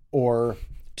or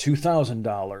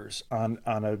 $2,000 on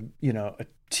a, you know, a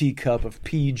teacup of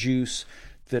pea juice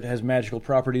that has magical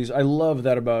properties. I love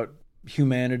that about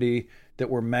humanity, that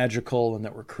we're magical and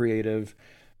that we're creative.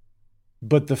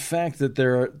 But the fact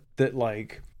that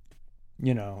like,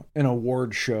 you know, an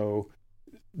award show,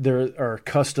 there are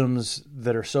customs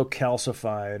that are so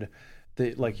calcified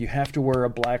that like you have to wear a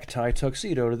black tie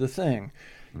tuxedo to the thing.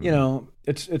 Mm-hmm. You know,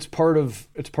 it's part of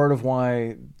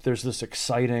why there's this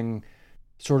exciting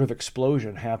sort of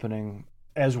explosion happening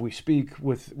as we speak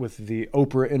with the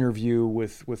Oprah interview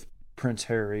with Prince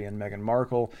Harry and Meghan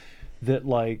Markle, that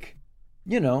like,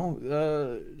 you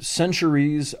know,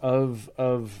 centuries of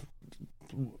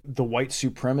the white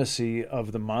supremacy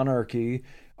of the monarchy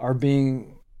are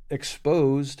being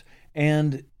exposed,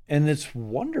 and it's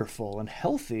wonderful and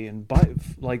healthy, and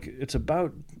like it's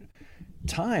about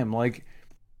time. Like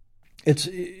it's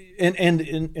and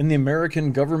in the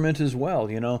American government as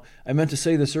well. You know, I meant to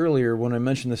say this earlier when I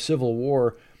mentioned the Civil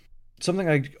War. Something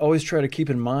I always try to keep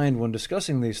in mind when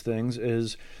discussing these things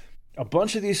is a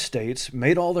bunch of these states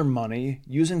made all their money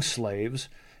using slaves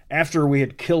after we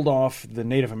had killed off the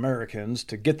Native Americans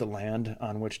to get the land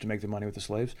on which to make the money with the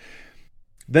slaves.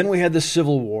 Then we had the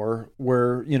Civil War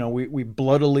where, you know, we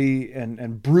bloodily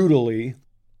and brutally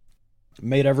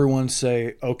made everyone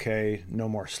say, okay, no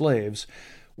more slaves.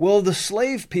 Well, the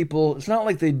slave people, it's not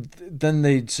like they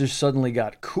just suddenly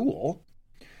got cool.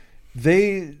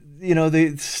 They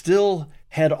still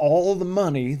had all the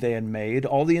money they had made,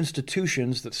 all the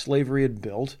institutions that slavery had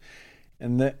built,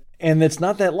 and it's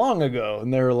not that long ago.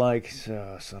 And they're like,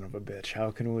 oh, son of a bitch,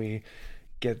 how can we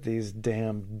get these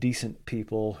damn decent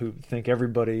people who think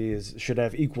everybody should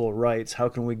have equal rights? How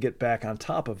can we get back on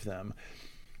top of them?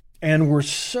 And we're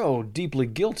so deeply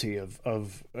guilty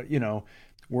of you know,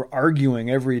 we're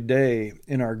arguing every day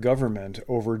in our government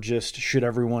over just should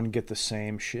everyone get the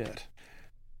same shit.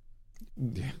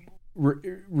 Yeah.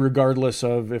 Regardless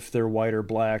of if they're white or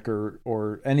black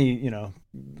or any, you know,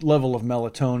 level of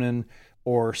melatonin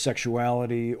or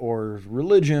sexuality or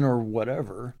religion or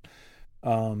whatever.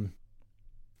 The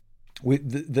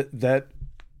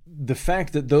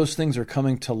fact that those things are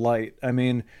coming to light. I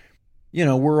mean, you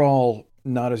know, we're all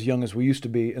not as young as we used to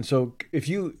be, and so if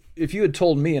you had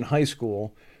told me in high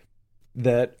school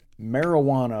that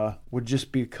marijuana would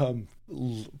just become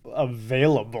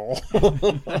available,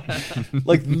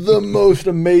 like the most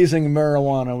amazing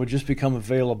marijuana would just become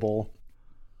available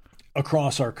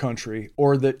across our country,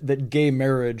 or that gay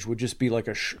marriage would just be like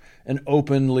an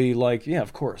openly, like, yeah,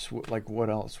 of course, like what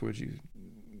else would you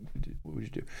What would you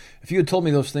do? If you had told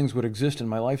me those things would exist in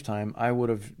my lifetime, I would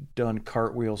have done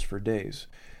cartwheels for days.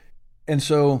 And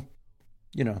so,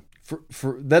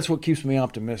 for that's what keeps me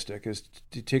optimistic, is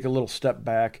to take a little step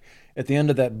back. At the end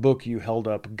of that book, you held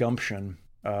up Gumption.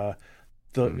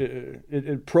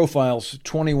 It profiles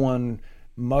 21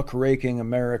 muckraking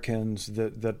Americans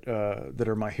that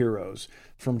are my heroes,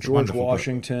 from George Wonderful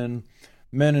Washington, book.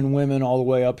 Men and women, all the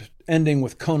way up, ending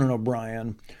with Conan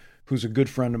O'Brien, who's a good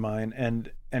friend of mine.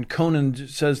 And Conan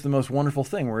says the most wonderful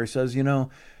thing, where he says,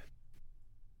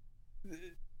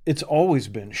 it's always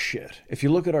been shit. If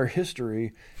you look at our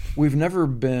history, we've never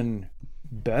been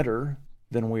better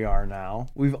than we are now.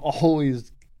 We've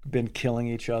always been killing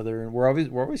each other, and we're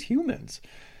always humans,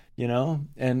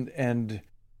 and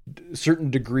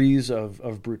certain degrees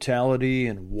of brutality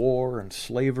and war and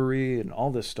slavery and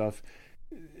all this stuff.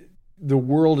 The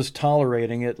world is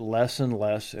tolerating it less and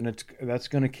less, and that's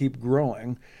going to keep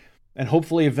growing. And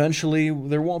hopefully eventually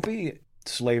there won't be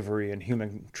slavery and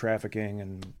human trafficking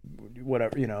and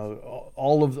whatever,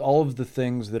 all of the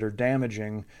things that are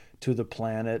damaging to the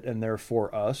planet and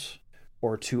therefore us,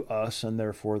 or to us and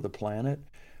therefore the planet.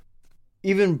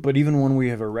 Even when we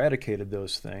have eradicated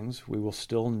those things, we will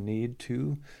still need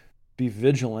to be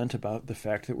vigilant about the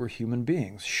fact that we're human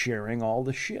beings sharing all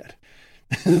the shit.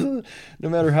 No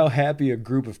matter how happy a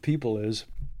group of people is,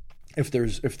 if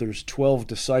there's 12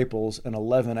 disciples and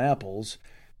 11 apples,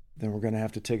 then we're going to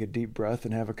have to take a deep breath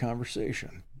and have a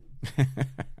conversation.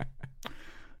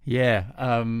 Yeah,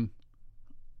 and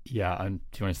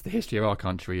to be honest, the history of our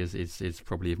country is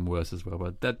probably even worse as well.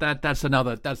 But that's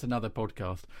another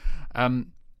podcast.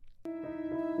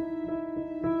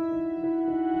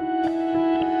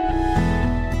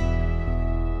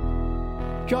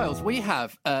 Giles, we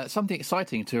have something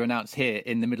exciting to announce here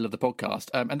in the middle of the podcast,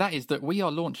 and that is that we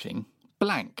are launching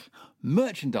Blank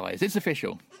merchandise. It's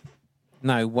official.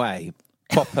 No way.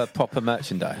 Proper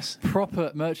merchandise.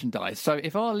 Proper merchandise. So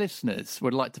if our listeners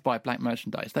would like to buy Blank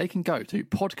merchandise, they can go to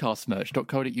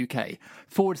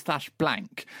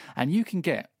podcastmerch.co.uk/blank, and you can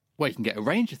get a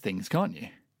range of things, can't you?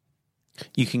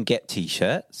 You can get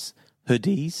T-shirts,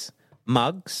 hoodies,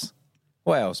 mugs.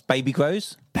 What else? Baby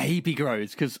grows? Baby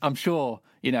grows, because I'm sure,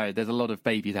 there's a lot of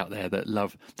babies out there that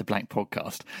love the Blank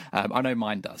podcast. I know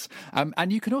mine does.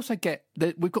 And you can also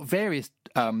we've got various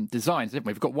designs, haven't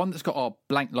we? We've got one that's got our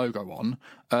Blank logo on,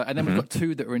 and then we've got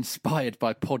two that are inspired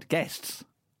by pod guests.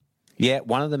 Yeah,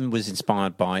 one of them was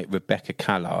inspired by Rebecca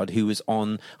Callard, who was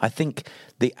on, I think,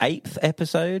 the 8th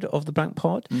episode of the Blank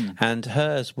Pod, and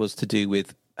hers was to do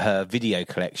with her video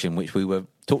collection, which we were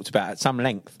talked about at some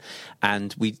length,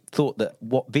 and we thought that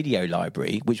What Video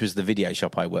Library, which was the video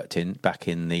shop I worked in back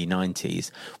in the 90s,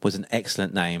 was an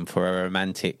excellent name for a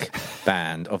romantic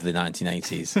band of the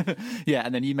 1980s. Yeah,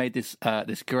 and then you made this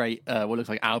great what looks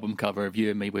like album cover of you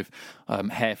and me with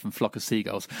hair from Flock of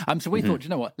Seagulls. So we thought, you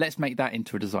know what, let's make that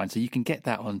into a design, so you can get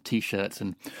that on T-shirts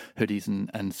and hoodies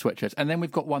and sweatshirts. And then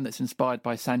we've got one that's inspired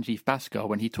by Sanjeev Bhaskar,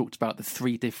 when he talked about the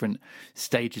 3 different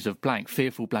stages of blank: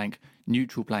 fearful blank,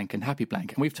 neutral blank, and happy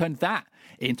blank. And we've turned that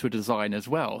into a design as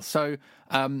well. So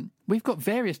we've got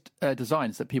various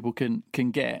designs that people can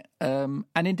get, and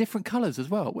in different colours as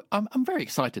well. I'm very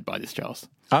excited by this, Charles.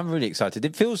 I'm really excited.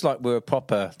 It feels like we're a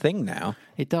proper thing now.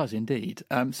 It does indeed.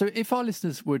 So if our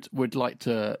listeners would like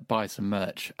to buy some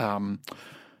merch,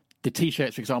 the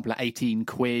T-shirts, for example, are 18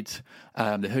 quid.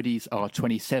 The hoodies are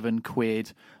 27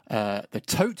 quid. The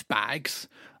tote bags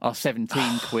are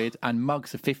 17 quid, and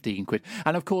mugs are 15 quid.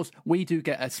 And of course, we do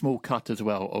get a small cut as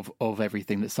well of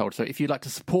everything that's sold. So if you'd like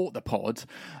to support the pod,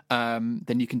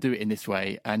 then you can do it in this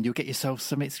way, and you'll get yourself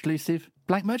some exclusive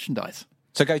Blank merchandise.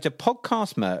 So go to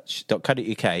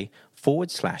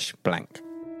podcastmerch.co.uk/blank.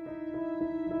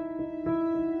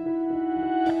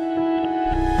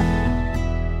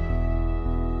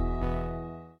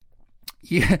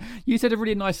 Yeah, you said a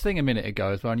really nice thing a minute ago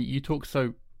as well. And you talked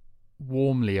so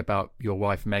warmly about your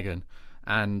wife Megan,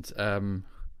 and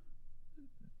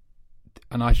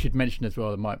I should mention as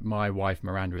well that my wife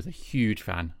Miranda is a huge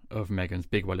fan of Megan's,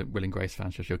 big Will and Grace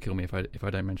fan. So she'll kill me if I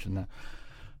don't mention that.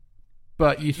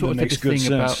 But you sort of said this thing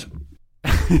sense.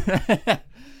 about.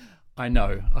 I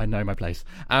know my place.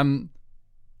 We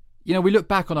look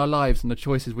back on our lives and the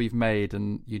choices we've made,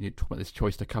 and you talk about this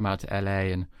choice to come out to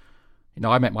LA, and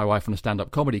I met my wife on a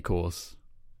stand-up comedy course,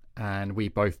 and we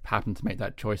both happened to make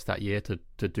that choice that year to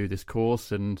do this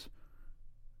course. And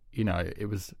I'm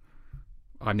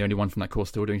the only one from that course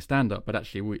still doing stand-up, but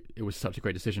actually it was such a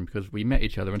great decision because we met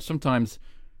each other. And sometimes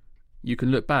you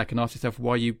can look back and ask yourself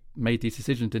why you made these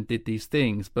decisions and did these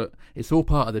things, but it's all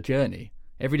part of the journey.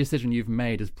 Every decision you've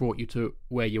made has brought you to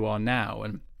where you are now,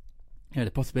 and the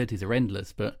possibilities are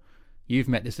endless, but you've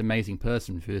met this amazing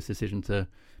person through this decision to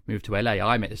move to LA.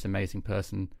 I met this amazing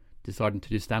person deciding to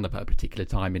do stand-up at a particular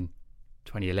time in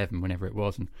 2011, whenever it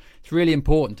was. And it's really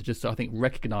important to just, I think,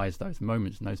 recognize those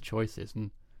moments and those choices,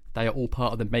 and they are all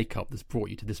part of the makeup that's brought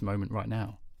you to this moment right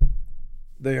now.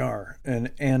 They are, and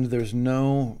there's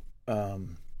no,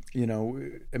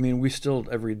 we still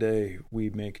every day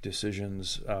we make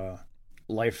decisions,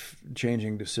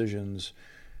 life-changing decisions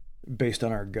based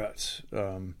on our guts.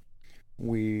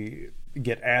 We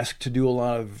get asked to do a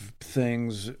lot of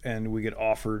things, and we get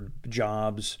offered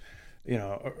jobs,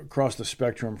 across the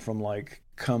spectrum from like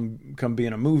come be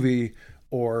in a movie,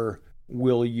 or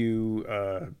will you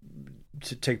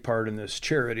to take part in this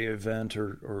charity event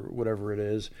or whatever it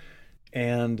is.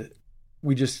 And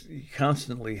we just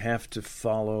constantly have to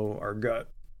follow our gut,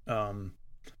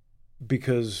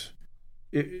 because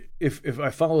if I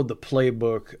followed the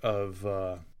playbook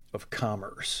of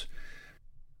commerce,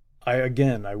 I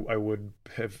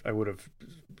would have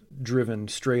driven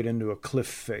straight into a cliff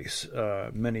face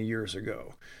many years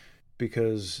ago,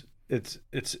 because it's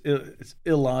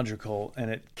illogical,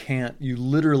 and it can't. You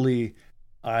literally,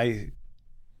 I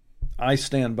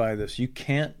stand by this. You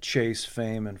can't chase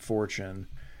fame and fortune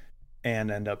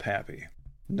and end up happy.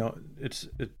 No,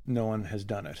 no one has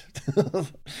done it.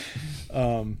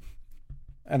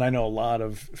 And I know a lot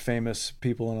of famous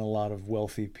people and a lot of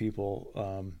wealthy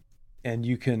people, and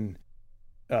you can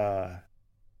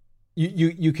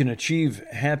you can achieve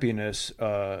happiness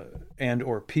and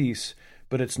or peace,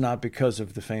 but it's not because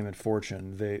of the fame and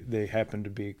fortune. They happen to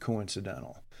be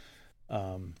coincidental.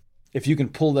 If you can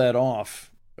pull that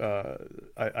off,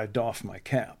 I doff my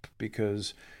cap,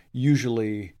 because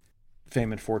usually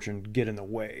fame and fortune get in the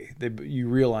way. You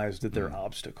realize that they're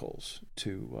obstacles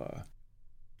to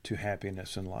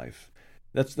happiness in life.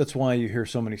 That's why you hear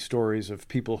so many stories of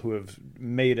people who have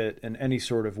made it in any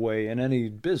sort of way in any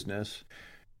business,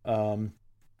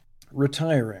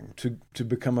 retiring to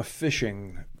become a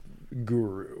fishing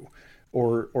guru,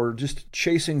 or just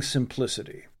chasing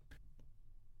simplicity.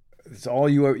 It's all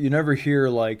you never hear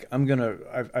like,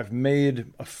 I've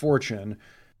made a fortune,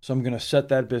 so I'm gonna set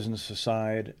that business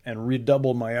aside and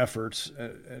redouble my efforts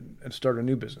and start a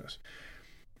new business.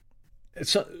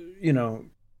 It's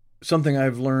something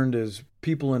I've learned is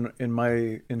people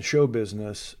in show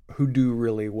business who do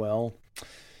really well,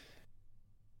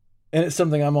 and it's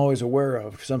something I'm always aware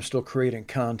of because I'm still creating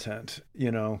content.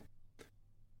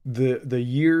 The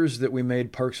years that we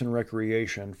made Parks and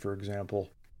Recreation, for example,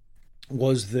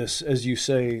 was this, as you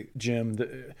say, Jim,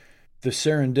 the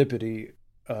serendipity,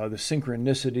 the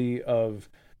synchronicity of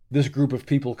this group of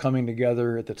people coming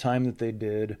together at the time that they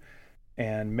did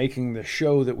and making the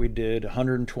show that we did,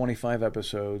 125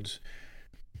 episodes.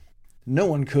 No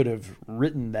one could have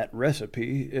written that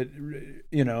recipe. It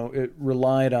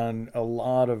relied on a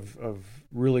lot of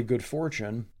really good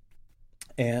fortune,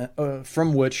 and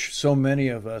from which so many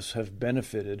of us have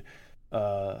benefited.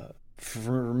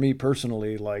 For me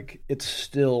personally, like, it's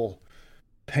still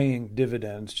paying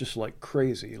dividends just like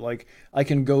crazy. Like, I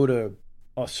can go to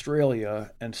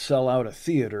Australia and sell out a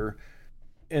theater,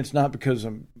 and it's not because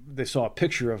they saw a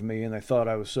picture of me and they thought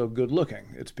I was so good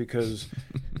looking. It's because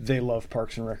they love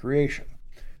Parks and Recreation.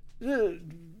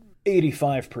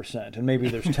 85%, and maybe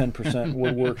there's 10%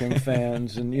 woodworking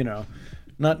fans, and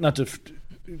not to.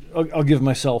 I'll give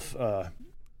myself a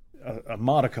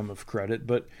modicum of credit,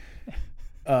 but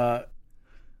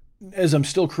as I'm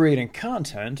still creating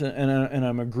content and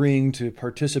I'm agreeing to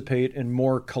participate in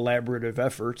more collaborative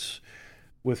efforts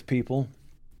with people,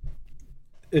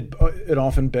 it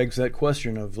often begs that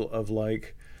question of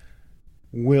like,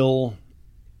 will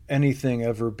anything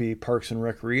ever be Parks and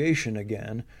Recreation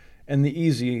again? And the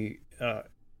easy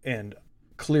and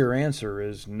clear answer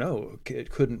is no,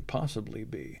 it couldn't possibly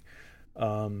be.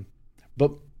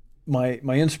 But my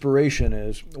inspiration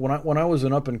is when I was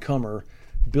an up and comer,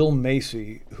 Bill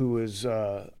Macy, who is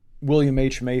William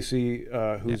H. Macy,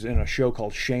 who's in a show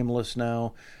called Shameless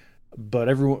now, but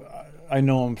everyone I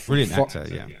know him from brilliant actor.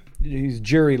 Yeah, he's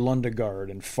Jerry Lundegaard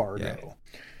in Fargo,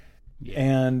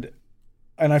 and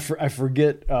I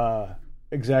forget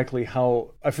exactly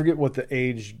how, I forget what the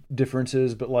age difference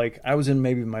is, but like I was in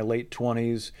maybe my late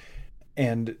 20s,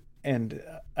 and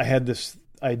I had this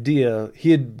idea. He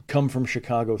had come from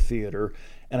Chicago theater,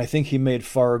 and I think he made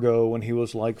Fargo when he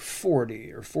was like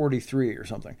 40 or 43 or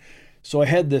something. So I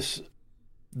had this,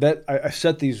 that I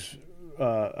set these,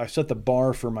 I set the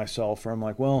bar for myself where I'm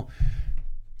like, well,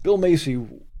 Bill Macy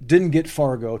didn't get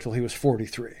Fargo till he was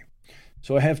 43.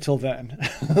 So I have till then.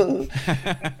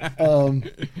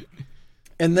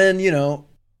 And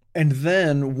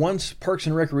then, once Parks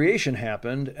and Recreation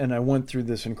happened, and I went through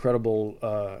this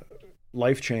incredible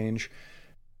life change,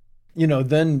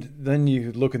 then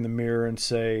you look in the mirror and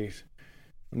say,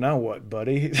 now what,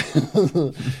 buddy?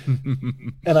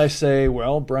 And I say,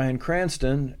 well, Bryan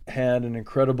Cranston had an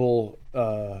incredible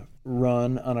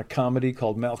run on a comedy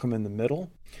called Malcolm in the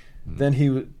Middle. Then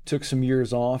he took some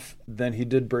years off. Then he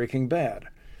did Breaking Bad.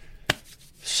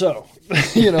 So,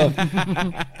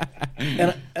 and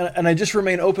I just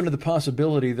remain open to the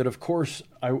possibility that, of course,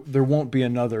 there won't be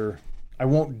another. I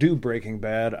won't do Breaking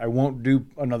Bad. I won't do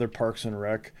another Parks and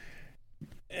Rec.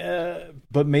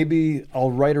 But maybe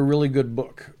I'll write a really good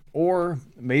book, or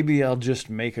maybe I'll just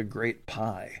make a great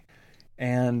pie,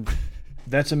 and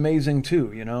that's amazing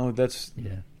too. That's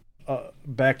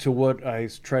back to what I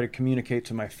try to communicate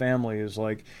to my family is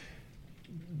like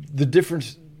the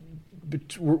difference.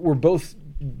 We're both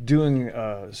doing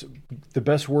the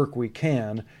best work we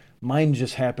can. Mine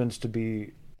just happens to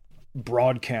be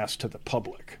broadcast to the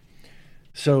public.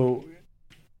 So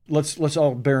let's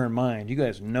all bear in mind, you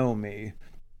guys know me,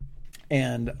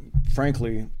 and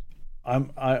frankly,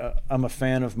 I'm a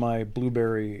fan of my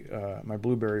blueberry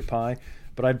pie,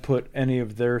 but I'd put any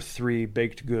of their 3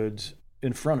 baked goods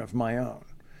in front of my own.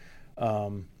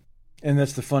 And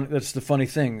that's the funny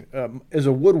thing. As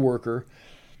a woodworker,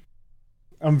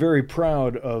 I'm very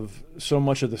proud of so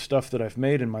much of the stuff that I've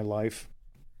made in my life.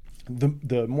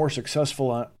 The more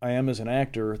successful I am as an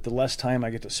actor, the less time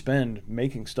I get to spend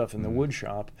making stuff in the wood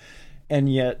shop.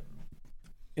 And yet,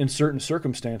 in certain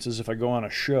circumstances, if I go on a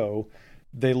show,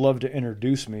 they love to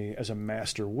introduce me as a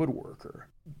master woodworker.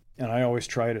 And I always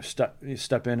try to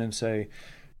step in and say,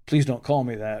 please don't call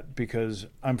me that, because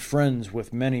I'm friends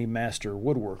with many master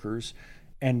woodworkers,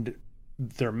 and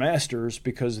they're masters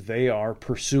because they are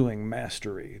pursuing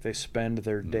mastery. They spend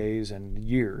their days and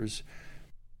years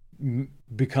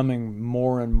becoming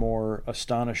more and more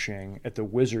astonishing at the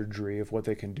wizardry of what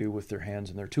they can do with their hands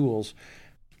and their tools.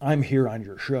 I'm here on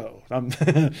your show.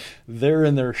 They're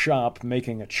in their shop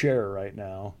making a chair right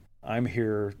now. I'm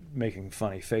here making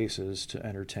funny faces to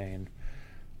entertain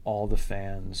all the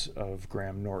fans of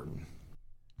Graham Norton.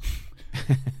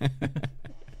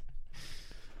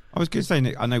 I was going to say,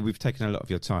 Nick, I know we've taken a lot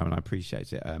of your time, and I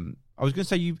appreciate it. I was going to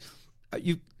say you've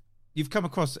come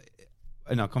across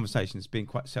in our conversations being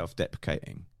quite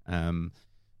self-deprecating, and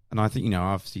I think I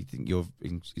obviously think you're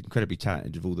incredibly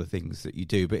talented with all the things that you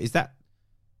do. But is that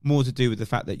more to do with the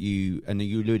fact that you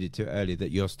alluded to earlier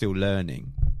that you're still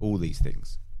learning all these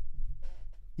things?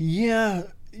 Yeah,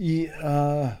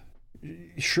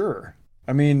 sure.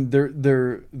 I mean,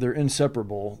 they're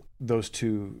inseparable. Those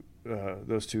two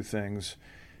things.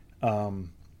 I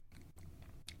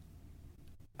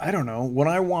don't know. When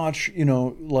I watch,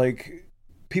 like,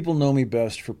 people know me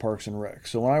best for Parks and Rec.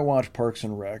 So when I watch Parks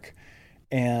and Rec,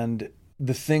 and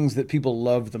the things that people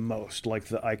love the most, like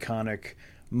the iconic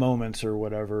moments or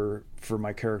whatever for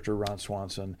my character Ron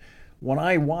Swanson, when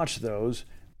I watch those,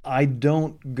 I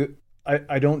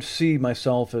don't see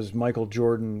myself as Michael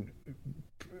Jordan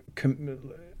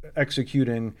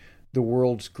executing the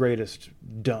world's greatest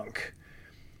dunk.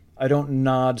 I don't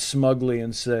nod smugly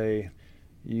and say,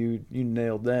 you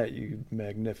nailed that, you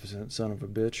magnificent son of a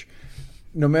bitch.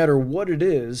 No matter what it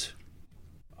is,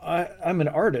 I'm an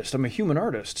artist. I'm a human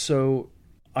artist. So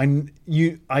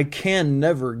I can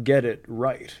never get it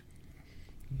right.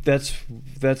 That's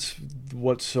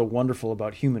what's so wonderful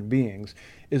about human beings,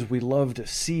 is we love to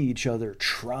see each other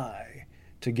try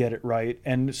to get it right.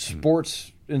 And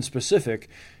sports in specific,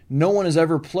 no one has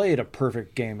ever played a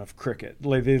perfect game of cricket.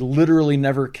 Like, they literally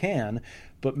never can.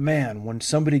 But man, when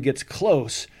somebody gets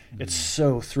close, it's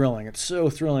so thrilling. It's so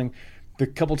thrilling. The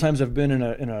couple times I've been in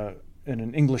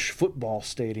an English football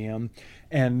stadium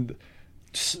and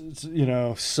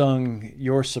sung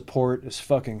 "Your Support Is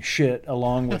Fucking Shit"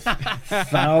 along with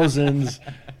thousands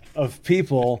of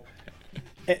people,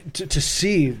 to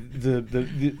see the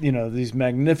these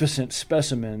magnificent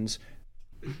specimens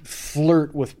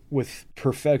flirt with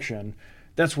perfection.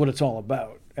 That's what it's all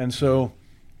about. And so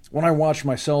when I watch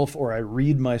myself, or I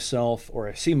read myself, or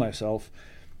I see myself,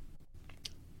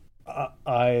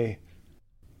 I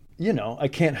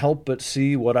can't help but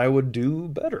see what I would do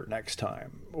better next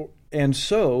time. And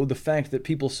so the fact that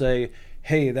people say,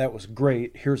 hey, that was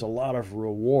great, here's a lot of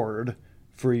reward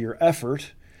for your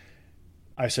effort,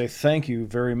 I say thank you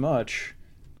very much,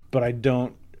 but I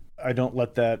don't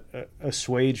let that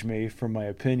assuage me from my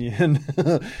opinion.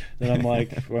 And I'm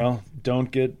like, well,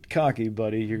 don't get cocky,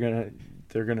 buddy. You're gonna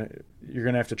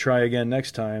have to try again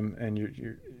next time,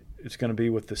 and it's gonna be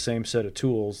with the same set of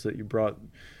tools that you brought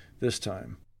this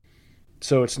time.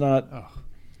 So it's not. Oh.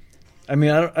 I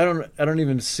mean, I don't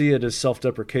even see it as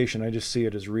self-deprecation. I just see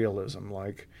it as realism.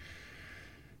 Like,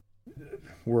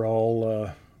 we're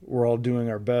all we're all doing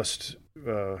our best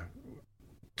to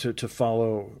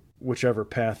follow whichever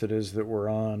path it is that we're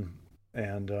on,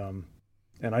 and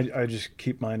I just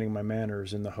keep minding my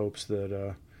manners in the hopes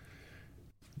that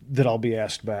I'll be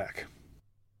asked back.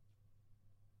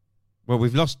 Well,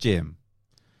 we've lost Jim,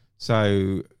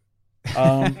 so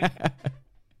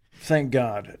thank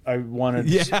God. I wanted.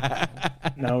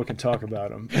 Now we can talk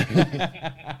about him.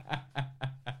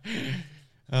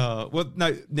 Well,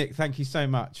 no, Nick, thank you so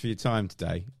much for your time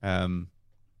today. I'm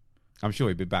sure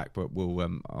he'll be back, but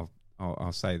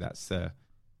I'll say that's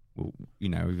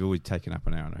we've always taken up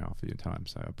an hour and a half of your time,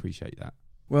 so I appreciate that.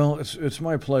 Well, it's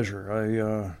my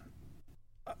pleasure.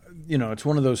 It's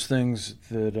one of those things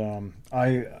that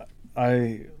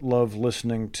I love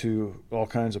listening to all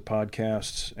kinds of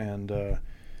podcasts, and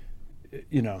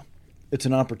it's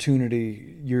an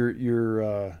opportunity.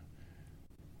 Your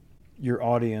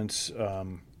audience,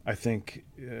 I think,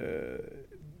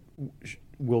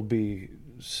 will be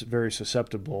very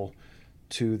susceptible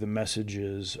to the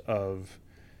messages of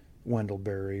Wendell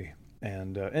Berry,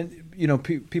 and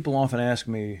people often ask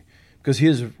me, because he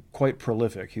is quite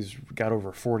prolific. He's got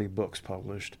over 40 books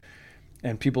published,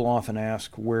 and people often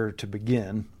ask where to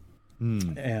begin.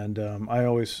 And I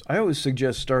always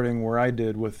suggest starting where I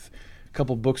did, with a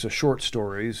couple books of short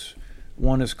stories.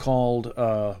 One is called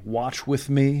Watch With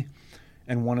Me,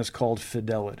 and one is called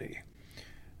Fidelity.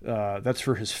 That's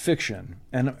for his fiction,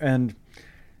 and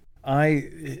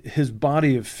his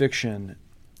body of fiction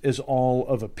is all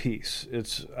of a piece.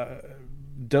 It's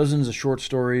dozens of short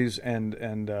stories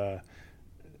and a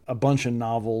bunch of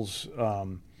novels,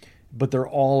 but they're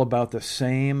all about the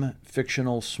same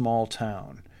fictional small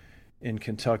town in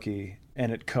Kentucky,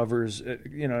 and it covers,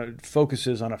 it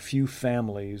focuses on a few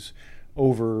families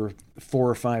over 4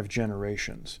 or 5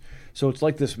 generations. So it's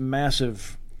like this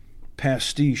massive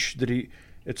pastiche that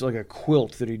it's like a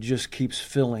quilt that he just keeps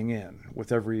filling in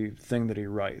with everything that he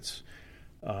writes.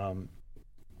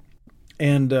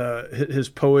 And his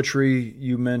poetry,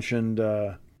 you mentioned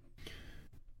The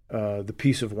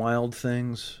Piece of Wild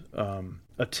Things.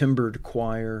 A Timbered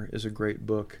Choir is a great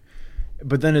book.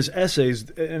 But then his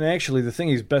essays, and actually the thing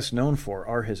he's best known for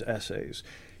are his essays.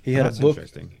 He had a book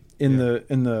in the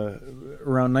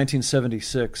around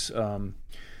 1976.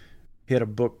 He had a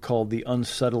book called The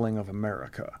Unsettling of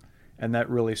America, and that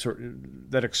really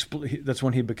that's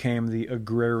when he became the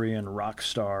agrarian rock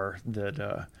star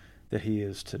that he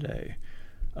is today.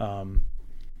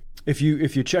 If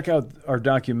you check out our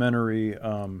documentary,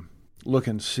 Look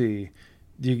and See,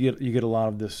 you get a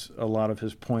lot of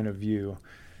his point of view.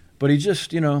 But he just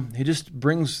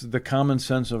brings the common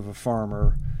sense of a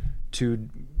farmer to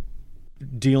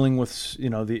dealing with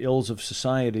the ills of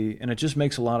society, and it just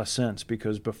makes a lot of sense,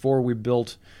 because before we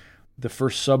built the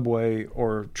first subway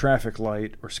or traffic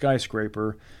light or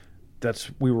skyscraper,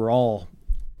 we were all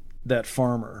that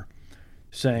farmer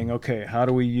saying, okay, how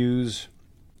do we use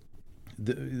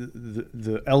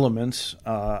the elements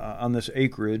on this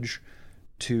acreage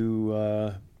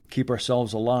to keep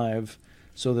ourselves alive,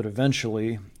 so that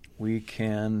eventually we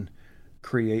can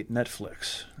create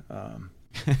Netflix.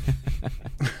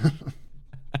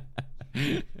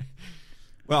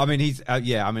 Well, I mean, he's I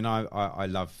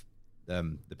love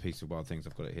The Piece of Wild Things.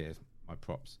 I've got it here, my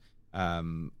props. I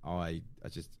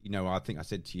just, I think I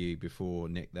said to you before,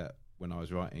 Nick, that when I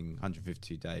was writing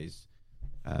 152 Days,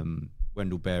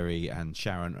 Wendell Berry and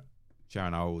Sharon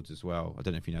Olds as well. I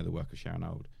don't know if you know the work of Sharon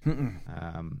Old.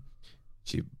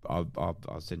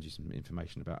 I'll send you some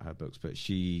information about her books, but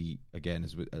she again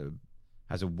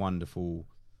has a wonderful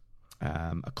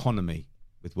economy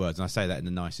with words, and I say that in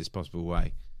the nicest possible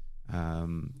way.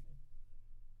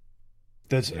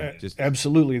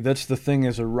 Absolutely, that's the thing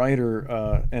as a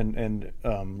writer, and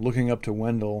looking up to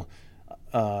Wendell.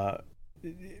 For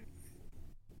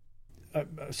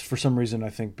some reason, I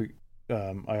think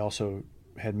I also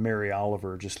had Mary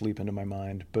Oliver just leap into my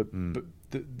mind, but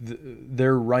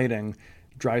their writing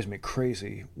drives me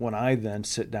crazy when I then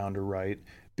sit down to write,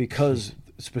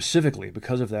 specifically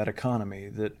because of that economy,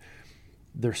 that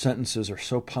their sentences are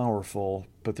so powerful,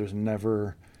 but there's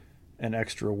never an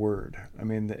extra word. I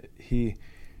mean,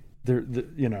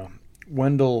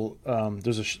 Wendell.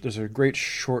 There's a great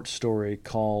short story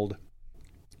called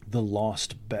 "The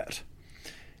Lost Bet,"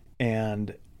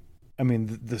 and I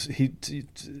mean,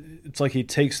 it's like he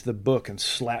takes the book and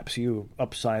slaps you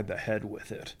upside the head with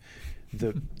it.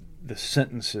 The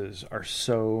sentences are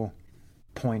so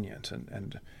poignant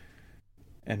and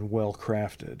well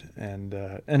crafted, and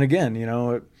again,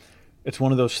 it's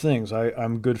one of those things.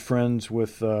 I'm good friends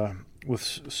with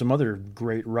some other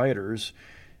great writers,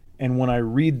 and when I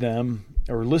read them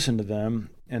or listen to them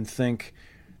and think,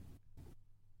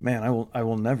 man, I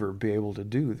will never be able to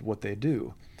do what they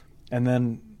do. And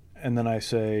then I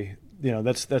say,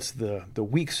 that's the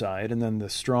weak side, and then the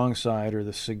strong side, or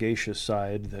the sagacious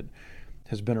side that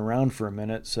has been around for a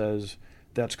minute, says,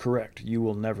 that's correct. You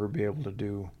will never be able to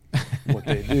do what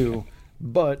they do,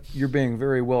 but you're being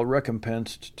very well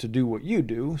recompensed to do what you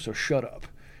do, so shut up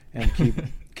and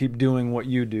keep doing what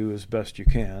you do as best you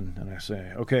can. And I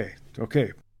say, okay,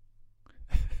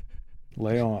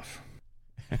 lay off.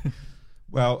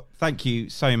 Well, thank you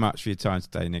so much for your time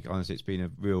today, Nick. Honestly, it's been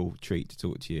a real treat to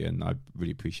talk to you, and I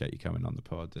really appreciate you coming on the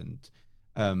pod. And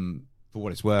for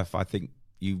what it's worth, I think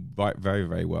you write very,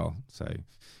 very well. So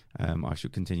I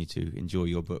shall continue to enjoy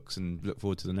your books and look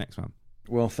forward to the next one.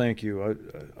 Well, thank you.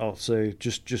 I'll say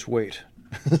just wait.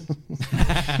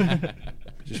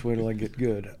 Just wait till I get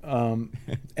good.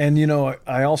 And,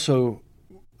 I also,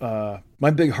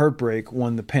 my big heartbreak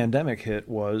when the pandemic hit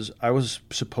was I was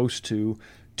supposed to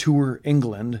tour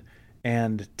England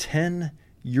and 10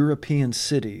 European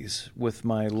cities with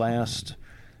my last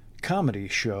comedy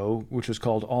show, which was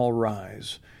called All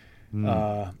Rise. And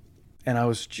I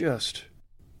was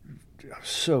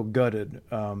so gutted.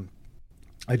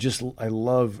 I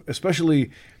love,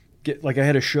 especially I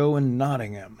had a show in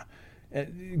Nottingham,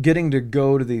 getting to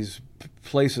go to these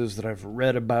places that I've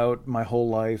read about my whole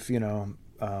life,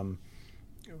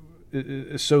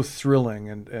 it's so thrilling,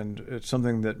 and it's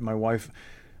something that my wife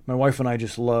and I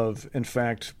just love. In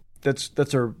fact, that's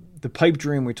the pipe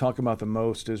dream we talk about the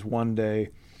most is one day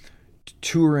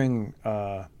touring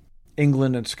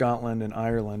England and Scotland and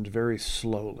Ireland very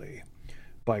slowly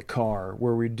by car,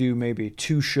 where we do maybe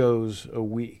 2 shows a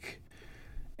week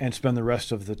and spend the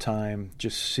rest of the time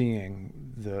just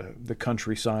seeing the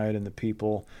countryside and the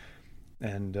people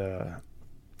and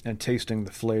tasting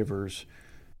the flavors.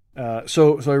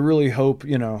 So I really hope,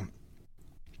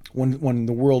 when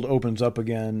the world opens up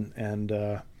again, and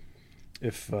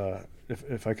if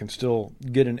I can still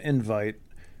get an invite,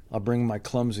 I'll bring my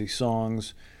clumsy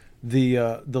songs.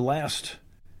 The last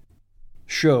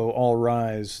show, All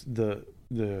Rise,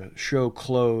 the show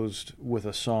closed with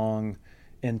a song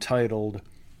entitled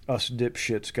 "Us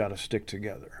Dipshits Gotta Stick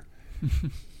Together,"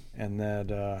 and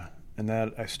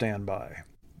that I stand by.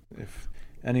 If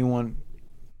anyone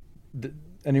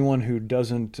who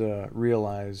doesn't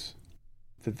realize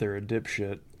that they're a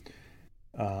dipshit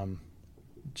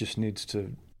just needs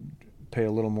to pay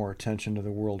a little more attention to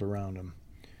the world around them.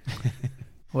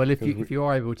 Well, if you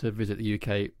are able to visit the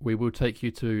UK, we will take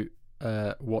you to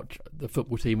watch the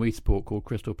football team we support called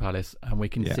Crystal Palace, and we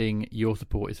can sing "Your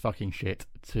support is fucking shit"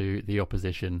 to the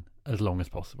opposition as long as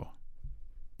possible.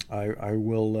 I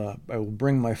will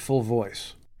bring my full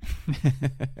voice.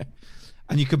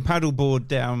 And you can paddleboard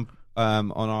down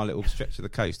on our little stretch of the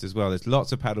coast as well. There's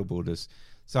lots of paddleboarders.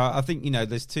 So I think,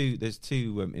 there's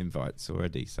two invites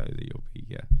already, so that you'll be...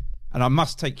 And I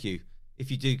must take you, if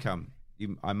you do come,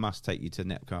 I must take you to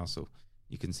Knepp Castle.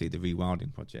 You can see the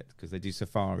Rewilding Project, because they do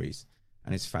safaris,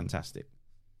 and it's fantastic.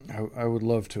 I would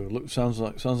love to. It sounds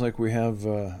like we have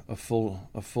a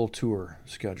full tour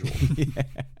scheduled. Yeah.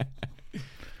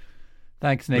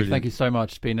 Thanks, Nick. Brilliant. Thank you so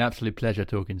much. It's been an absolute pleasure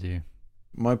talking to you.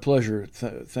 My pleasure.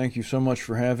 Thank you so much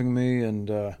for having me, and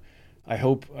I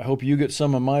hope you get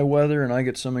some of my weather and I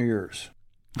get some of yours.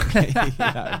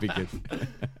 That would be good.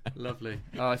 Lovely.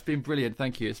 Oh, it's been brilliant.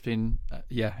 Thank you. It's been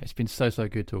it's been so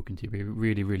good talking to you. We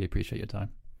really, really appreciate your time.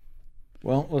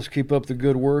 Well, let's keep up the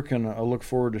good work, and I look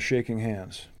forward to shaking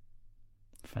hands.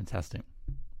 Fantastic.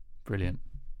 Brilliant.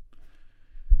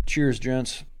 Cheers,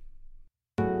 gents.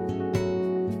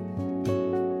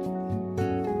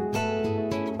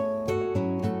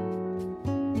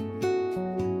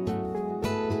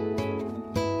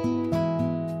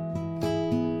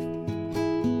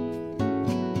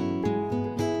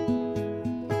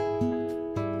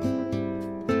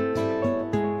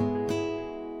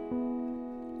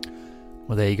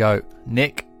 Well, there you go.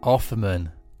 Nick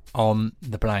Offerman on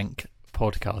the Blank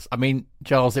podcast. I mean,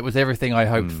 Giles, it was everything I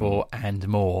hoped for and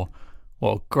more.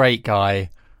 What a great guy.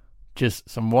 Just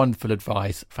some wonderful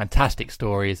advice. Fantastic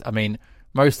stories. I mean,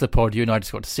 most of the pod, you and I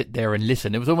just got to sit there and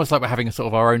listen. It was almost like we're having a sort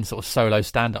of our own sort of solo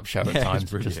stand-up show at times.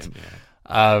 It's brilliant,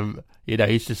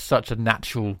 he's just such a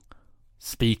natural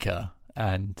speaker,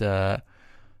 and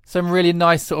some really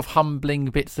nice sort of humbling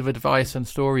bits of advice and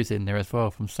stories in there as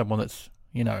well from someone that's,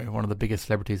 one of the biggest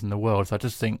celebrities in the world. So I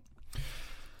just think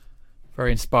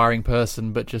very inspiring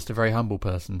person, but just a very humble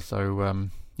person. So,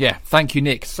 thank you,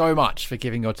 Nick, so much for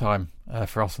giving your time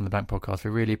for us on the Blank podcast.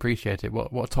 We really appreciate it.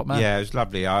 What a top man. Yeah, it was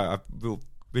lovely. I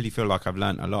really feel like I've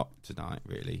learnt a lot tonight,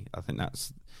 really. I think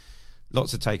that's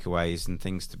lots of takeaways and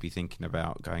things to be thinking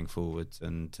about going forward.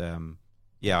 And,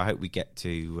 I hope we get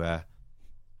to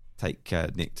take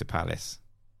Nick to Palace?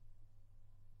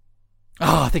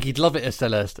 Oh, I think he'd love it as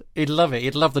Celeste. He'd love it.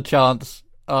 He'd love the chance.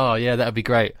 Oh yeah, that'd be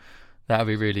great. That'd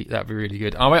be really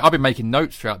good. I've been making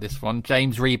notes throughout this one.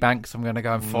 James Rebanks, I'm going to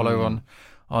go and follow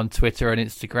on Twitter and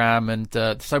Instagram,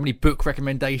 and so many book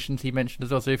recommendations he mentioned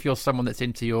as well. So if you're someone that's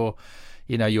into your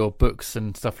books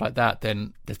and stuff like that,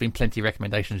 then there's been plenty of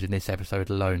recommendations in this episode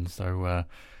alone. So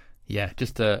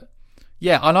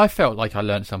and I felt like I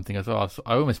learned something as well.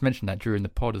 I almost mentioned that during the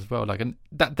pod as well. Like, and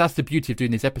that's the beauty of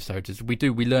doing these episodes is we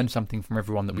learn something from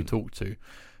everyone that we talk to.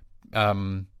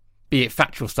 Be it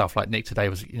factual stuff like Nick today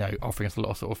was, offering us a lot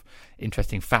of sort of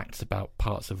interesting facts about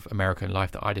parts of American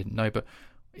life that I didn't know. But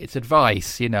it's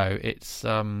advice, it's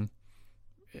all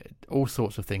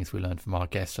sorts of things we learn from our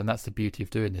guests, and that's the beauty of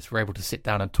doing this. We're able to sit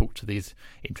down and talk to these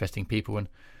interesting people, and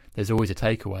there's always a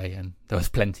takeaway, and there was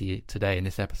plenty today in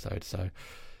this episode. So,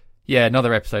 yeah,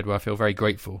 another episode where I feel very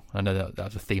grateful. I know that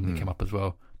was a theme that came up as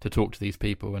well, to talk to these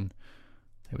people, and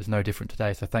it was no different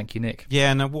today. So thank you, Nick. Yeah,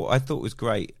 and what I thought was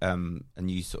great, and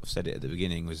you sort of said it at the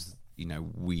beginning, was,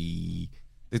 the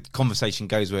conversation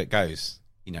goes where it goes.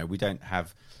 We don't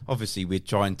have, obviously we're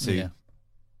trying to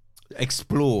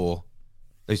explore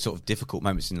those sort of difficult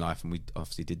moments in life, and we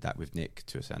obviously did that with Nick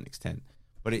to a certain extent.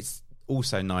 But it's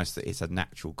also nice that it's a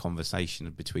natural conversation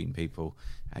between people,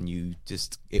 and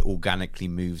it organically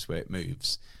moves where it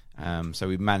moves. So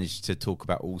we've managed to talk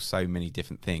about so many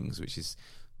different things, which is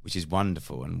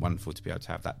wonderful, and wonderful to be able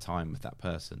to have that time with that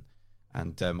person.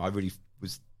 And I really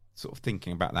was sort of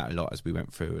thinking about that a lot as we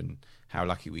went through, and how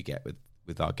lucky we get with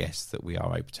our guests that we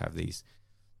are able to have these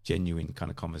genuine kind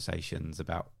of conversations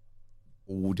about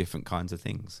all different kinds of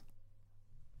things.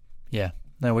 Yeah,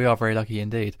 no, we are very lucky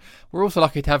indeed. We're also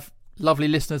lucky to have lovely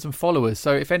listeners and followers.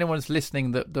 So if anyone's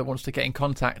listening that wants to get in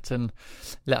contact and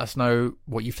let us know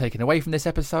what you've taken away from this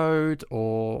episode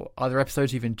or other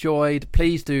episodes you've enjoyed,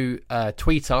 please do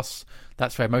tweet us.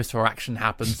 That's where most of our action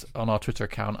happens, on our Twitter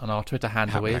account, and our Twitter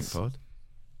handle is...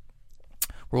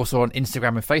 We're also on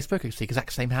Instagram and Facebook. It's the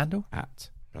exact same handle.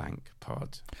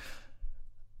 @blankpod.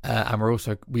 And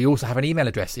we also have an email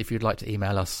address if you'd like to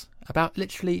email us about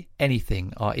literally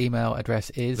anything. Our email address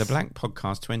is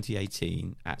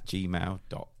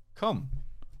theblankpodcast2018@gmail.com.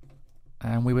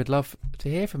 And we would love to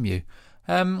hear from you.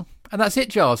 And that's it,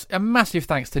 Giles. A massive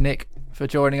thanks to Nick for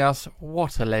joining us.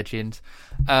 What a legend.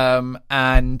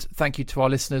 And thank you to our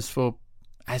listeners for,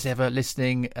 as ever,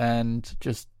 listening and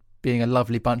just being a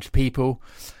lovely bunch of people.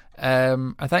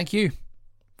 And thank you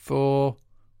for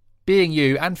being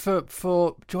you, and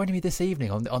for joining me this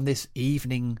evening on this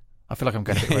evening. I feel like I'm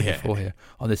going a bit ready for here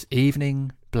on this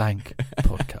evening blank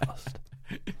podcast.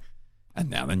 And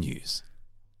now the news.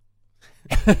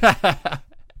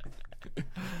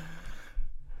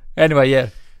 Anyway, yeah.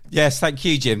 Yes, thank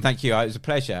you, Jim. Thank you. It was a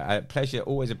pleasure.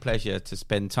 Always a pleasure to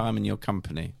spend time in your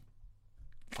company.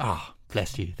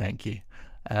 Bless you. Thank you.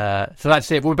 So that's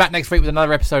it. We'll be back next week with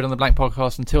another episode on the Blank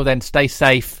Podcast. Until then, stay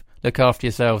safe, look after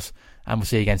yourselves, and we'll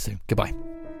see you again soon. Goodbye.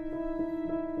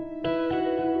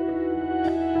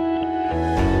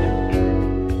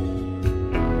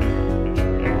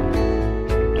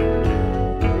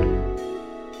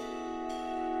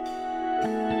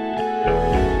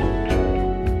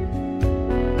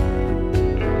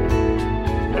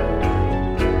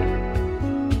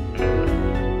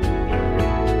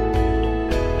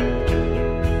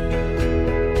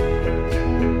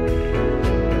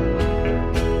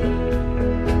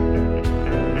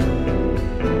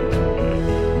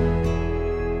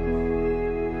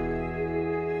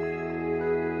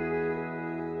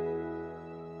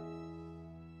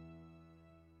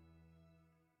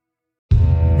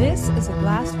 This is a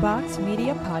Glass Box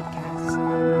Media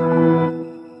podcast.